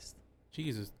Christ.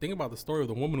 Jesus, think about the story of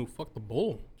the woman who fucked the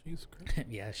bull. Jesus Christ.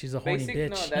 Yeah, she's a horny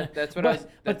bitch. No, that's what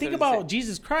but think about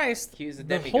Jesus Christ. He was a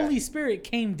the demigod. Holy Spirit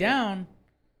came down,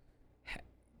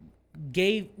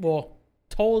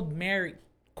 told Mary,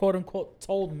 quote unquote,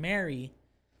 told Mary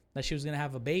that she was gonna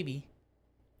have a baby.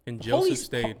 And Joseph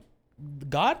stayed.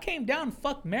 God came down,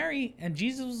 fucked Mary, and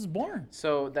Jesus was born.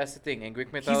 So that's the thing. In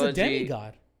Greek mythology, He's a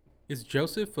demigod. Is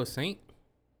Joseph a saint?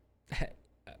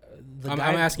 I'm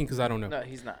asking because I don't know. No,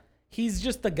 he's not. He's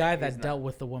just the guy that dealt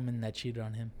with the woman that cheated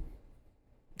on him.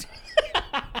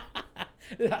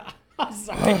 I'm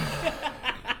sorry.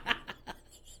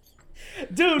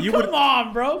 Dude, come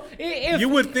on, bro. You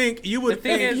would think.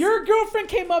 If your girlfriend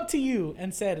came up to you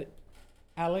and said,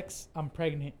 Alex, I'm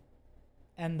pregnant,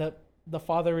 and the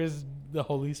father is the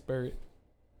Holy Spirit,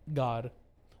 God,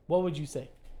 what would you say?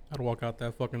 I'd walk out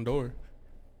that fucking door.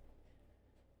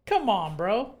 Come on,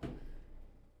 bro.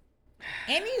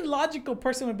 Any logical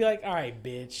person would be like, all right,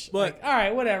 bitch. But, all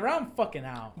right, whatever. I'm fucking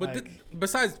out. But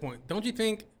besides the point, don't you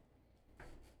think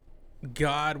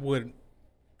God would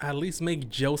at least make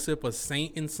Joseph a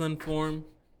saint in some form?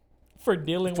 For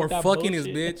dealing with that fucking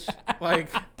bullshit? his bitch? Like,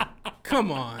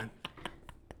 come on.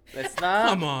 Let's not.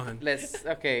 Come on.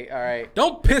 Okay, all right.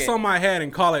 Don't piss on my head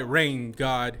and call it rain,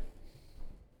 God.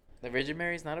 The Virgin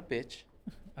Mary's not a bitch.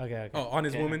 Okay. Oh, on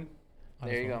his woman?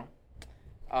 There you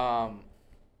go.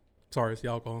 Sorry, it's the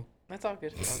alcohol. That's all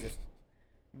good. All good.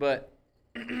 But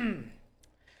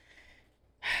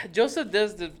Joseph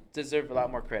does deserve a lot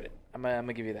more credit. I'm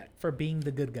gonna give you that. For being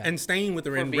the good guy. And staying with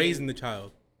her and raising the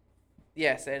child.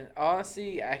 Yes, and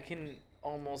honestly, I can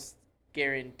almost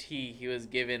guarantee he was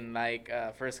given like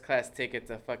a first class ticket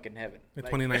to fucking heaven. Like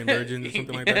 29 virgins or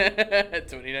something like that.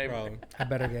 29 virgins. I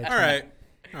better get All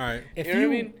right.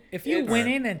 If you went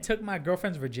in and took my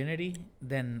girlfriend's virginity,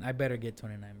 then I better get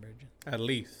 29 virgins. At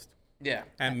least. Yeah.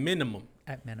 At minimum.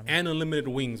 And unlimited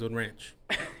wings with ranch.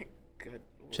 Good.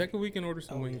 Check if we can order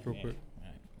some wings real quick. All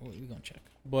right. Well, we're gonna check.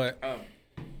 But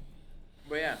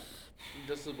yeah,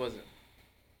 this wasn't.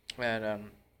 And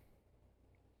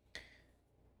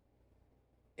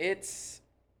it's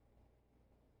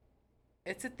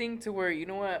a thing to where, you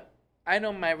know what? I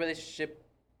know my relationship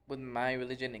with my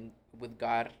religion and with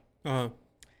God.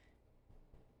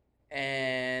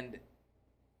 And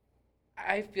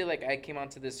I feel like I came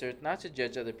onto this earth not to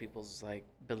judge other people's like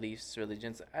beliefs,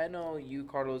 religions. I know you,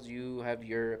 Carlos, you have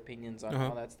your opinions on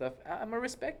all that stuff. I'm gonna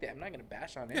respect it. I'm not gonna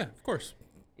bash on it. Yeah, of course.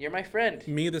 You're my friend.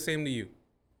 Me the same to you.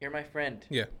 You're my friend.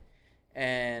 Yeah.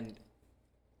 And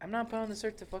I'm not put on this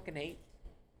earth to fucking hate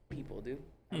people, dude.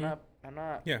 I'm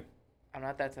not. Yeah. I'm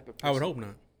not that type of person. I would hope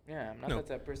not. Yeah, I'm not that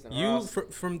type of person. You,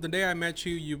 from the day I met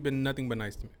you, you've been nothing but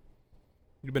nice to me.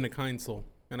 You've been a kind soul,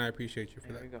 and I appreciate you for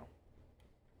that. There we go.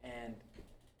 And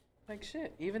like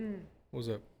shit, even. What's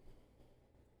up?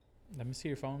 Let me see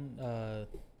your phone.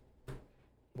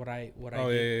 What I. Oh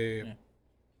yeah.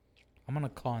 I'm gonna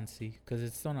call and see because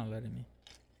it's still not letting me.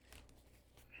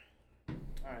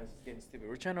 All right, this is getting stupid.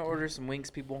 We're trying to order some wings,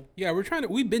 people. Yeah,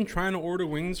 we've been trying to order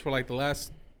wings for like the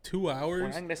last 2 hours.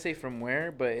 Well, I'm gonna say from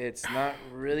where, but it's not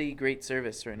really great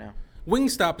service right now.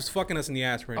 Wingstop is fucking us in the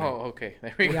ass right now. Oh, okay.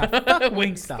 There we go.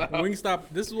 Wingstop. Wingstop.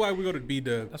 This is why we go to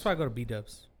B-Dubs. That's why I go to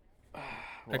B-Dubs.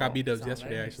 I got B-Dubs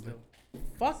yesterday, actually.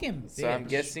 Fucking So I'm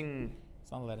guessing.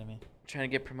 It's not letting me. Trying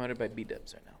to get promoted by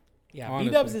B-Dubs right now. Yeah, honestly.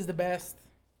 B-Dubs is the best.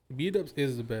 B-Dubs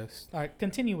is the best. All right,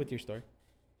 continue with your story.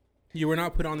 You were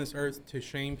not put on this earth to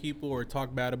shame people or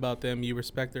talk bad about them. You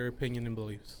respect their opinion and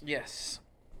beliefs. Yes.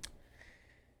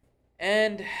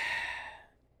 And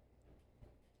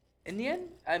in the end,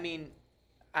 I mean,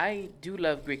 I do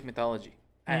love Greek mythology.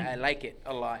 I like it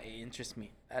a lot. It interests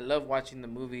me. I love watching the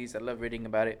movies. I love reading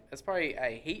about it. That's probably,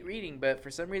 I hate reading, but for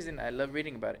some reason, I love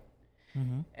reading about it.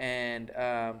 And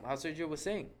how Sergio was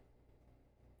saying.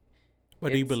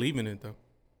 But do you believe in it, though?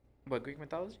 What, Greek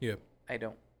mythology? Yeah. I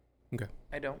don't. Okay.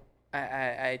 I don't.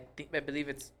 I believe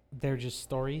it's They're just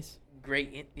stories.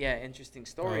 great, interesting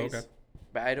stories. okay.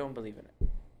 But I don't believe in it.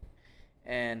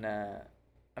 And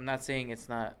I'm not saying it's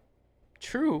not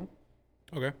true.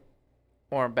 Okay.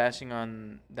 Or bashing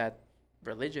on that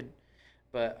religion,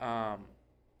 but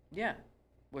yeah,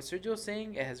 what Sergio's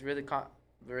saying, it has really caught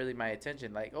my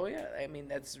attention. Like, oh yeah, I mean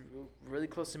that's really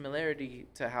close similarity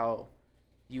to how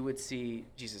you would see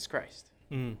Jesus Christ.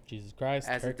 Jesus Christ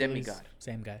as Hercules, a demigod,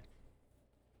 same guy.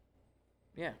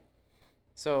 Yeah.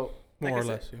 So more or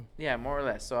less, yeah, more or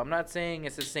less. So I'm not saying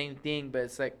it's the same thing, but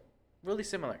it's like really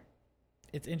similar.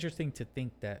 It's interesting to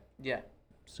think that. Yeah.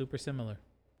 Super similar.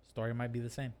 Story might be the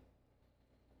same.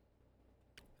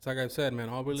 It's like I said, man.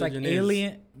 All religion it's like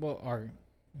alien. Well, or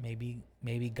maybe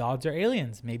gods are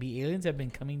aliens. Maybe aliens have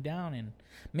been coming down, and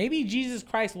maybe Jesus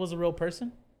Christ was a real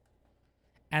person,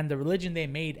 and the religion they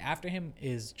made after him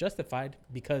is justified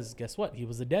because guess what? He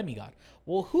was a demigod.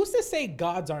 Well, who's to say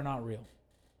gods are not real?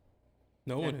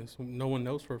 No one is. No one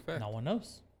knows for a fact. No one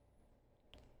knows.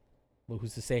 Well,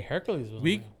 who's to say Hercules was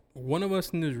real? One of us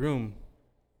in this room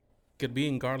could be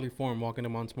in godly form walking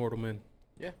amongst mortal men.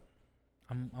 Yeah.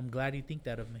 I'm glad you think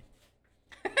that of me.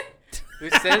 Who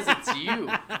says it's you?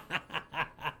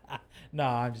 No,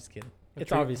 I'm just kidding. That's It's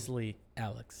true. obviously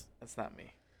Alex. That's not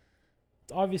me.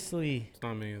 It's obviously It's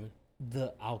not me either.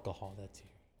 the alcohol that's here.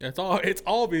 It's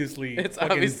obviously It's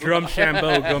fucking obviously-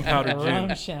 Drumshanbo Gunpowder Gin.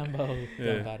 Drumshanbo Yeah.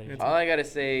 Gunpowder Gin. All I gotta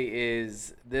say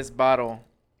is this bottle.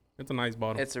 It's a nice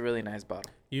bottle. It's a really nice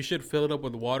bottle. You should fill it up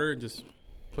with water and just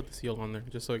put the seal on there,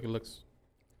 just so it looks.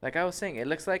 Like I was saying, it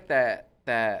looks like that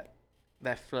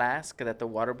flask that the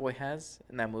water boy has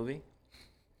in that movie.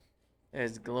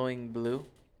 It's glowing blue.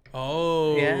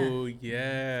 Oh Yeah.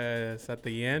 yes! At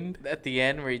the end, At the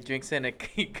end, where he drinks it and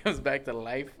he comes back to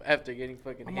life after getting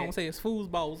fucking I'm gonna hit. say it's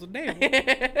foosballs. Damn.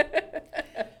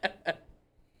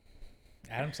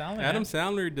 Adam Sandler. Adam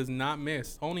Sandler does not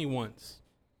miss. Only once.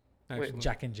 Actually.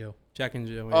 Jack and Jill. Jack and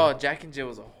Jill. Oh, Yeah. Jack and Jill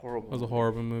was a horrible. It was a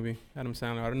horrible movie. Adam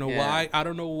Sandler. I don't know Yeah. why. I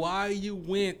don't know why you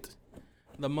went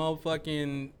the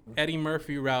motherfucking Eddie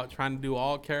Murphy route, trying to do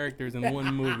all characters in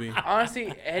one movie.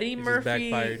 Honestly, Eddie just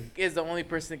Murphy backfired. is the only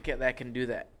person that can do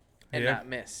that and Yeah. not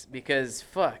miss. Because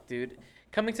fuck, dude,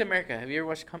 Coming to America. Have you ever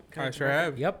watched Coming I to sure America?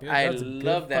 have. Yep. Yeah. I That's a good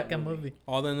love that fucking movie.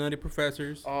 All the Nutty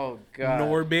Professors. Oh god.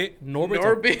 Norbit's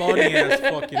Norbit. a funny ass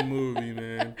fucking movie,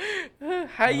 man.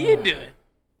 How you doing?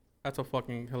 That's a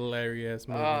fucking hilarious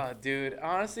movie. Oh, dude.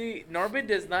 Honestly, Norbit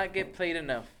does not get played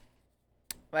enough.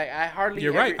 Like I hardly.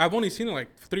 You're right. I've only seen it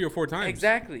like 3 or 4 times.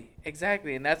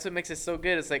 Exactly, and that's what makes it so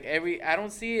good. It's like I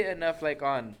don't see it enough like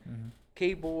on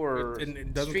cable or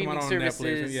It doesn't come streaming out on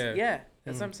services. Netflix. Yeah.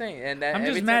 That's what I'm saying. And that I'm just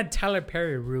every mad Tyler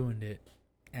Perry ruined it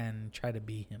and tried to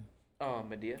be him. Oh,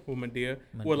 Medea. With Medea.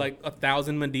 Medea. With like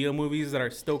 1,000 Medea movies that are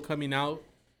still coming out.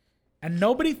 And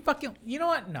nobody fucking. You know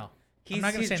what? No. I'm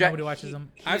not gonna say nobody watches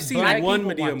them. I've seen Black one people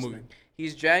Medea watch movie. them.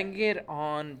 He's dragging it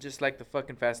on just like the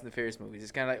fucking Fast and the Furious movies.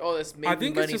 It's kind of like, oh, let's make I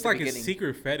think money it's just at the like a beginning.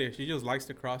 secret fetish. He just likes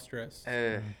to cross dress. You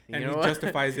And he know what?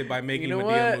 justifies it by making know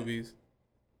Medea what? movies.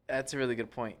 That's a really good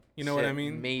point. You know what I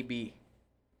mean? Maybe.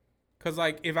 Because,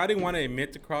 like, if I didn't want to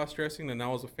admit to cross dressing and I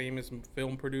was a famous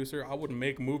film producer, I would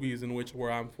make movies in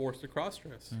where I'm forced to cross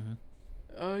dress.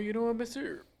 You know what,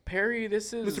 Mr. Perry?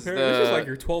 This is Mr. Perry, this is like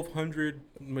your 1,200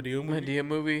 Medea movie. Medea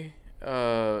movie.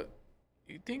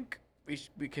 You think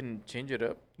we can change it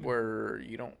up where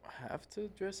you don't have to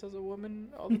dress as a woman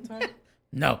all the time?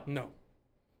 No. No.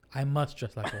 I must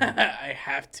dress like a woman. I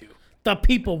have to. The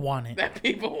people want it. That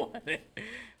people want it.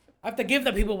 I have to give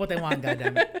the people what they want,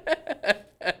 goddammit.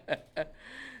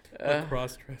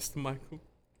 Cross dressed Michael.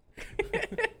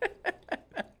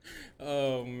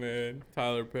 Oh, man.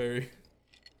 Tyler Perry.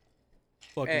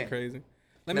 Fucking Hey, crazy.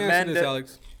 Let the me ask you man this, do-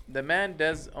 Alex. The man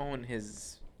does own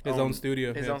his Own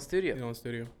studio. His yeah. own studio. His own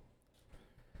studio.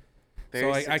 Very So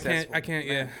I can't successful. I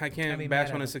Can't can't be bash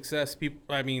mad on at his success. People,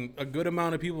 I mean, a good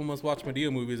amount of people must watch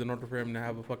Medea movies in order for him to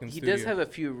have a fucking He studio. does have a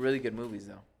few really good movies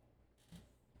though.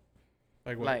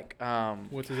 like what? Like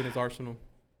What's in his arsenal?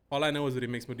 All I know is that he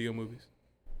makes Medea movies.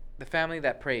 The Family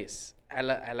That Prays. I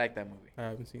like that movie. I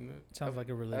haven't seen that. Sounds like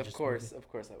a religious Of course, movie.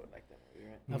 of course, I would like that movie,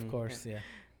 right? Of course, yeah.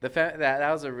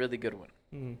 That was a really good one.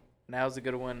 Mm. That was a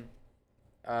good one.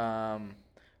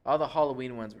 All the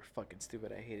Halloween ones were fucking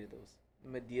stupid. I hated those.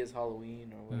 Medea's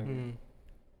Halloween or whatever. Mm.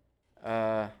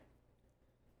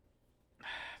 Fuck,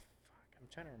 I'm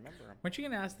trying to remember 'em. Weren't you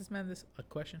gonna ask this man a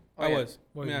question? Oh, I yeah. was.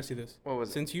 What Let me was ask you this. What was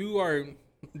it? Since you are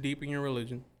deep in your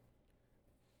religion,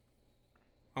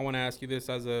 I want to ask you this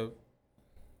as a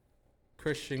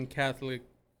Christian Catholic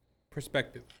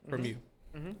perspective from you.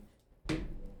 Mm-hmm.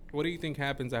 What do you think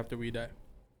happens after we die?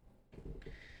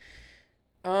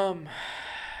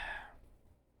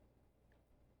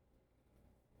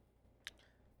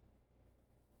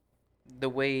 The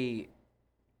way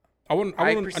I want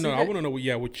I to perceive know. I it- want to know.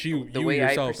 Yeah, what you the way I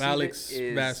yourself, perceive it Alex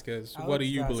is- Vasquez. What do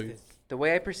you believe? the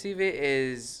way I perceive it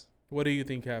is What do you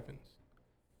think happens?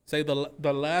 Say the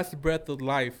last breath of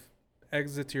life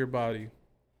exits your body.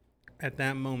 At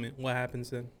that moment, what happens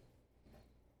then?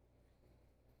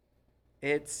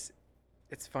 it's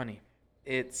funny.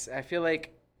 I feel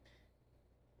like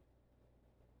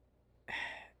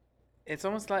it's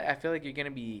almost like I feel like you're gonna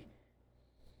be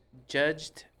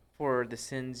judged for the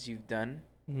sins you've done,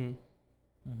 Mm-hmm.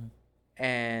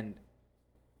 and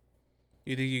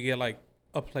You think you get like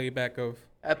a playback of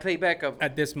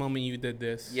at this moment you did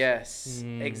this? yes,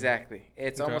 Mm. exactly.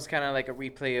 It's Okay. almost kind of like a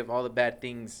replay of all the bad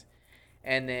things,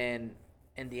 and then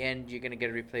in the end you're gonna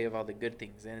get a replay of all the good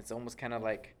things, and it's almost kind of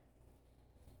like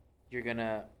you're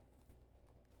gonna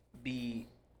be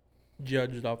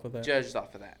Judged off of that. judged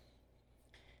off of that.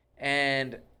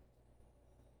 And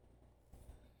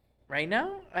right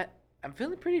now, I'm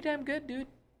feeling pretty damn good, dude.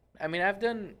 I mean, I've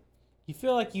done You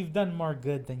feel like you've done more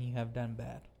good than you have done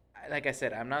bad. Like I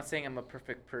said, I'm not saying I'm a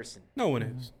perfect person. No one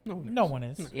is. No one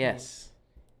is. Yes.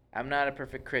 I'm not a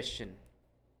perfect Christian.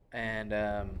 And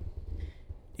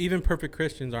even perfect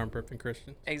Christians aren't perfect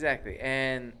Christians. exactly.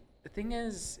 And the thing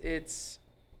is, it's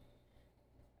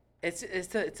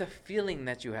a feeling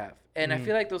that you have. And I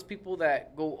feel like those people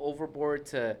that go overboard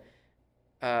to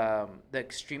the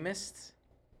extremists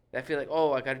that feel like,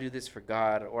 oh, I got to do this for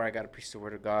God, or I got to preach the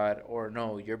word of God, or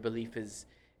no, your belief is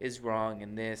wrong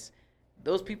in this.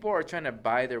 Those people are trying to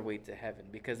buy their way to heaven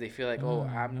because they feel like, oh,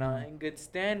 I'm not in good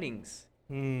standings.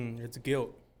 It's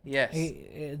guilt. Yes.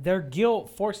 Their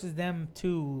guilt forces them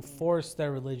to force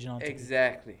their religion on.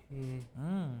 Exactly.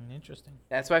 Interesting.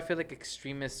 That's why I feel like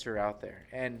extremists are out there.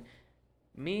 And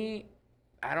me,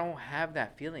 I don't have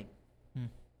that feeling.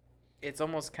 It's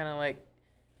almost kind of like,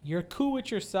 you're cool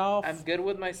with yourself. I'm good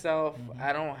with myself.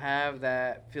 I don't have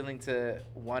that feeling to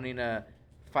wanting to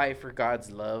fight for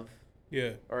God's love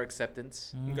or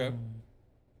acceptance. Okay.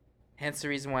 Hence the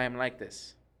reason why I'm like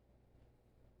this.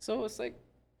 So it's like,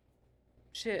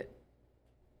 shit.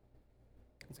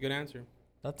 That's a good answer.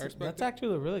 That's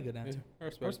actually a really good answer. Yeah,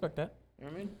 I respect that. You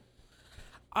know what I mean?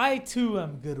 I too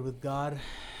am good with God.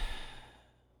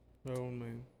 Oh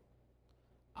man.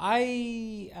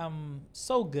 I am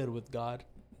so good with God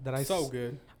that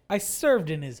good. I served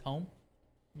in His home.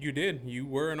 You did. You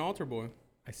were an altar boy.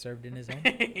 I served in His home.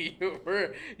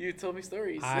 You told me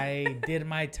stories. I did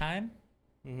my time.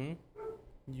 And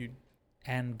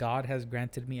God has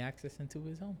granted me access into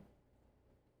His home.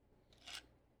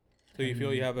 So you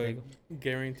feel you have a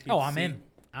guaranteed Oh, I'm in.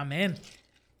 I'm in.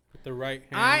 With the right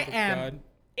hand I of am God.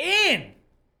 in.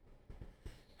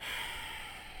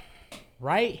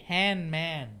 Right hand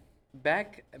man.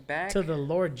 Back to the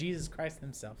Lord Jesus Christ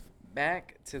Himself.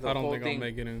 Back to the I don't whole think thing. I'll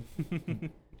make it in.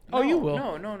 Oh, you will.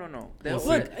 No. We'll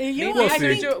Look, see. you know what?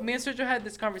 Me and Sergio had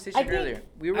this conversation earlier.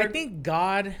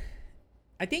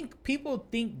 I think people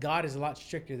think God is a lot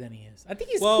stricter than He is. I think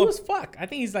He's Well, cool as fuck. I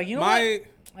think He's like, you know what?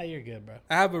 Oh, you're good, bro.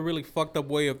 I have a really fucked up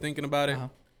way of thinking about it.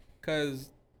 Because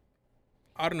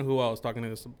I don't know who I was talking to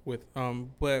this with.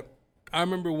 But I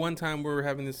remember one time we're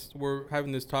having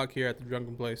this talk here at the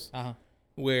Drunken Place.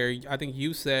 Where I think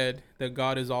you said that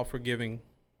God is all forgiving.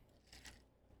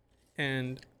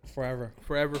 And forever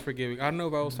forgiving. I don't know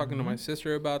if I was talking to my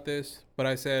sister about this, but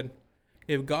I said,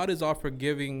 if God is all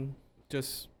forgiving,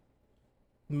 just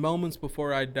moments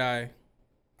before I die,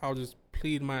 I'll just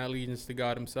plead my allegiance to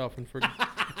God Himself and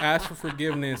ask for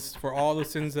forgiveness for all the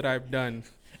sins that I've done.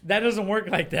 That doesn't work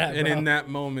like that, And bro. in that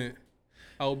moment,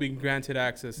 I will be granted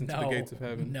access into the gates of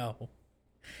heaven. No.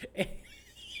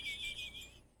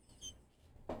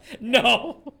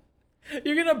 No.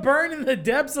 You're going to burn in the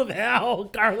depths of hell,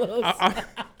 Carlos.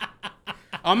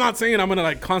 I'm not saying I'm going to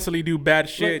like constantly do bad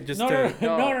shit. No. I'm You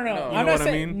know not what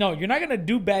saying, I mean? No, you're not going to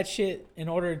do bad shit in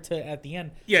order to, at the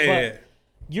end. Yeah.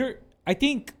 I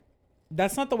think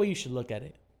that's not the way you should look at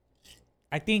it.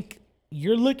 I think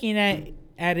you're looking at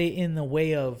it in the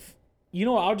way of, you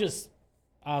know,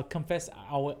 I'll confess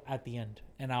at the end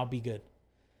and I'll be good.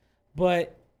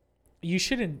 But you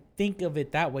shouldn't think of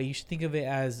it that way. You should think of it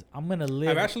as, I'm going to live.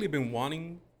 I've actually been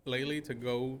wanting lately to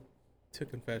go to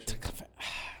confession.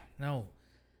 No.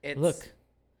 Look.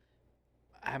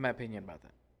 I have my opinion about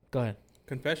that. Go ahead.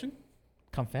 Confession?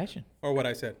 Confession. Or what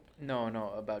I said? No,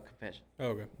 about confession. Oh,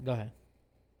 okay. Go ahead.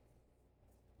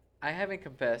 I haven't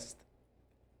confessed.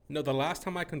 No, the last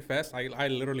time I confessed, I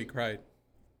literally cried.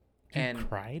 You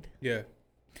cried? Yeah.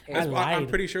 I lied. I'm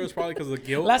pretty sure it's probably because of the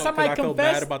guilt. Last time I felt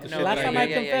confessed, bad about the shit last that time I I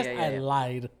did. confessed, I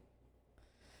lied.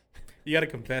 You gotta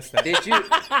confess that.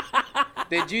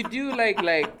 Did you do like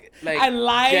I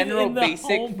lied general in the basic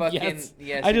home. fucking?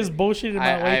 Yes. I just bullshitted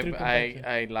my way through confession.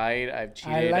 I lied. I've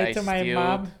cheated. I lied to my stealed.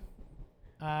 mom.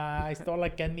 I stole a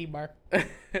candy bar.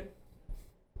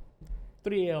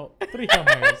 Three Hail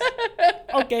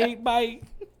Okay, bye.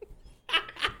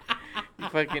 You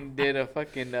fucking did a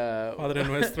fucking Padre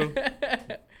Nuestro.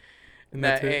 And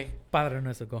that's it. Padre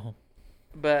Nuestro, go home.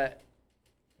 But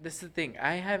this is the thing.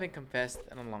 I haven't confessed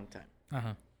in a long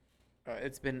time.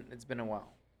 It's been a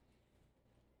while.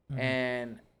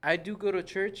 And I do go to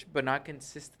church, but not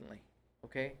consistently.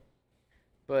 Okay.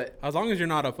 But as long as you're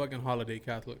not a fucking holiday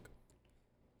Catholic.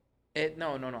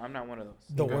 No. I'm not one of those.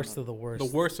 The worst of the worst.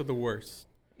 The worst of the worst.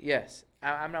 Yes,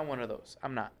 I'm not one of those.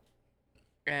 I'm not.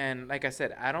 And like I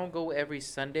said, I don't go every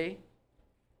Sunday,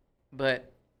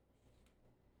 but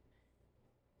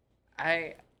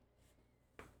I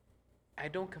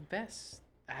don't confess.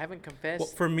 I haven't confessed. Well,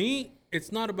 for me,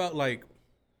 it's not about like,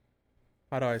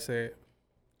 how do I say it?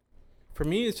 For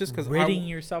me, it's just because ridding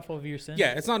yourself of your sins.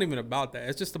 Yeah, it's not even about that.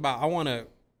 It's just about I want to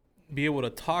be able to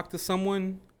talk to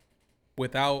someone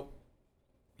without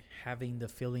having the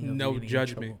feeling of no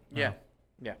judgment. Yeah.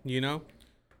 Yeah. You know?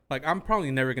 Like, I'm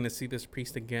probably never going to see this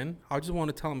priest again. I just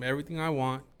want to tell him everything I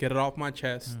want, get it off my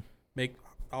chest,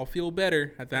 I'll feel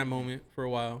better at that moment for a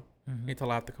while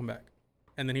until I have to come back.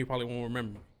 And then he probably won't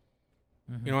remember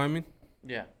me. You know what I mean?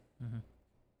 Yeah.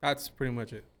 That's pretty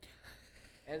much it.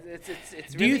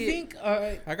 It's Do really, you think...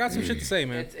 I got some shit to say,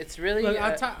 man. It's really... Look,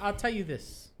 I'll tell you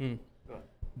this.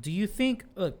 Do you think...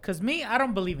 Look, because me, I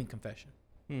don't believe in confession.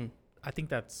 I think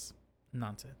that's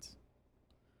nonsense.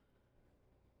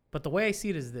 But the way I see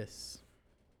it is this.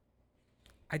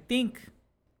 I think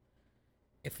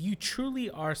if you truly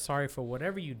are sorry for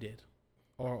whatever you did,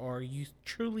 or you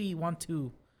truly want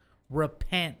to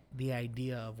repent the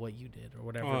idea of what you did or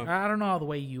whatever. I don't know how the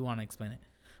way you want to explain it.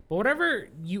 But whatever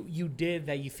you did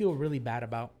that you feel really bad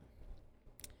about,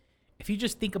 if you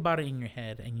just think about it in your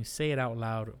head and you say it out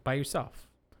loud by yourself,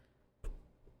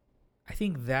 I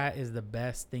think that is the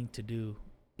best thing to do.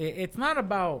 It's not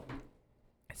about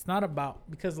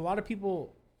because a lot of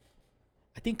people,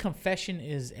 I think confession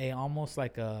is almost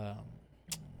like a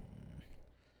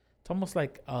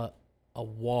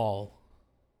wall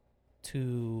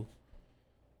to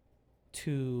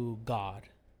God.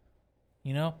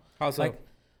 You know? How so? Like,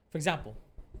 for example,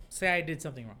 say I did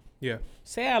something wrong. Yeah.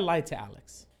 Say I lied to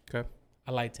Alex. Okay.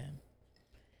 I lied to him.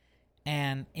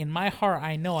 And in my heart,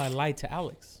 I know I lied to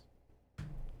Alex.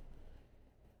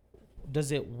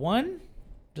 Does it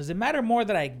matter more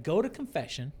that I go to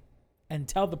confession and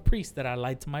tell the priest that I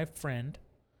lied to my friend?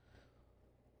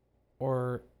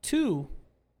 Or 2,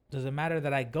 does it matter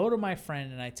that I go to my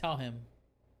friend and I tell him,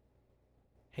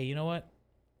 hey, you know what?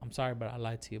 I'm sorry, but I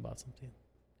lied to you about something.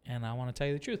 And I want to tell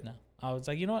you the truth now. I was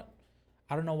like, you know what?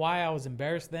 I don't know why I was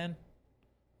embarrassed then,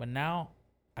 but now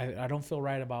I don't feel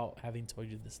right about having told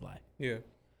you this lie. Yeah.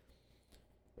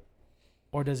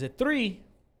 Or does it 3,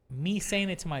 me saying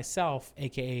it to myself,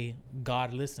 aka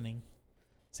God listening,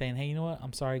 saying, hey, you know what?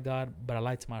 I'm sorry, God, but I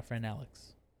lied to my friend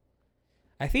Alex.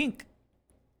 I think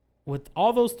with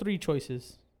all those 3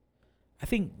 choices, I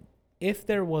think if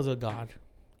there is a God,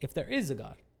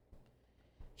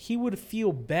 he would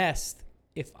feel best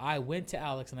if I went to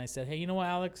Alex and I said, hey, you know what,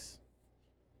 Alex?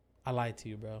 I lied to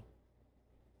you, bro.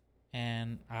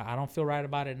 And I don't feel right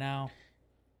about it now.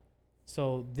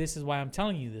 So this is why I'm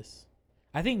telling you this.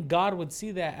 I think God would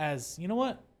see that as, you know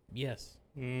what? Yes.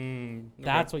 Okay.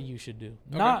 That's what you should do.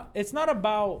 Okay. It's not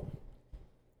about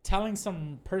telling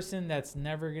some person that's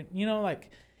never going to, you know, like,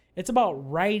 it's about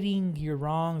righting your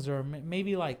wrongs or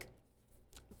maybe like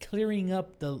clearing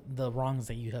up the wrongs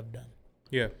that you have done.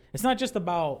 Yeah. It's not just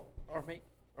about...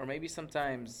 Or maybe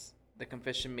sometimes the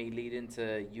confession may lead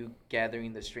into you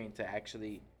gathering the strength to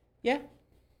actually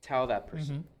tell that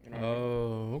person. You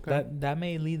know okay. That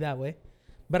may lead that way.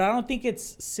 But I don't think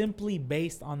it's simply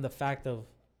based on the fact of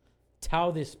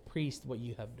tell this priest what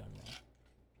you have done wrong.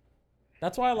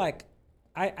 That's why, like,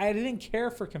 I didn't care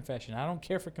for confession. I don't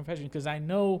care for confession because I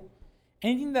know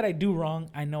anything that I do wrong,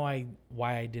 I know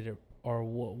why I did it or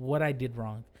what I did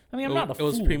wrong. I mean, I'm not a fool.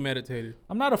 It was premeditated.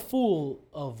 I'm not a fool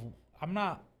I'm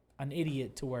not an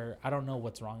idiot to where I don't know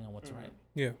what's wrong and what's right.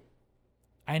 Yeah.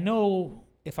 I know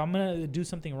if I'm going to do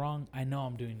something wrong, I know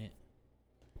I'm doing it.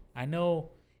 I know,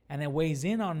 and it weighs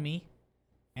in on me.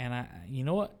 And you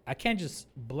know what? I can't just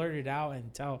blurt it out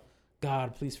and tell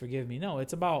God, please forgive me. No,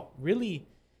 it's about really.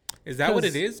 Is that what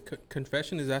it is?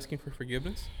 Confession is asking for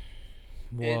forgiveness?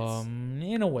 Well,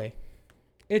 in a way.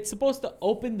 It's supposed to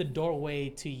open the doorway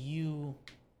to you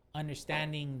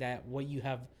understanding that what you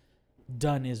have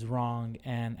done is wrong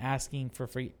and asking for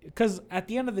free. Because at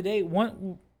the end of the day,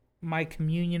 my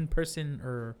communion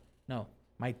person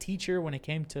my teacher, when it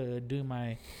came to doing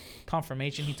my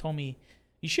confirmation, he told me,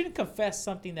 you shouldn't confess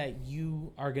something that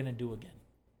you are going to do again.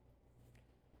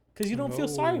 Because you don't feel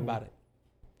sorry about it.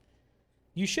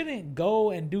 You shouldn't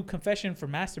go and do confession for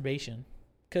masturbation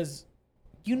because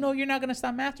you know you're not going to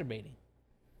stop masturbating.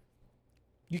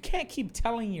 You can't keep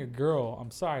telling your girl, I'm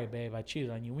sorry, babe, I cheated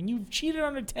on you. When you've cheated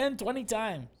on her 10, 20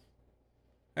 times.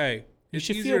 Hey, it's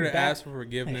easier to ask for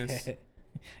forgiveness.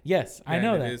 Yes, I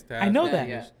know that. I know that.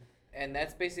 Yeah. And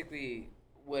that's basically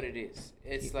what it is.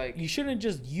 It's like you shouldn't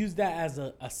just use that as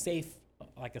a safe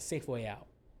way out.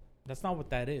 That's not what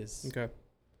that is. Okay.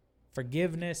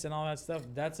 Forgiveness and all that stuff,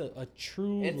 that's a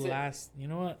true you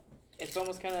know what? It's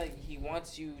almost kind of like he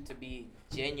wants you to be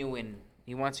genuine.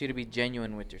 He wants you to be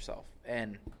genuine with yourself.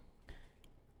 And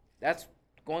that's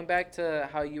going back to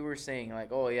how you were saying, like,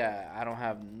 oh, yeah, I don't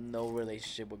have no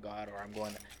relationship with God, or I'm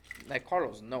going to, like,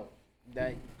 Carlos, no.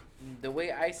 That the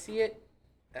way I see it,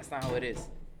 that's not how it is.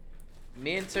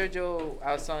 Me and Sergio,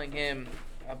 I was telling him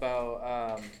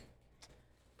about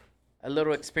a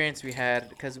little experience we had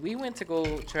because we went to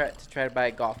go try to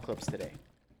buy golf clubs today.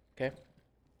 Okay.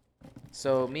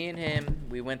 So me and him,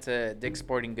 we went to Dick's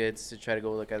Sporting Goods to try to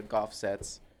go look at golf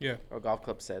sets. Yeah. Or golf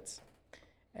club sets,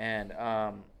 and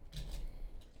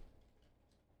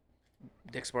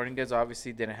Dick's Sporting Goods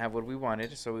obviously didn't have what we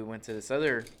wanted, so we went to this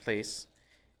other place,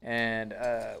 and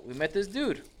we met this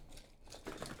dude.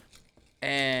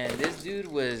 And this dude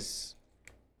was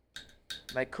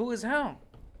like cool as hell.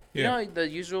 Yeah. You know, the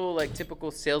usual like typical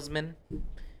salesman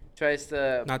tries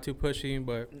to Not too pushy,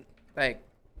 but like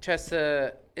tries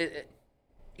to.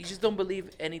 You just don't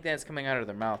believe anything that's coming out of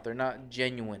their mouth. They're not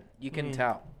genuine. You can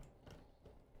tell.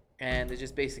 And they're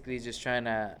just basically just trying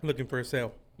to looking for a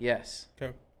sale. Yes.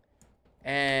 Okay.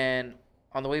 And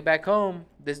on the way back home,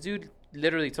 this dude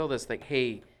literally told us like,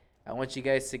 "Hey, I want you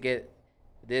guys to get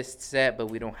this set, but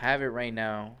we don't have it right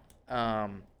now.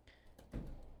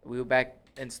 We were back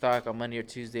in stock on Monday or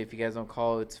Tuesday. If you guys don't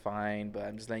call, it's fine. But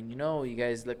I'm just letting you know, you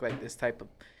guys look like these type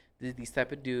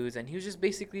of dudes." And he was just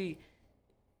basically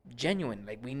genuine.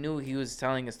 Like we knew he was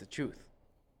telling us the truth.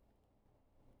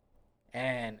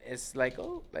 And it's like,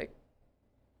 oh, like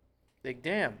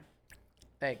damn,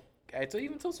 like I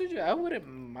even told Sergio I wouldn't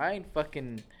mind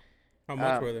fucking. How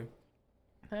much were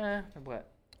they?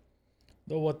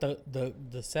 What?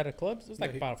 The set of clubs? It was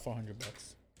like about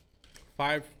 $400.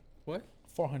 What?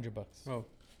 $400. Oh.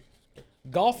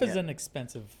 Golf is an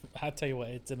expensive. I'll tell you what,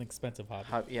 it's an expensive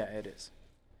hobby. Yeah, it is.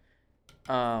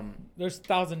 There's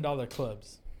 $1,000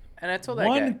 clubs. And I told that guy.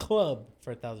 One club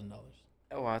for $1,000.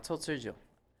 Oh, I told Sergio.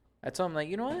 I told him like,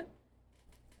 you know what?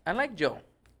 I like Joe,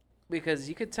 because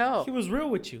you could tell He was real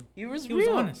with you. He was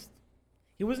honest.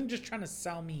 He wasn't just trying to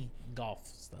sell me golf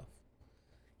stuff.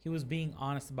 He was being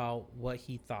honest about what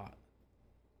he thought.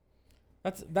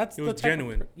 That's He was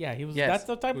genuine. Yeah, he was. Yes. That's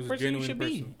the type He of was a person you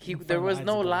genuine should be. There was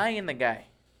no lie in the guy.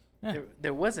 Yeah.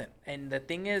 There wasn't. And the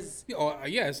thing is,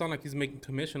 Yeah, it's not like he's making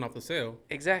commission off the sale.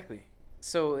 exactly.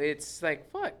 So it's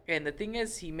like fuck. And the thing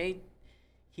is, he made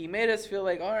us feel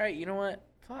like, all right, you know what?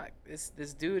 Fuck.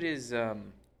 This dude is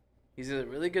he's a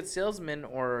really good salesman,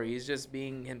 or he's just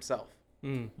being himself.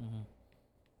 Mm-hmm.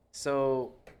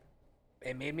 So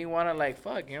it made me want to like,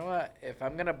 fuck, you know what? If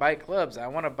I'm gonna buy clubs, I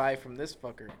want to buy from this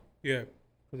fucker. Yeah,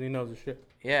 because he knows the shit.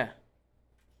 Yeah.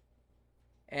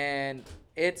 And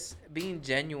it's being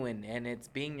genuine, and it's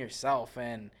being yourself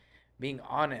and being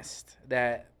honest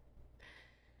that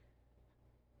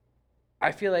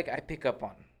I feel like I pick up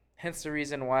on. Hence the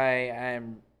reason why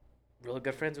I'm real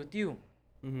good friends with you.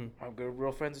 Mm-hmm. I'm good,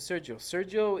 real friends with Sergio.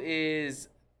 Sergio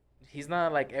he's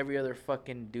not like every other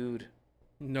fucking dude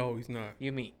No, he's not.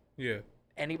 you meet. Yeah.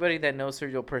 Anybody that knows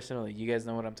Sergio personally, you guys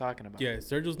know what I'm talking about. Yeah,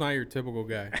 Sergio's not your typical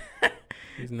guy.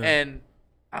 He's not. And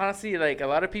honestly, like a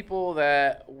lot of people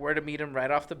that were to meet him right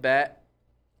off the bat,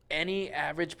 any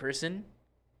average person,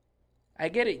 I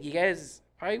get it. You guys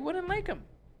probably wouldn't like him.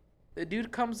 The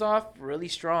dude comes off really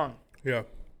strong. Yeah.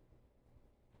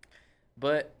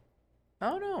 But I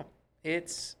don't know.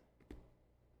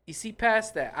 You see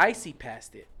past that. I see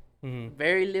past it. Mm-hmm.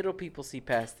 Very little people see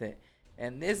past it.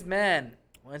 And this man,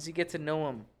 once you get to know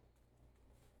him,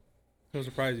 He'll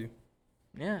surprise you.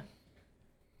 yeah.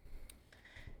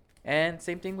 And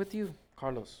same thing with you,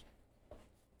 Carlos.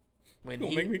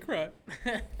 Don't make me cry.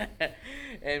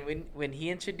 And when he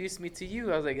introduced me to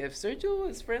you, I was like, if Sergio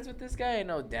is friends with this guy, I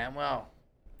know damn well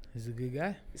He's a good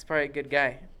guy. he's probably a good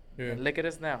guy. Yeah. And look at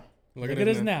us now. Look at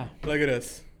us now. Look at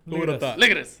us. Who Look would at have us. thought? Look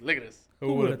at us. Look at us.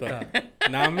 Who would have thought?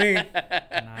 Not me.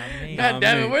 Not me. God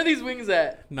damn me. it, where are these wings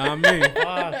at? Not me.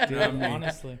 Fuck, dude, Not me.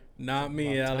 honestly. Not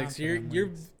me, About Alex. time for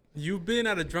them You've been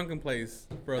at a drunken place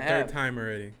for a I third have. time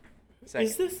already.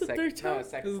 Is this the third time? No, This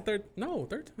second. is the third. No,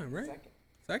 third time, right? Second.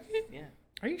 Second? Yeah.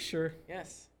 Are you sure?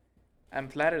 Yes. I'm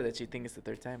flattered that you think it's the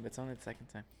third time, but it's only the second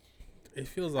time. It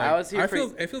feels like it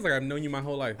feels like I've known you my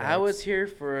whole life. I Alex. was here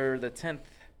for the 10th.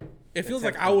 It feels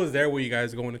like I was there with you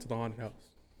guys going into the haunted house.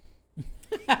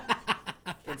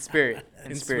 In spirit.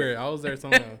 In spirit, I was there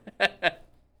somehow.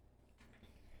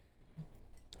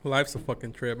 Life's a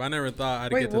fucking trip. I never thought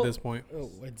I'd get to this point.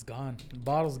 Oh, it's gone. The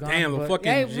bottle's gone. Damn, the but-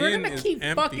 fucking Hey, gin we're gonna is keep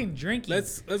empty. fucking drinking.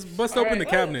 Let's bust All open the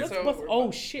right, cabinet. Let's So bust, we're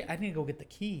oh shit! I need to go get the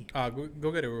key.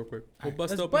 Go get it real quick. We'll Alright, bust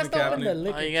let's open bust the open cabinet. the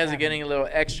liquor Oh, you guys are cabinet. getting a little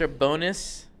extra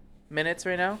bonus minutes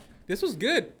right now? This was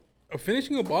good.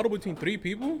 Finishing a bottle between 3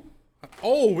 people.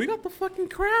 Oh, we got the fucking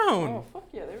crown. Oh, fuck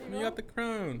yeah, there we We go. got the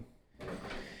crown.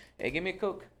 Hey, give me a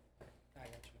Coke.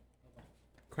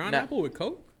 Crown No. apple with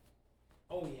Coke?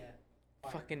 Oh yeah.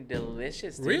 Fucking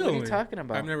delicious, dude. Really? What are you talking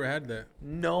about? I've never had that.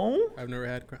 No? I've never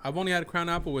had. I've only had crown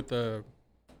apple with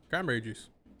cranberry juice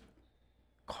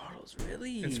Carlos,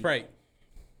 really? and Sprite.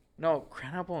 No,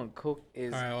 Crown Apple and Coke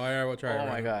is. All right, we'll try it. Oh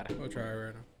my god. We'll try it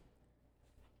right now.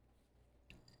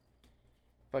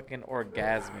 Fucking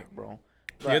orgasmic, bro.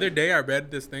 The other day, I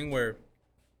read this thing where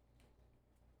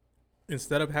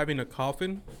instead of having a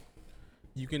coffin,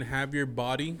 you can have your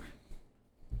body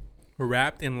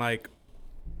wrapped in like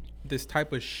this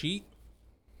type of sheet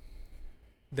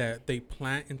that they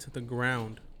plant into the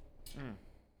ground.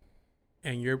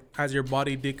 And as your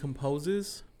body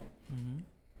decomposes,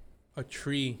 a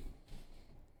tree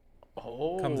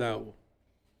comes out.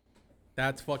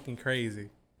 That's fucking crazy.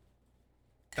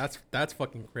 That's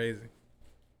fucking crazy.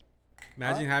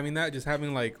 Imagine having that, just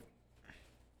having like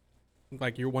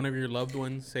one of your loved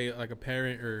ones, say like a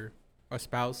parent or a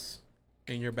spouse,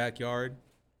 in your backyard,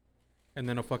 and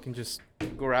then a fucking just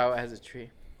grow out as a tree.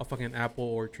 A fucking apple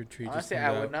orchard tree. Honestly,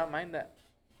 I would not mind that.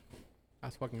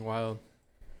 That's fucking wild.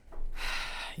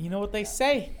 You know what they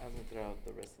say? I'm gonna throw out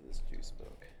the rest of this juice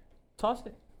book. Toss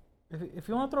it. If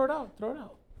you want to throw it out, throw it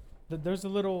out. There's a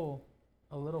little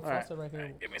faucet right here.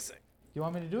 Right, give me a sec. You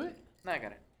want me to do it? No, I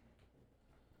got it.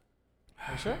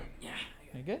 Are you sure? Yeah.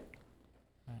 You good?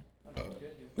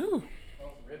 Ooh.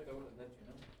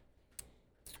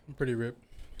 I'm pretty ripped.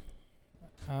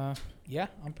 Yeah,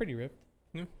 I'm pretty ripped.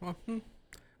 Yeah, well,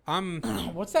 I'm.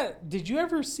 What's that? Did you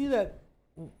ever see that?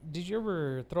 Did you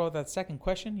ever throw out that second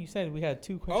question? You said we had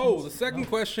 2 questions. Oh, the second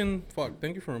question. Fuck.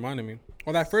 Thank you for reminding me.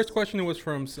 Well, that first question was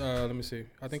from. Let me see.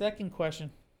 I think. Second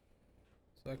question.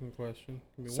 Second question.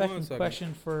 Give me Second 1 second.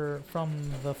 question from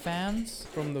the fans.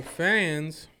 From the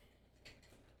fans.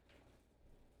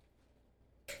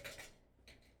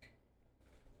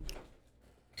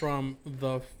 From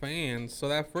the fans. So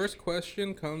that first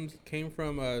question came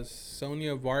from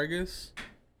Sonia Vargas.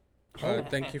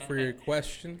 Thank you for your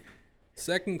question.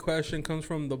 Second question comes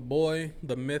from the boy,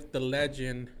 the myth, the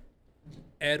legend,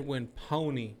 Edwin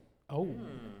Pony. Oh.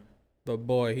 The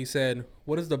boy. He said,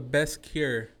 "What is the best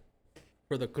cure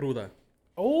for the cruda?"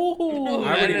 Oh.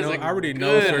 I already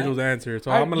know Sergio's answer,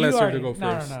 so I'm gonna let Sergio go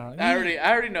first. No. I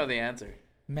already know the answer.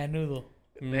 Menudo.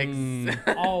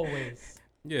 Always.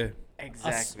 Yeah.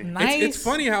 Exactly. Nice. It's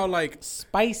funny how like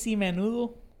spicy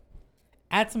menudo.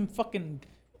 Add some fucking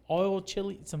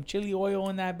some chili oil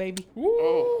in that baby.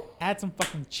 Oh. Add some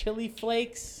fucking chili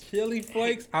flakes.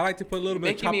 I like to put a little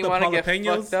bit of chopped making me up want to get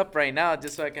jalapenos. fucked up right now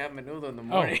just so I can have menudo in the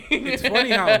morning. It's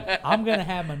funny how I'm gonna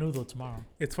have menudo tomorrow.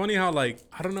 It's funny how like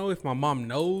I don't know if my mom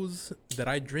knows that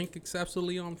I drink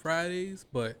excessively on Fridays,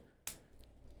 but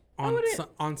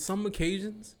on some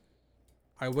occasions,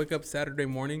 I wake up Saturday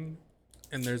morning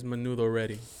and there's menudo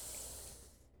ready.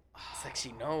 It's like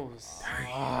she knows.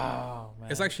 Oh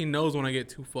man. It's like she knows when I get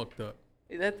too fucked up.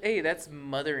 That's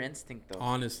mother instinct though.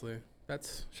 Honestly,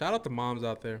 that's shout out to moms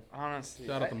out there. Honestly,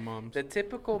 Shout out to moms. The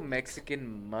typical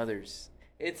Mexican mothers.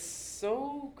 It's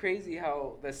so crazy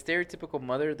how the stereotypical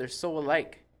mother, they're so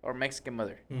alike, or Mexican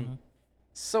mother,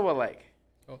 so alike.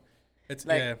 Oh, it's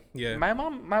like, yeah. My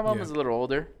mom is a little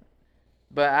older,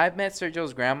 but I've met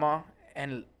Sergio's grandma,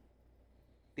 and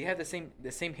they have the same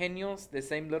genios, the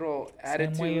same little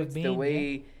attitudes, way of being, the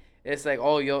way it's like,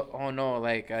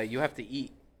 you have to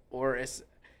eat, or it's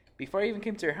before I even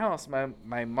came to her house,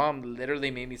 my mom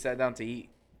literally made me sit down to eat.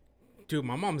 Dude,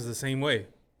 my mom's the same way.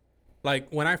 Like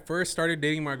when I first started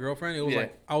dating my girlfriend, it was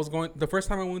like the first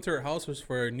time I went to her house was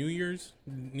for New Year's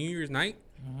night,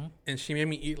 and she made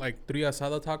me eat like 3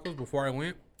 asada tacos before I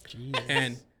went. Jesus.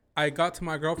 And I got to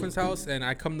my girlfriend's house and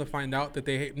I come to find out that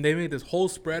they made this whole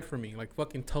spread for me, like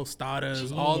fucking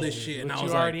tostadas, all this shit. And I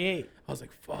was like, I was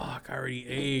like, fuck, I already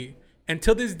ate. And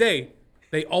till this day,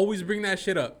 they always bring that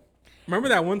shit up. Remember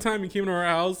that one time you came to our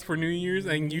house for New Year's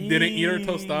and you didn't eat our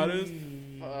tostadas?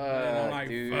 And I'm like,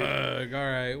 dude. Fuck, all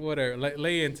right, whatever.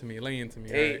 Lay into me.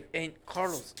 Hey, right? and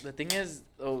Carlos, the thing is,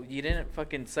 you didn't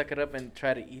fucking suck it up and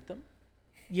try to eat them?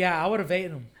 Yeah, I would have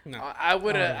eaten them. No. I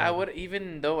would,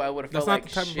 even though I would have felt like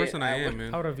shit. That's not the type of person I am,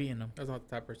 man. I would have eaten them. That's not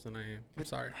the type of person I am. I'm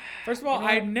sorry. First of all,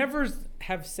 I never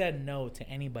have said no to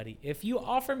anybody. If you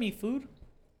offer me food,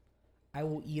 I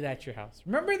will eat at your house.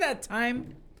 Remember that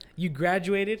time you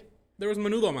graduated? There was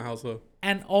menudo at my house, though.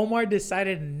 And Omar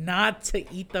decided not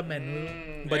to eat the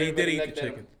menudo. But he did eat the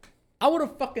chicken. I would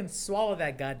have fucking swallowed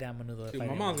that goddamn menudo. Dude,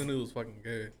 my mom's menudo was fucking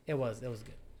good. It was good.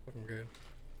 Fucking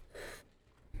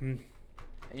good.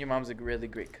 And your mom's a really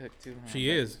great cook, too. Huh? She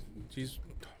is.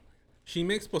 She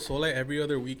makes pozole every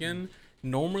other weekend.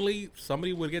 Normally,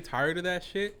 somebody would get tired of that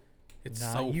shit. It's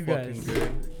fucking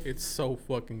good. It's so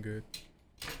fucking good.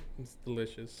 It's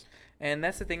delicious. And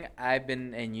that's the thing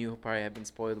and you probably have been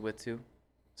spoiled with, too.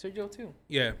 Sergio, too.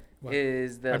 Yeah.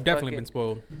 I've definitely been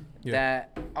spoiled. Yeah.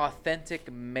 That authentic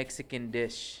Mexican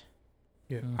dish.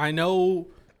 Yeah. I know.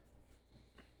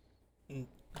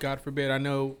 God forbid, I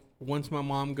know once my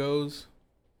mom goes,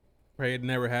 pray it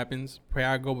never happens. Pray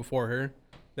I go before her.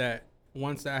 That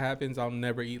once that happens, I'll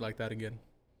never eat like that again.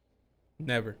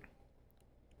 Never.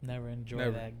 Never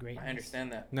enjoy that greatness. I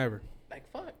understand that. Never. Like,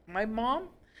 fuck. My mom.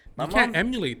 You can't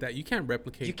emulate that. You can't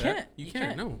replicate you that. Can't. You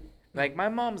can't. No. Like, my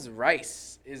mom's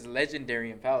rice is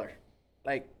legendary in Fowler.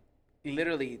 Like,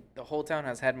 literally, the whole town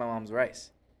has had my mom's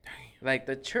rice. Dang. Like,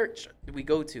 the church we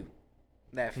go to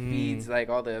that feeds, like,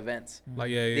 all the events. Like,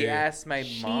 They asked my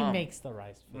mom. She makes the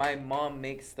rice. My mom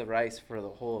makes the rice for the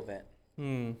whole event.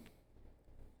 Hmm.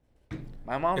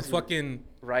 My mom's It's fucking...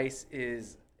 rice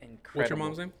is incredible. What's your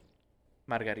mom's name?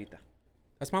 Margarita.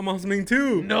 That's my mom's name,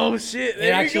 too. No shit.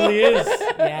 It actually is.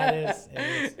 Yeah, it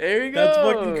is. There you go. That's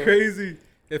fucking crazy.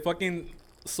 If fucking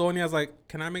Sonia's like,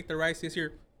 can I make the rice this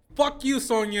year? Fuck you,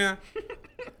 Sonia.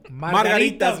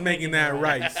 Margarita's making that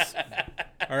rice.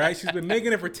 All right? She's been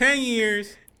making it for 10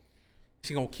 years.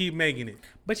 She's going to keep making it.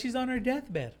 But she's on her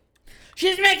deathbed.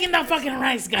 She's making the fucking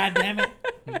rice, goddammit.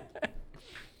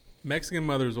 Mexican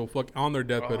mothers will fuck on their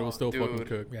deathbed. It will still fucking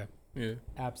cook. Yeah. Yeah.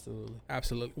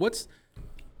 Absolutely. What's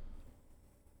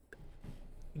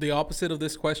the opposite of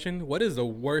this question? What is the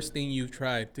worst thing you've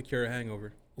tried to cure a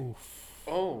hangover? Oof.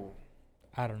 Oh.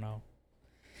 I don't know.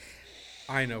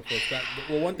 I know, folks.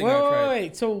 Well, one thing I tried.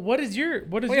 Wait. So what is your cure?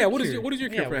 What is your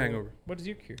cure for a hangover? What is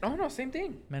your cure? Oh, no, same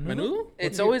thing. Menudo?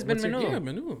 It's always been menudo. Yeah,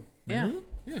 menudo. Yeah. Menudo?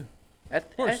 Yeah.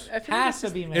 Of course. I feel Has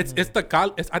like to be menudo. It's the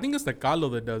cal. I think it's the caldo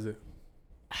that does it.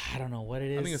 I don't know what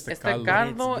it is. I think it's the It's the caldo.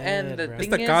 caldo, It's and good, the bro. It's thing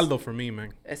the is, caldo for me,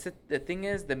 man. the thing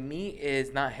is, the meat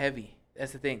is not heavy.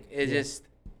 That's the thing. It just.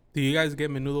 Do you guys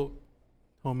get menudo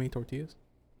homemade tortillas?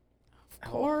 Of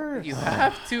course. You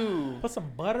have to. Put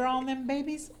some butter on them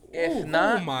babies. If Oh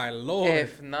not, my lord.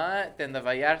 if not, then the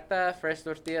Vallarta fresh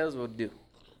tortillas will do.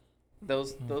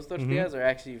 Those tortillas are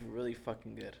actually really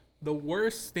fucking good. The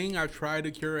worst thing I tried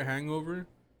to cure a hangover,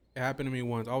 it happened to me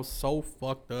once. I was so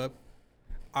fucked up.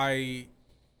 I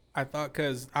thought,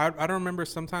 cause I don't remember.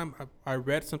 Sometime I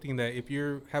read something that if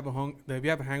you have a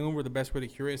hangover, the best way to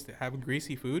cure it is to have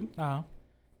greasy food. Uh-huh.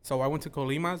 So I went to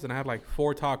Colima's and I had like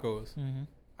 4 tacos. Mm-hmm.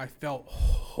 I felt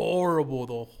horrible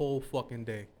the whole fucking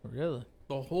day. Really?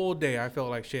 The whole day I felt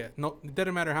like shit. No, it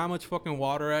didn't matter how much fucking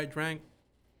water I drank.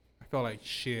 I felt like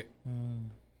shit.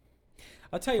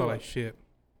 I'll tell you Felt what. like shit.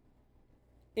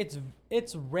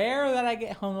 It's rare that I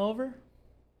get hungover,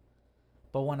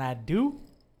 but when I do,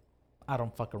 I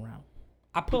don't fuck around.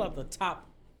 I pull out the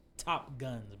top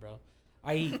guns, bro.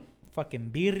 I eat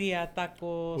fucking birria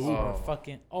tacos or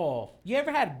fucking You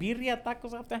ever had birria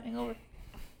tacos after hangover?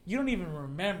 You don't even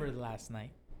remember last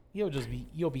night.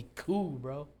 You'll be cool,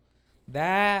 bro.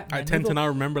 I tend to not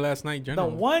remember last night. The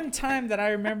Generally. one time that I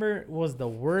remember was the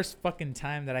worst fucking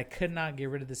time that I could not get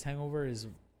rid of this hangover is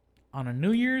on a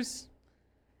New Year's.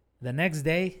 The next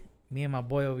day, me and my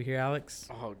boy over here, Alex,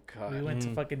 Oh god. we went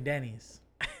to fucking Denny's.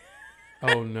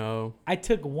 Oh no. I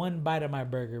took one bite of my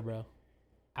burger, bro.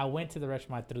 I went to the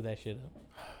restaurant, I threw that shit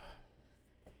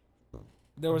up.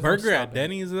 There was Burger no at stopping.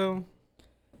 Denny's though.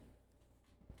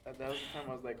 That was the time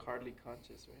I was like hardly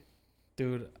conscious, right?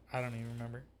 Dude, I don't even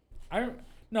remember. I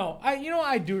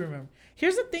do remember.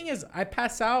 Here's the thing is I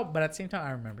pass out, but at the same time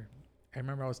I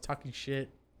remember. I was talking shit.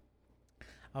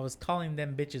 I was calling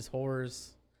them bitches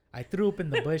whores. I threw up in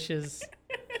the bushes.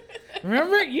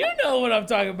 Remember? You know what I'm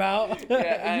talking about.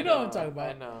 Yeah, you know what I'm talking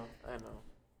about. I know.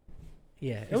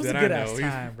 Yeah, He it was a said, good "I ass know."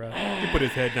 time, bro. He put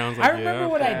his head down. Was like, I remember yeah,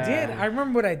 what I okay. did. I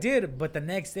remember what I did, but the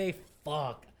next day,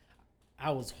 fuck,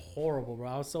 I was horrible, bro.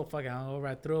 I was so fucking hungover.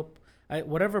 I threw up.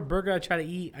 Whatever burger I tried to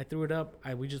eat, I threw it up.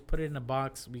 We just put it in a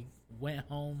box. We went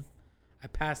home. I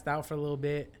passed out for a little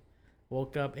bit.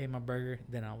 Woke up, ate my burger.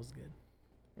 Then I was good.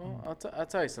 Well, I'll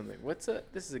tell you something.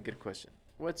 This is a good question.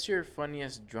 What's your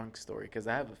funniest drunk story? Because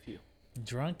I have a few.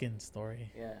 Drunken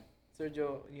story. Yeah.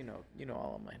 Sergio, you know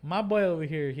all of mine. My boy over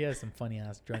here, he has some funny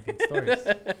ass drunken stories.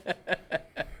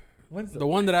 When's The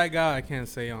one that I got, I can't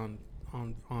say on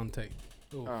tape.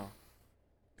 Oh.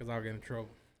 Because I'll get in trouble.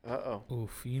 Uh-oh.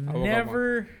 Oof, you I woke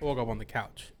never I woke up on the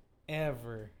couch.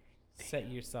 ever set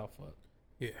yourself up.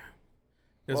 Yeah.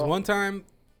 There's one time,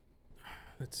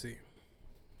 let's see.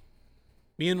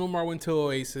 Me and Omar went to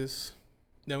Oasis.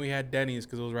 Then we had Denny's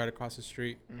because it was right across the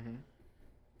street. Mm-hmm.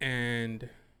 And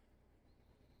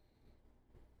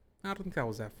I don't think that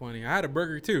was that funny. I had a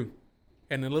burger too.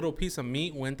 And a little piece of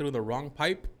meat went through the wrong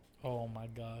pipe. Oh my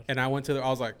god. And I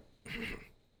was like,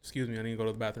 excuse me, I need to go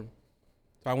to the bathroom.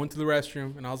 So I went to the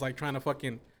restroom and I was like trying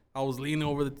to I was leaning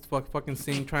over the fucking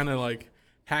sink trying to like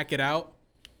hack it out.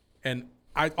 And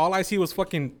all I see was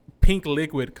fucking pink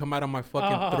liquid come out of my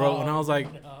fucking throat. And I was like,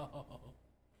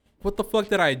 what the fuck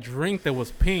did I drink that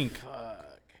was pink?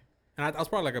 Fuck. And I was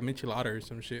probably like a michelada or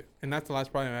some shit. And that's the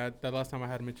last time I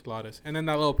had micheladas. And then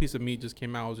that little piece of meat just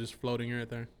came out. It was just floating right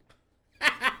there.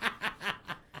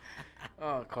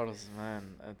 Oh, Carlos,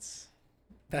 man, that's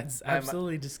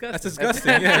absolutely disgusting. That's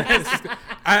disgusting. Yeah,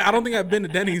 I don't think I've been to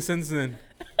Denny's since then.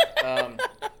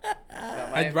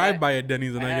 I drive by a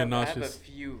Denny's and I get nauseous. I have a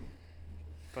few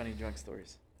funny drunk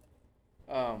stories.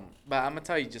 But I'm gonna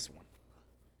tell you just one.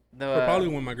 Probably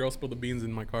when my girl spilled the beans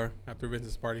in my car after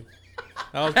Vince's party.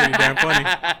 That was pretty damn funny.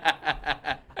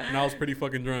 And I was pretty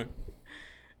fucking drunk.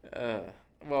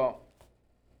 Well,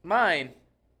 mine.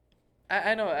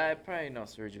 I know. I probably know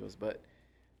Sergio's, but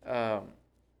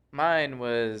mine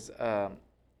was. I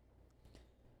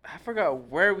forgot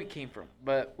where we came from,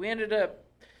 but we ended up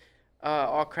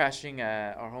all crashing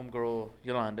at our homegirl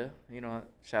Yolanda. You know,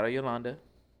 shout out Yolanda,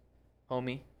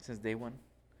 homie since day one.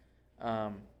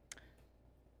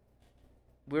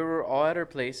 We were all at her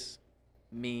place,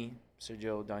 me,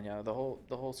 Sergio, Danya, the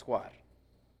whole squad,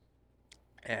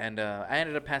 and I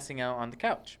ended up passing out on the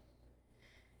couch.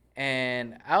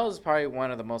 And I was probably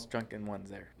one of the most drunken ones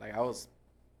there. Like, I was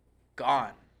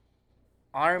gone.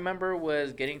 All I remember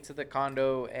was getting to the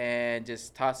condo and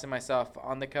just tossing myself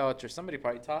on the couch, or somebody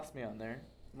probably tossed me on there,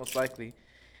 most likely,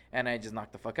 and I just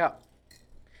knocked the fuck out.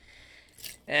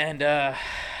 And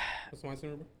What's my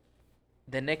number?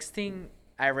 The next thing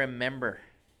I remember,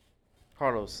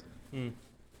 Carlos,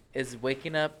 is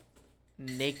waking up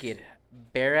naked,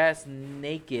 bare ass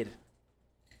naked,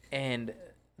 and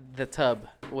the tub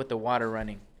with the water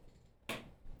running.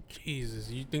 Jesus,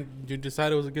 you think you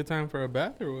decided it was a good time for a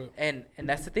bath or what? And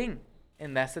that's the thing.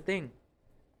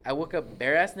 I woke up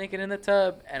bare ass naked in the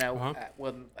tub, and I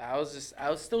was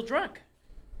still drunk,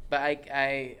 but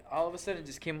I all of a sudden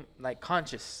just came like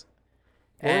conscious.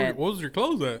 What was your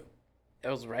clothes at? It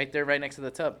was right there, right next to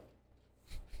the tub.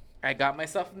 I got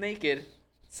myself naked.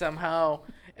 Somehow,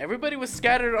 everybody was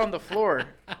scattered on the floor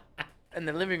in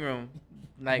the living room.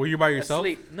 Like, were you by yourself?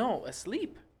 Asleep. No,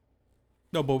 asleep.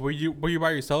 No, but were you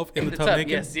by yourself in the tub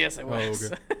naked? Yes, I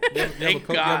was. Oh, okay. Thank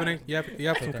God. You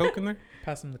have some Coke in there?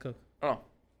 Pass him the Coke. Oh.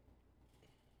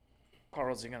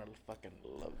 Carlos, you're gonna fucking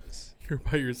love this. You're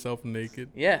by yourself naked?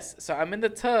 Yes. So I'm in the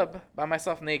tub by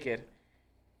myself naked.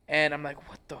 And I'm like,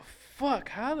 what the fuck?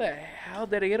 How the hell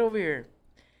did I get over here?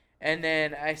 And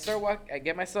then I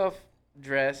get myself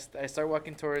dressed. I start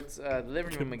walking towards the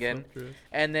living room again.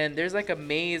 And then there's like a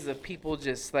maze of people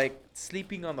just like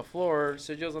sleeping on the floor.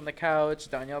 Sergio's on the couch,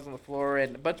 Danielle's on the floor,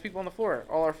 and a bunch of people on the floor,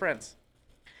 all our friends.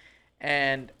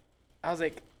 And I was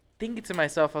like thinking to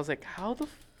myself, I was like, how the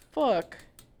fuck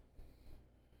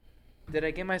did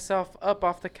I get myself up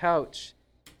off the couch,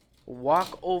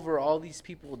 walk over all these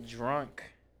people drunk,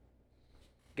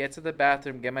 get to the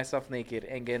bathroom, get myself naked,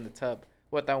 and get in the tub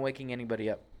without waking anybody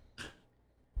up?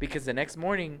 Because the next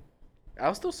morning, I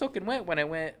was still soaking wet when I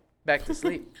went back to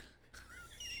sleep.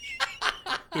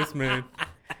 This man.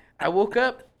 I woke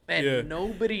up and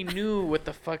nobody knew what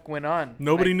the fuck went on.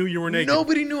 Nobody knew you were naked.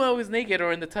 Nobody knew I was naked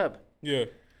or in the tub. Yeah.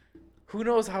 Who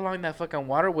knows how long that fucking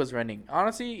water was running?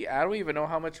 Honestly, I don't even know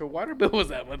how much her water bill was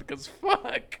that month, because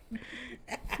fuck.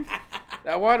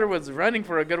 That water was running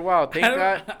for a good while. Thank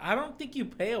God. I don't think you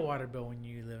pay a water bill when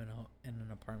you live in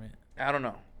an apartment. I don't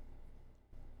know.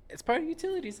 It's part of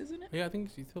utilities, isn't it? Yeah, I think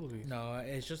it's utilities. No,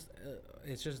 it's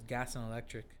just gas and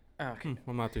electric. Oh, okay.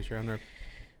 I'm not too sure. I'm nervous.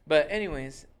 But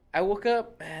anyways, I woke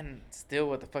up and still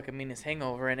with the fucking meanest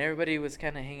hangover, and everybody was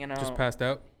kind of hanging out. Just passed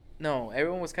out? No,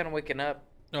 everyone was kind of waking up.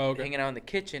 Oh, okay. Hanging out in the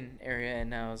kitchen area,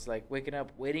 and I was like waking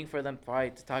up, waiting for them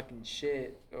probably to talking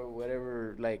shit or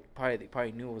whatever. Like they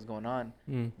probably knew what was going on.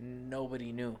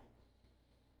 Nobody knew.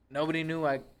 Nobody knew.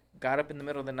 I got up in the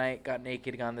middle of the night, got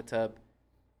naked, got in the tub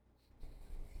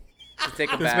to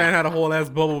take a bath. This man had a whole ass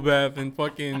bubble bath and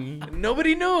fucking.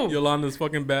 Nobody knew. Yolanda's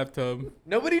fucking bathtub.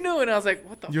 Nobody knew, and I was like,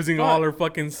 "What the?" Using fuck? all her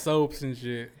fucking soaps and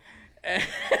shit.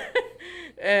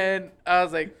 And I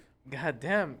was like, "God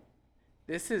damn."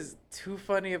 This is too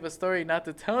funny of a story not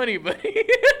to tell anybody.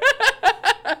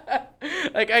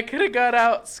 Like, I could have got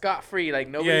out scot-free. Like,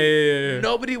 nobody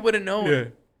nobody would have known. Yeah.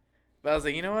 But I was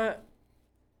like, you know what?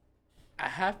 I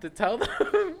have to tell them.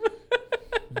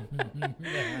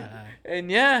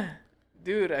 And yeah,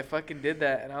 dude, I fucking did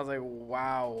that. And I was like,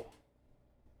 wow.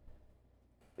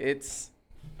 It's,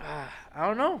 I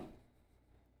don't know.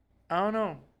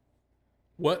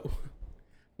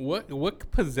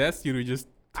 What possessed you to just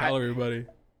tell everybody?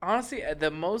 Honestly, the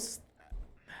most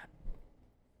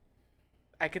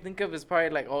I could think of is probably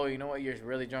like, oh, you know what? You're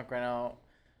really drunk right now.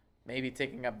 Maybe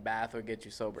taking a bath will get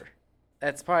you sober.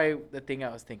 That's probably the thing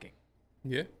I was thinking.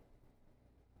 Yeah.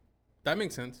 That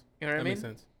makes sense. You know what I mean? That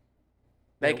makes sense.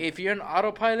 Like, if you're an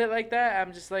autopilot like that,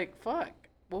 I'm just like, fuck.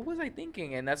 what was I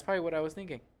thinking? And that's probably what I was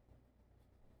thinking.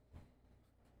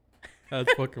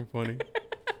 That's fucking funny.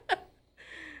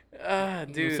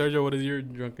 Dude. Sergio, what is your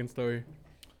drunken story?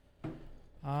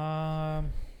 I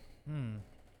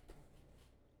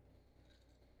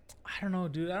don't know,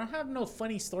 dude. I don't have no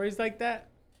funny stories like that.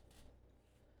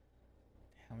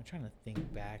 Damn, I'm trying to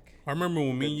think back. I remember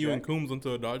when me, you, and Coombs went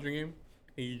to a Dodger game,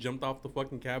 and you jumped off the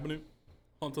fucking cabinet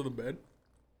onto the bed.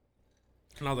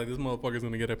 And I was like, this motherfucker's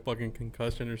gonna get a fucking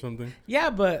concussion or something. Yeah,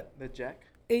 but The Jack?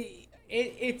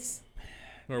 it's...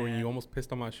 Or when you almost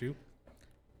pissed on my shoe.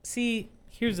 See,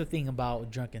 here's the thing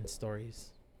about drunken stories.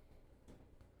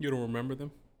 You don't remember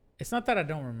them? It's not that I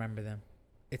don't remember them.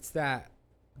 It's that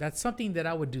that's something that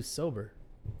I would do sober.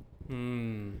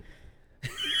 Hmm. You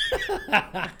know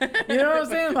what I'm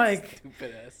saying? Like,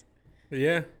 Stupid ass.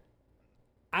 Yeah.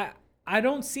 I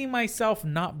don't see myself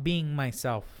not being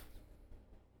myself.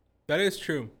 That is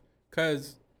true.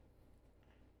 Because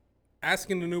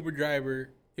asking an Uber driver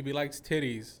if he likes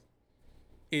titties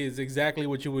is exactly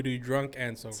what you would do drunk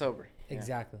and sober. Yeah.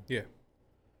 Exactly. Yeah.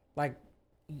 Like,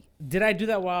 did I do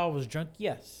that while I was drunk?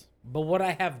 Yes. But would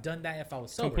I have done that if I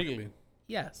was sober? Completely.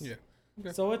 Yes. Yeah.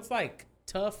 Okay. So it's like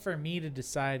tough for me to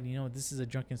decide, you know, this is a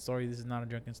drunken story, this is not a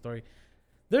drunken story.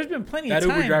 There's been plenty of times.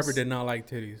 That Uber driver did not like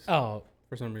titties. Oh.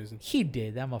 For some reason. He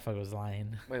did. That motherfucker was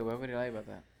lying. Wait, what would he lie about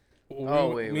that?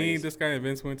 Me, this guy, and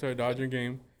Vince went to a Dodger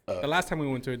game. The last time we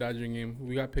went to a Dodger game,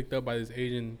 we got picked up by this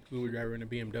Asian Uber driver in a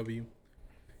BMW.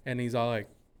 And he's all like,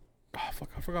 oh, fuck,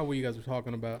 I forgot what you guys were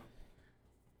talking about.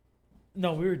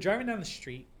 No, we were driving down the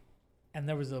street, and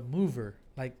there was a mover.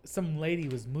 Like, some lady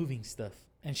was moving stuff,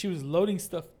 and she was loading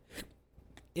stuff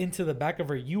into the back of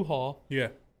her U-Haul. Yeah.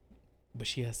 But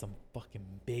she has some fucking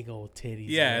big old titties.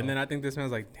 Yeah, bro. and then I think this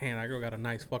man's like, damn, that girl got a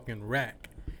nice fucking rack.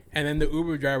 And then the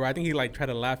Uber driver, I think he like tried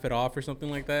to laugh it off or something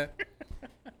like that.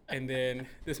 And then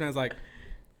this man's like,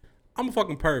 I'm a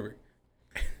fucking pervert.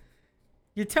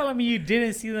 You're telling me you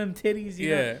didn't see them titties? You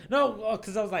Yeah. know? No,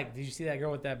 because I was like, did you see that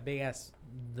girl with that big ass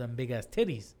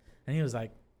titties? And he was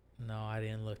like, no, I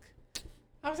didn't look.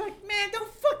 I was like, man,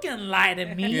 don't fucking lie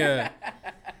to me. Yeah.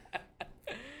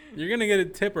 You're going to get a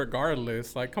tip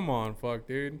regardless. Like, come on, fuck,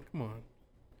 dude. Come on.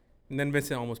 And then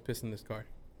Vincent almost pissed in this car.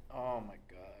 Oh, my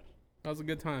God. That was a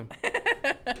good time.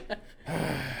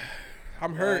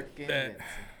 I'm hurt. Do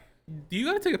you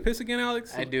got to take a piss again,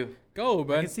 Alex? I do. Go,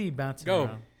 bud. I can see you bouncing Go.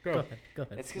 around. Go. Go ahead. Go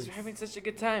ahead. It's because please. we're having such a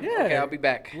good time. Yeah. Okay, I'll be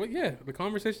back. Well, yeah, the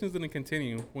conversation is going to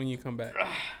continue when you come back.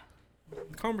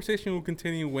 The conversation will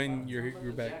continue when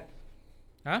you're back.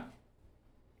 Huh?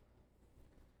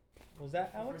 Was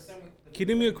that Alex? Can you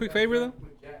do me a quick favor, though?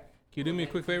 Can you do me a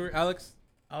quick favor, Alex?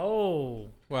 Oh.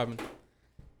 What happened?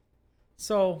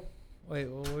 So, wait,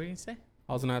 what were you going to say?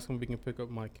 I was going to ask him if he can pick up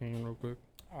my cane real quick.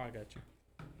 Oh, I got you.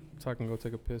 So I can go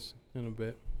take a piss in a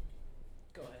bit.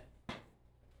 Go ahead.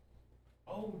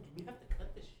 Oh, do we have to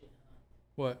cut this shit, huh?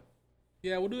 What?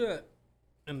 Yeah, we'll do that.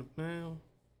 And now,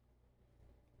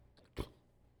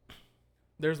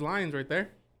 there's lines right there.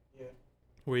 Yeah.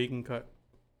 Where you can cut.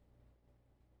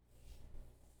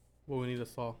 Well, we need a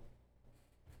saw.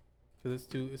 Cause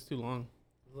it's too long.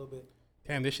 A little bit.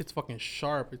 Damn, this shit's fucking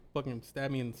sharp. It fucking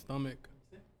stabbed me in the stomach.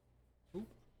 Ooh.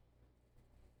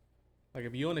 Like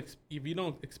if you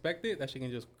don't expect it, that shit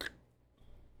can just.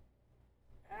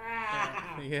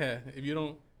 Ah. Yeah, if you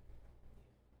don't.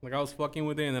 Like I was fucking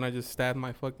with it, and then I just stabbed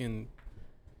my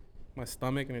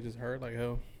stomach, and it just hurt like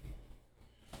hell.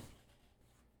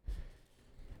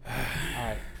 All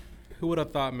right. Who would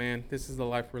have thought, man? This is the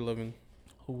life we're living.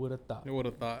 Who would have thought? Who would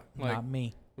have thought? Like Not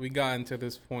me. we gotten to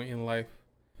this point in life.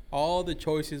 All the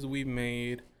choices we've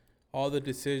made, all the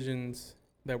decisions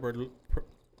that were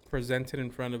presented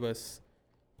in front of us,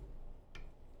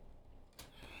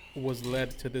 was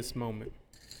led to this moment.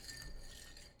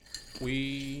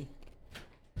 We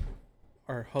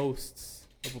are hosts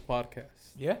of a podcast.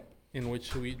 Yeah. In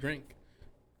which we drink.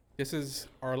 This is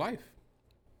our life.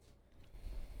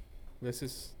 It's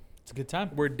a good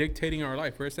time. We're dictating our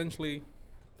life. We're essentially,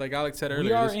 like Alex said earlier.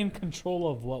 We are in control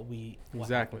of what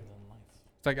Exactly. happens in life.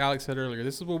 It's like Alex said earlier.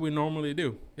 This is what we normally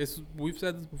do. We've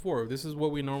said this before. This is what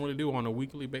we normally do on a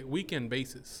weekend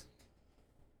basis.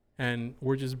 And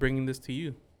we're just bringing this to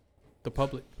you, the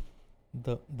public.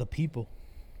 The people.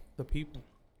 The people.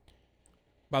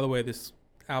 By the way, this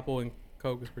apple and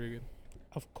Coke is pretty good.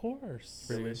 Of course.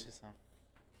 Pretty good. Delicious, huh?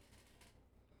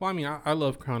 Well, I mean, I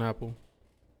love Crown Apple.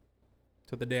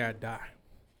 To the day I die.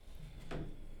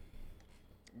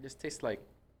 It just tastes like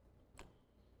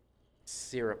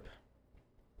syrup.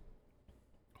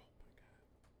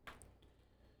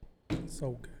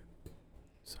 So good.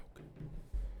 So good.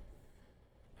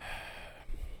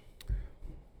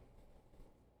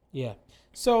 Yeah.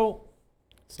 So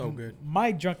good.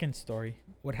 My drunken story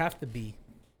would have to be.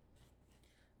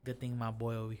 Good thing my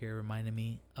boy over here reminded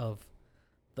me of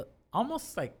the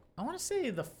almost like I want to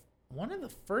say one of the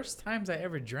first times I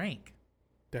ever drank.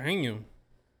 Dang.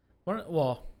 One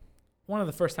of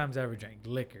the first times I ever drank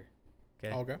liquor.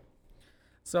 Okay.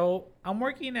 So I'm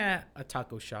working at a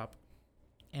taco shop,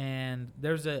 and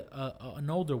there's an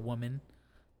older woman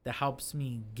that helps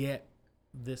me get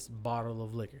this bottle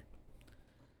of liquor.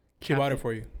 She bought it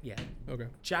for you? Yeah. Okay.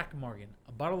 Jack Morgan.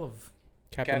 A bottle of...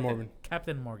 Captain Morgan.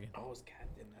 Captain Morgan. Oh, it's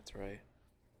Captain. That's right.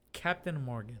 Captain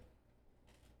Morgan.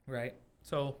 Right?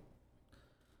 So,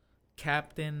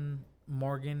 Captain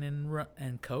Morgan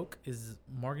and Coke is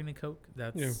Morgan and Coke.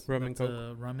 That's rum and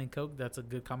Coke. Rum and Coke. That's a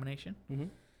good combination. Mm-hmm.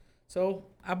 So,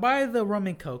 I buy the rum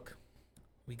and Coke.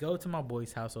 We go to my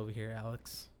boy's house over here,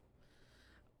 Alex.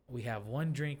 We have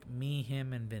one drink, me,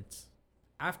 him, and Vince.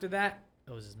 After that,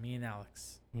 it was just me and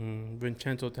Alex.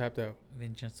 Vincenzo tapped out.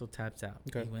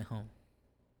 Okay. He went home.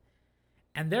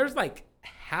 And there's like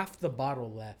half the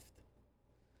bottle left.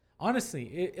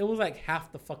 Honestly, it was like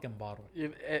half the fucking bottle.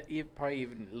 Probably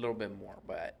even a little bit more,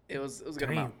 but it was a good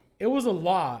amount. It was a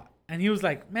lot. And he was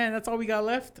like, man, that's all we got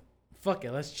left? Fuck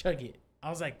it, let's chug it. I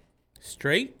was like...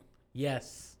 Straight?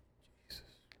 Yes.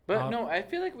 But no, I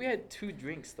feel like we had 2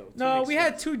 drinks, though. We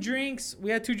had 2 drinks.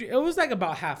 It was like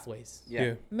about halfways.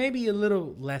 Yeah. Maybe a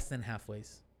little less than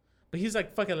halfways. But he's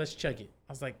like, fuck it, let's chug it.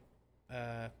 I was like,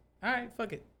 all right,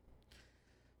 fuck it.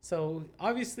 So,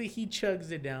 obviously, he chugs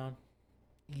it down.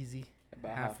 Easy.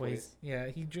 About halfways. Yeah,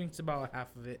 he drinks about half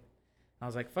of it. I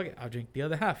was like, fuck it, I'll drink the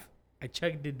other half. I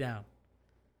chugged it down.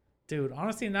 Dude,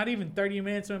 honestly, not even 30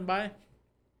 minutes went by.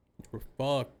 We're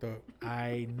fucked up.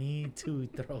 I need to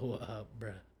throw up,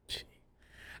 bruh.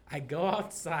 I go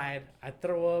outside. I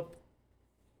throw up.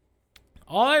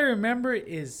 All I remember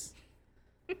is...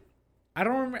 I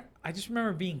don't remember... I just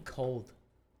remember being cold.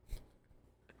 I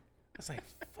was like,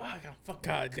 fuck, I'm fucking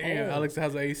God cold. damn, Alex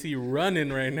has the AC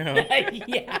running right now.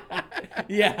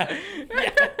 Yeah.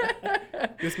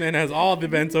 This man has all the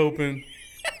vents open.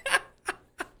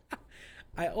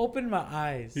 I opened my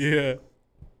eyes. Yeah.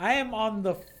 I am on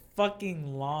the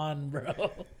fucking lawn,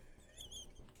 bro.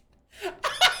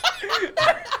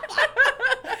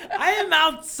 I am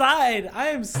outside. I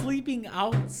am sleeping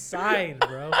outside,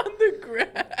 bro.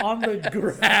 On the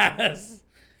grass.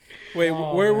 Wait,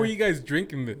 where were you guys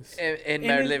drinking this? In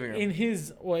my living room. In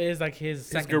his, is like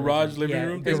his garage living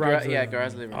room? Garage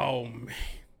living room. Oh, man.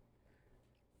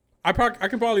 I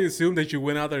can probably assume that you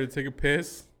went out there to take a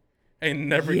piss and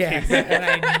never came back.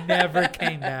 And I never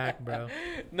came back, bro.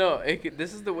 No,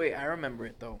 this is the way I remember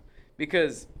it, though.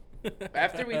 Because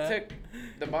after we took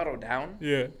the bottle down,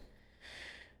 yeah,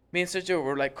 me and Sergio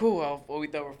were like, cool. We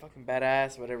thought we're fucking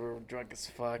badass, whatever. We're drunk as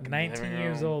fuck. 19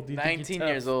 years old. 19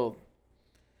 years old.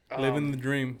 Living the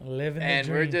dream. And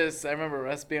we're just, I remember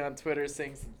us being on Twitter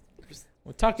saying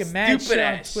we're talking mad shit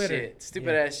on Twitter.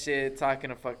 Stupid ass shit, talking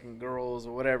to fucking girls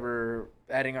or whatever,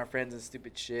 adding our friends and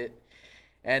stupid shit.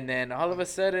 And then all of a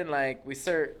sudden, like, we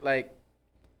start, like,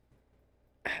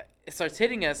 it starts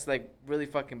hitting us, like, really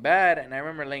fucking bad. And I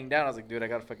remember laying down. I was like, dude, I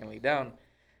gotta fucking lay down.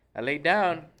 I laid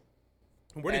down.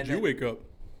 Where did you wake up?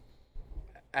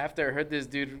 After I heard this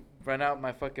dude run out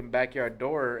my fucking backyard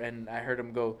door, and I heard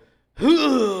him go,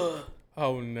 oh,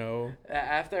 no.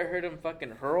 After I heard him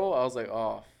fucking hurl, I was like,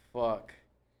 oh, fuck.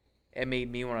 It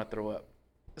made me want to throw up.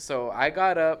 So I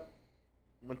got up,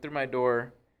 went through my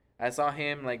door. I saw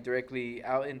him, like, directly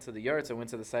out into the yard, so I went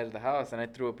to the side of the house, and I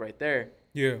threw up right there.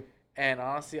 Yeah. And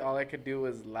honestly, all I could do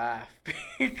was laugh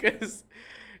because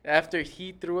after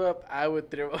he threw up, I would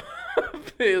throw up.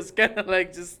 It was kind of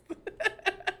like just...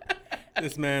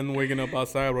 This man waking up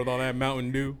outside with all that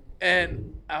Mountain Dew.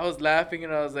 And I was laughing,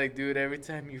 and I was like, dude, every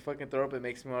time you fucking throw up, it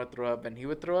makes me want to throw up. And he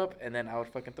would throw up, and then I would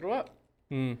fucking throw up.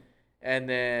 And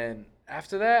then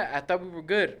after that, I thought we were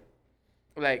good.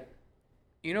 Like,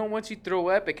 you know, once you throw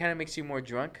up, it kind of makes you more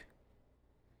drunk.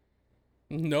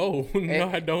 No,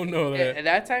 I don't know that. At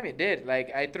that time, it did.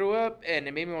 Like, I threw up, and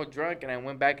it made me more drunk, and I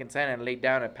went back inside and laid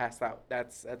down and passed out.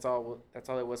 That's all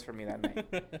it was for me that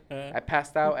night. I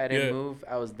passed out. I didn't move.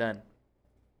 I was done.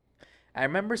 I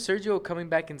remember Sergio coming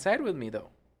back inside with me, though.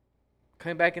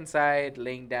 Coming back inside,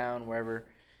 laying down wherever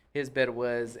his bed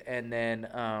was, and then,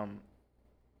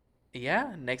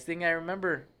 next thing I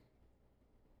remember,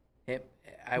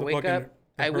 I wake up.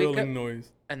 Noise.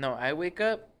 No, I wake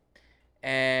up,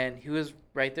 and he was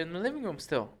right there in the living room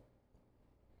still.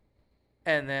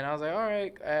 And then I was like, all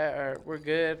right, we're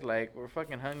good. Like, we're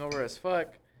fucking hungover as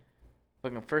fuck.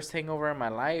 Fucking first hangover in my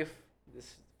life.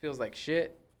 This feels like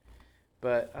shit.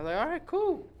 But I was like, all right,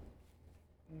 cool.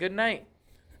 Good night.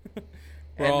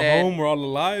 We're all home. We're all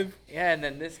alive. Yeah, and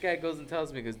then this guy goes and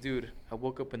tells me, goes, dude, I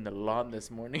woke up in the lawn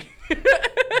this morning.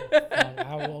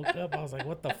 I woke up. I was like,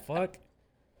 what the fuck?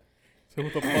 So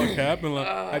what the fuck happened? Like,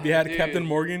 have you had Captain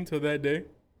Morgan till that day?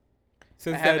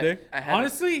 Since that day?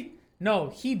 Honestly, no,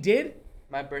 he did.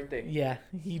 My birthday. Yeah,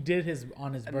 he did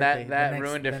on his birthday. That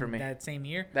ruined it for me. That same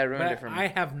year. That ruined it for me. I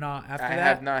have not. After that, I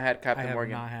have not had Captain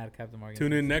Morgan. I have not had Captain Morgan.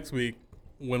 Tune in next week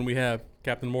when we have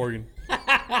Captain Morgan.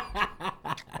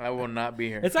 I will not be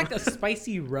here. It's like a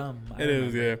spicy rum. It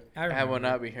is, yeah. I will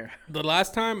not be here. The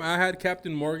last time I had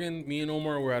Captain Morgan, me and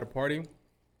Omar were at a party.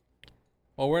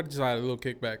 Oh, we're just at a little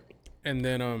kickback. And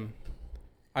then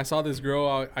I saw this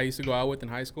girl I used to go out with in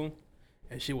high school.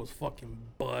 And she was fucking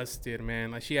busted,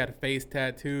 man. Like, she had face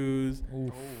tattoos.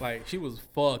 Oof. Like, she was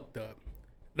fucked up.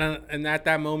 And at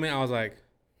that moment, I was like,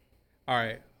 all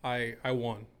right, I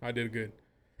won. I did good.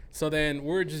 So then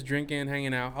we're just drinking,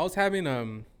 hanging out. I was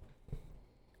having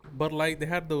Bud Light. They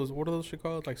had those, what are those shit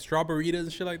called? Like strawberries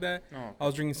and shit like that. Oh. I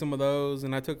was drinking some of those,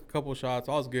 and I took a couple shots.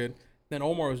 I was good. Then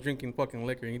Omar was drinking fucking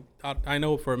liquor. I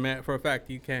know for a fact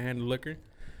he can't handle liquor.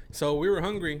 So we were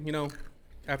hungry, you know.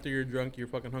 After you're drunk, you're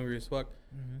fucking hungry as fuck.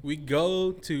 Mm-hmm. We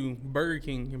go to Burger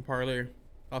King in Parler.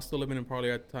 I was still living in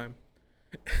Parler at the time.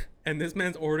 And this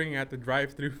man's ordering at the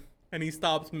drive-thru. And he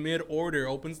stops mid-order,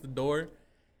 opens the door.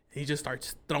 He just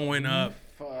starts throwing up.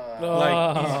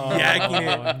 Like, he's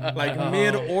yakking it. Like,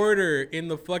 mid-order in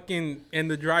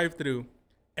the drive-thru.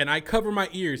 And I cover my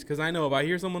ears because I know if I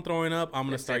hear someone throwing up, I'm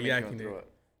going to start yakking it.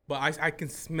 But I can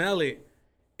smell it.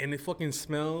 And it fucking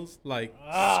smells like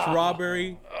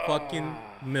strawberry fucking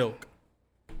milk.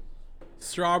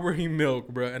 Strawberry milk,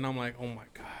 bro. And I'm like, oh my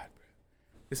God, bro.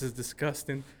 This is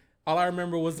disgusting. All I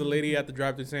remember was the lady at the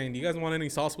drive-thru saying, do you guys want any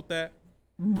sauce with that?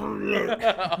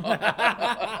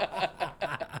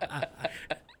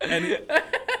 And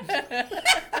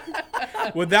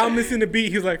without missing a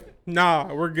beat, he's like,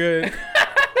 nah, we're good.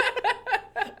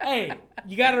 Hey,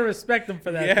 you got to respect him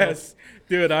for that. Yes.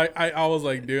 Dude, I was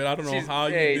like, dude, I don't know how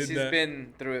you did that. She's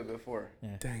been through it before.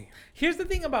 Yeah. Dang. Here's the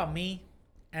thing about me,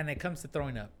 and it comes to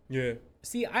throwing up. Yeah.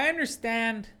 See, I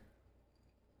understand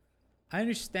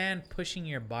pushing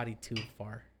your body too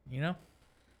far, you know?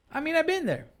 I mean, I've been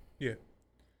there. Yeah.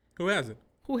 Who hasn't?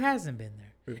 Who hasn't been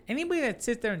there? Yeah. Anybody that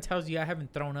sits there and tells you I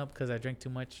haven't thrown up because I drank too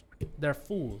much, they're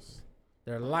fools.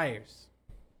 They're liars.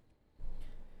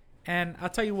 And I'll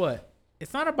tell you what,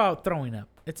 it's not about throwing up.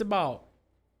 It's about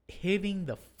hitting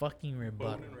the fucking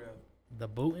rebuttal. The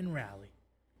boot and rally.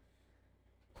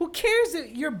 Who cares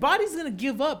that your body's going to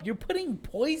give up? You're putting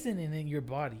poison in your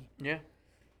body. Yeah.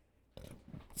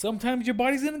 Sometimes your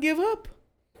body's going to give up.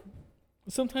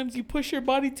 Sometimes you push your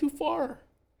body too far.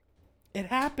 It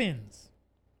happens.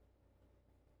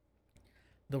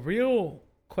 The real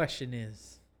question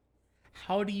is,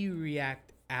 how do you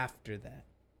react after that?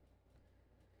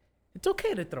 It's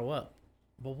okay to throw up,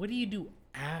 but what do you do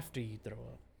after you throw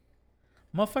up?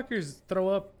 Motherfuckers throw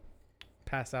up,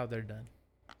 pass out, they're done.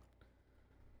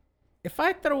 If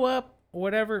I throw up or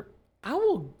whatever, I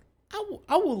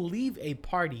will leave a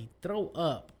party, throw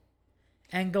up,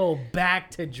 and go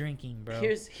back to drinking, bro.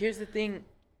 Here's the thing.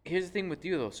 Here's the thing with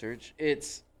you though, Serge.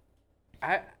 It's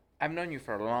I've known you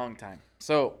for a long time.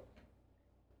 So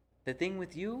the thing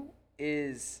with you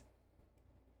is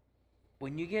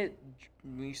when you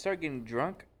start getting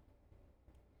drunk,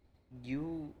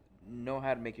 you know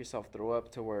how to make yourself throw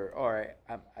up to where, all right,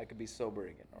 I could be sober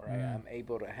again. All right, I'm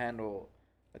able to handle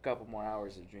a couple more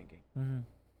hours of drinking. Mm-hmm.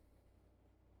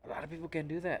 A lot of people can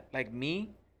do that. Like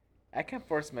me, I can't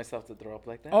force myself to throw up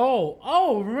like that.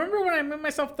 Oh! Remember when I made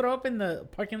myself throw up in the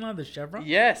parking lot of the Chevron?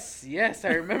 Yes, I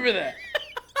remember that.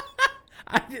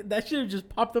 That should have just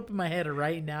popped up in my head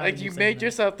right now. Like you made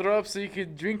yourself throw up so you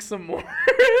could drink some more.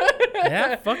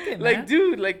 Yeah, fuck it, man. Like,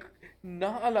 dude, like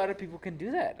not a lot of people can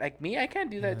do that. Like me, I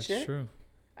can't do that shit. That's true.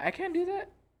 I can't do that.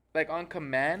 Like on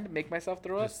command, make myself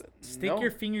throw up. Stick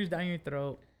your fingers down your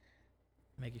throat.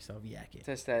 Make yourself yak it.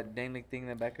 Touch that dangly thing in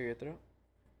the back of your throat.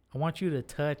 I want you to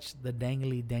touch the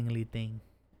dangly thing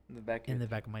in the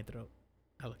back of my throat,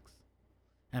 Alex,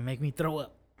 and make me throw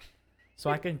up, so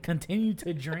I can continue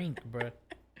to drink, bro.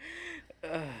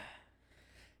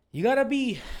 You gotta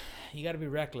be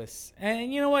reckless,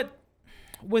 and you know what?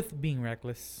 With being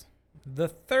reckless, the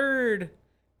third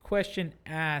question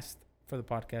asked for the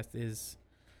podcast is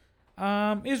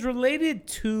related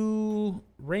to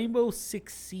Rainbow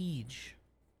Six Siege.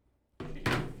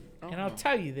 And I'll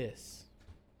tell you this.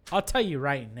 I'll tell you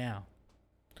right now.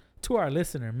 To our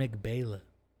listener, Mick Baylor.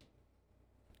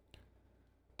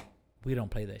 We don't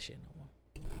play that shit no more.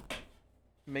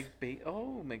 Mick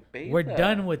Baylor. We're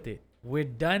done with it.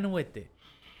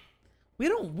 We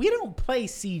We don't play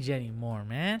Siege anymore,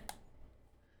 man.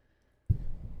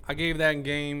 I gave that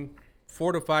game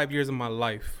 4 to 5 years of my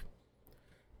life.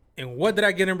 And what did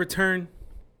I get in return?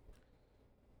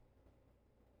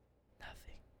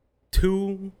 Nothing.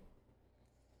 2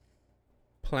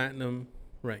 platinum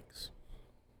ranks.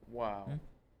 Wow.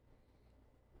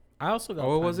 I also got.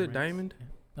 Oh, what was it? ranks. Diamond?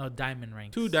 No, diamond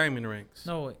ranks. 2 diamond ranks.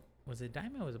 No, wait, was it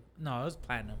diamond? Or was it? No, it was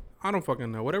platinum. I don't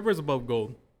fucking know. Whatever is above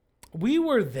gold. We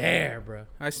were there, bro.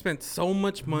 I spent so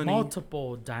much money.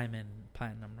 Multiple diamond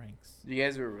platinum ranks. You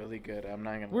guys were really good. I'm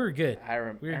not gonna. We were good. I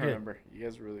remember. You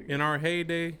guys were really good. In our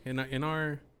heyday, in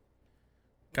our,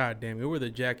 goddamn, we were the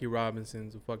Jackie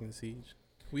Robinsons of fucking Siege.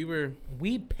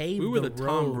 We paved were the the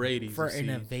Tom road Bradys for of Siege.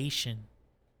 innovation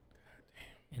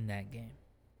in that game.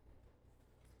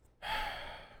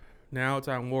 Now it's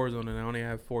on Warzone and I only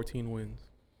have 14 wins.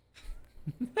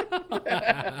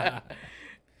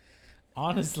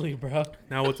 Honestly, bro.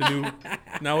 Now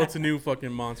it's a new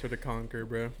fucking monster to conquer,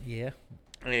 bro. Yeah.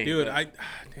 Hey, Dude, but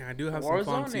I do have some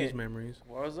fun Siege memories.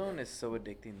 Warzone is so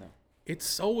addicting, though. It's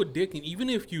so addicting. Even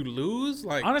if you lose,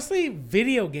 like Honestly,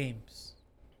 video games.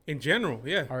 in general,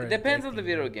 yeah. Are It depends on the addicting,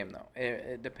 video bro. game, though.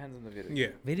 It depends on the video game. Yeah.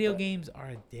 Video games are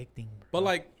addicting, bro. But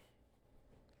like,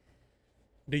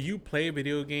 do you play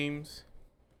video games?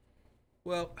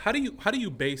 Well, how do you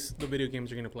base the video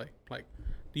games you're gonna play? Like,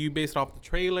 do you base it off the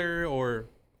trailer or?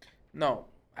 No,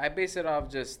 I base it off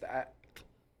just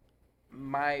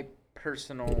my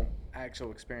personal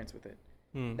actual experience with it.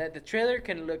 That the trailer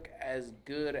can look as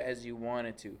good as you want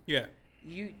it to. Yeah.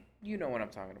 You know what I'm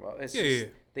talking about. It's Yeah, just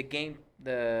yeah. the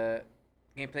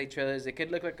gameplay trailers. It could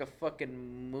look like a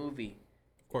fucking movie.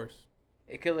 Of course.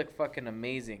 It could look fucking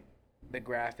amazing. The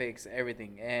graphics,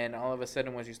 everything. And all of a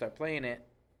sudden, once you start playing it,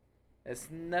 it's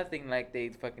nothing like they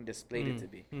fucking displayed it to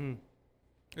be. Mm-hmm.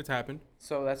 It's happened.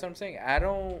 So that's what I'm saying. I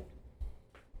don't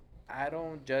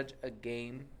judge a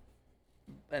game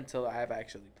until I've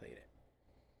actually played it.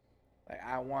 Like,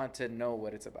 I want to know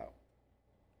what it's about.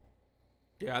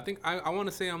 Yeah, I think I want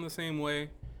to say I'm the same way.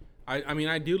 I mean,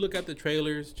 I do look at the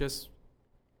trailers just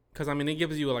because, I mean, it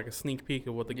gives you like a sneak peek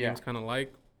of what the game's kind of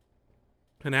like.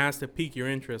 And it has to pique your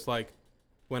interest. Like,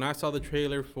 when I saw the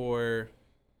trailer for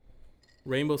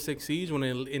Rainbow Six Siege, when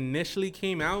it initially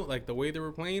came out, like the way they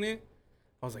were playing it,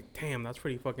 I was like, damn, that's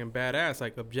pretty fucking badass.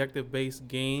 Like, objective-based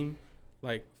game,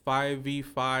 like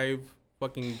 5v5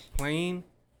 fucking playing.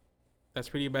 That's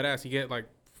pretty badass. You get like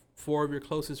 4 of your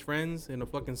closest friends in a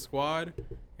fucking squad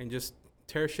and just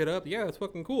tear shit up. Yeah, that's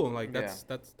fucking cool. Like, that's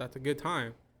a good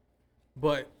time.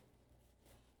 But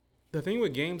the thing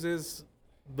with games is,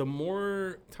 the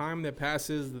more time that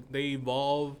passes, they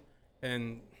evolve.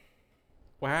 And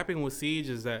what happened with Siege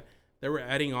is that they were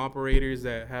adding operators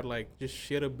that had like just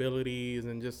shit abilities,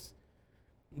 and just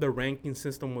the ranking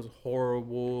system was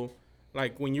horrible.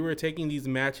 Like, when you were taking these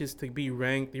matches to be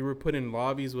ranked, you were put in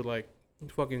lobbies with like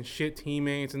fucking shit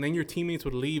teammates, and then your teammates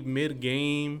would leave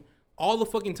mid-game all the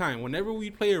fucking time. Whenever we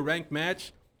play a ranked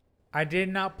match, I did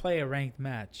not play a ranked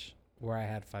match where I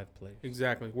had 5 players.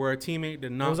 exactly, where a teammate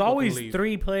did not. It was always leave.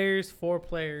 3 players, 4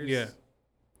 players. Yeah,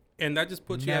 and that just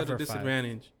puts you at a Never 5.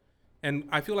 disadvantage. And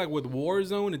I feel like with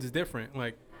Warzone, it's different.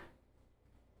 Like,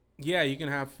 yeah, you can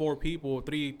have 4 people,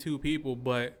 2 people,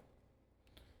 but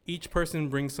each person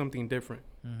brings something different.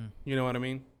 Mm-hmm. You know what I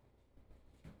mean?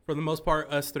 For the most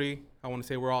part, us 3, I want to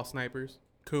say we're all snipers.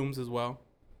 Coombs as well.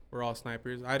 We're all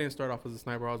snipers. I didn't start off as a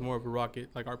sniper. I was more of a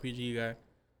rocket, like RPG guy.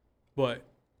 But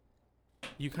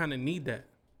you kind of need that.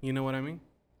 You know what I mean?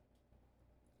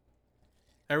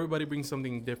 Everybody brings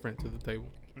something different to the table.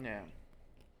 Yeah.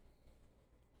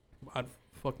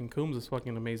 Fucking Coombs is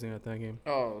fucking amazing at that game.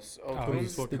 Coombs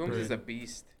is crazy. a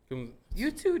beast. Coombs,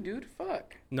 You too, dude.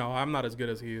 Fuck. no, I'm not as good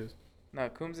as he is. No,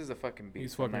 Coombs is a fucking beast.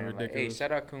 He's fucking I'm not gonna lie. ridiculous. Hey,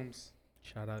 shout out Coombs.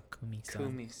 Shout out Kumi-san.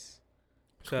 Coomies.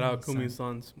 Shout out Kumi-san. Kumi's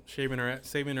sons,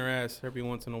 saving her ass every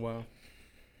once in a while.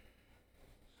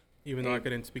 Even though I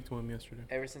couldn't speak to him yesterday.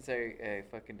 Ever since I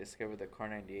fucking discovered the Car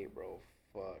 98, bro.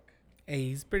 Fuck. Hey,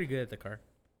 he's pretty good at the car.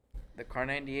 The Car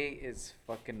 98 is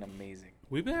fucking amazing.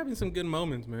 We've been having some good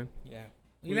moments, man. Yeah.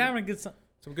 You're having a good Some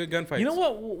good gunfights. You know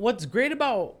what? What's great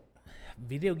about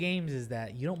video games is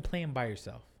that you don't play them by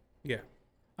yourself. Yeah.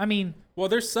 I mean, Well,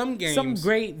 there's some games. some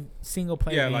great single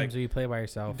player Yeah, games like where you play by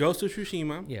yourself. Ghost of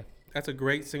Tsushima. Yeah. That's a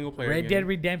great single player Red game. Dead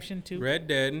Redemption 2. Red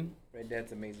Dead. Red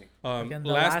Dead's amazing. Fucking The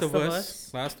Last of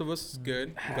Us. Last of Us is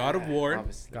good. God of War.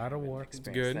 Obviously, God of I War.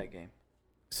 experienced good. That game.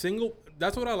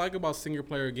 That's what I like about single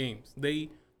player games. They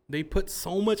put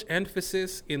so much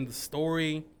emphasis in the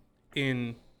story,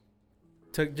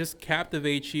 to just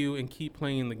captivate you and keep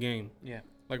playing the game. Yeah.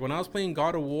 Like, when I was playing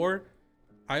God of War,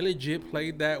 I legit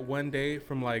played that one day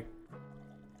from like,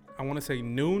 I want to say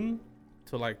noon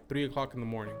to like 3 o'clock in the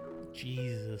morning.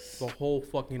 Jesus. The whole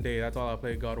fucking day. That's all I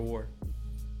played God of War.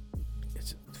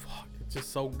 It's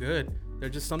just so good.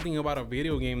 There's just something about a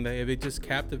video game that if it just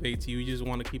captivates you, you just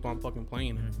want to keep on fucking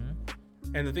playing it.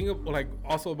 Mm-hmm. And the thing of, like,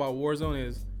 also about Warzone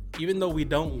is, even though we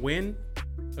don't win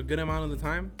a good amount of the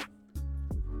time,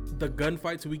 the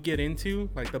gunfights we get into,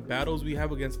 like the battles we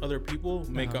have against other people,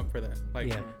 make up for that.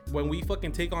 Like when we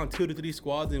fucking take on 2 to 3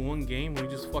 squads in one game, we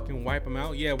just fucking wipe them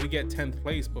out. Yeah, we get 10th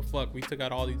place, but fuck, we took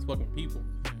out all these fucking people.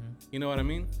 Mm-hmm. You know what I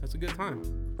mean? That's a good time.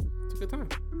 It's a good time.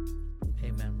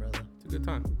 Amen, brother. It's a good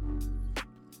time.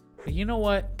 But you know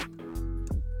what?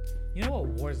 You know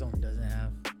what Warzone doesn't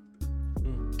have?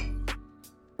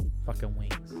 Fucking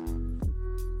wings.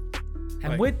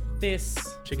 And like, with this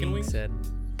chicken wings said,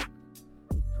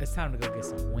 it's time to go get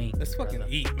some wings. Let's fucking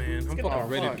eat, man. I'm fucking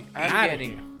ready. I'm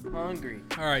getting hungry.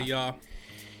 All right, y'all.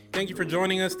 Thank you for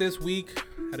joining us this week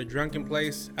at A Drunken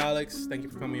Place. Alex, thank you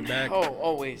for coming back. Oh,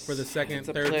 always. For the second,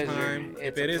 third time.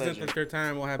 If it isn't the third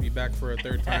time, we'll have you back for a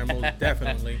third time, most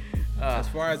definitely. As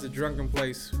far as A Drunken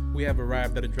Place, we have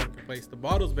arrived at A Drunken Place. The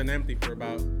bottle's been empty for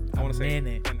about, I want to say,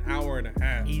 an hour and a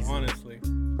half, honestly.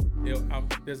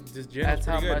 This gin is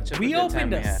pretty good. We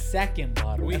opened a second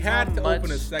bottle. We had to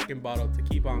open a second bottle to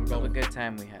keep on going. A good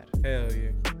time we had. Hell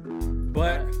yeah.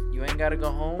 But you ain't got to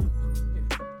go home.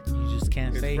 You just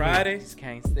can't stay here. It's Friday. You just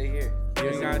can't stay here. You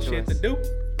ain't got shit to do.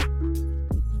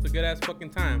 It's a good ass fucking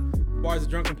time. As far as A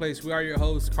Drunken Place, we are your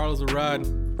hosts, Carlos the Rod,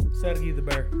 Sergi the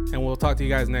Bear. And we'll talk to you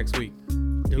guys next week.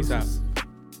 Peace out.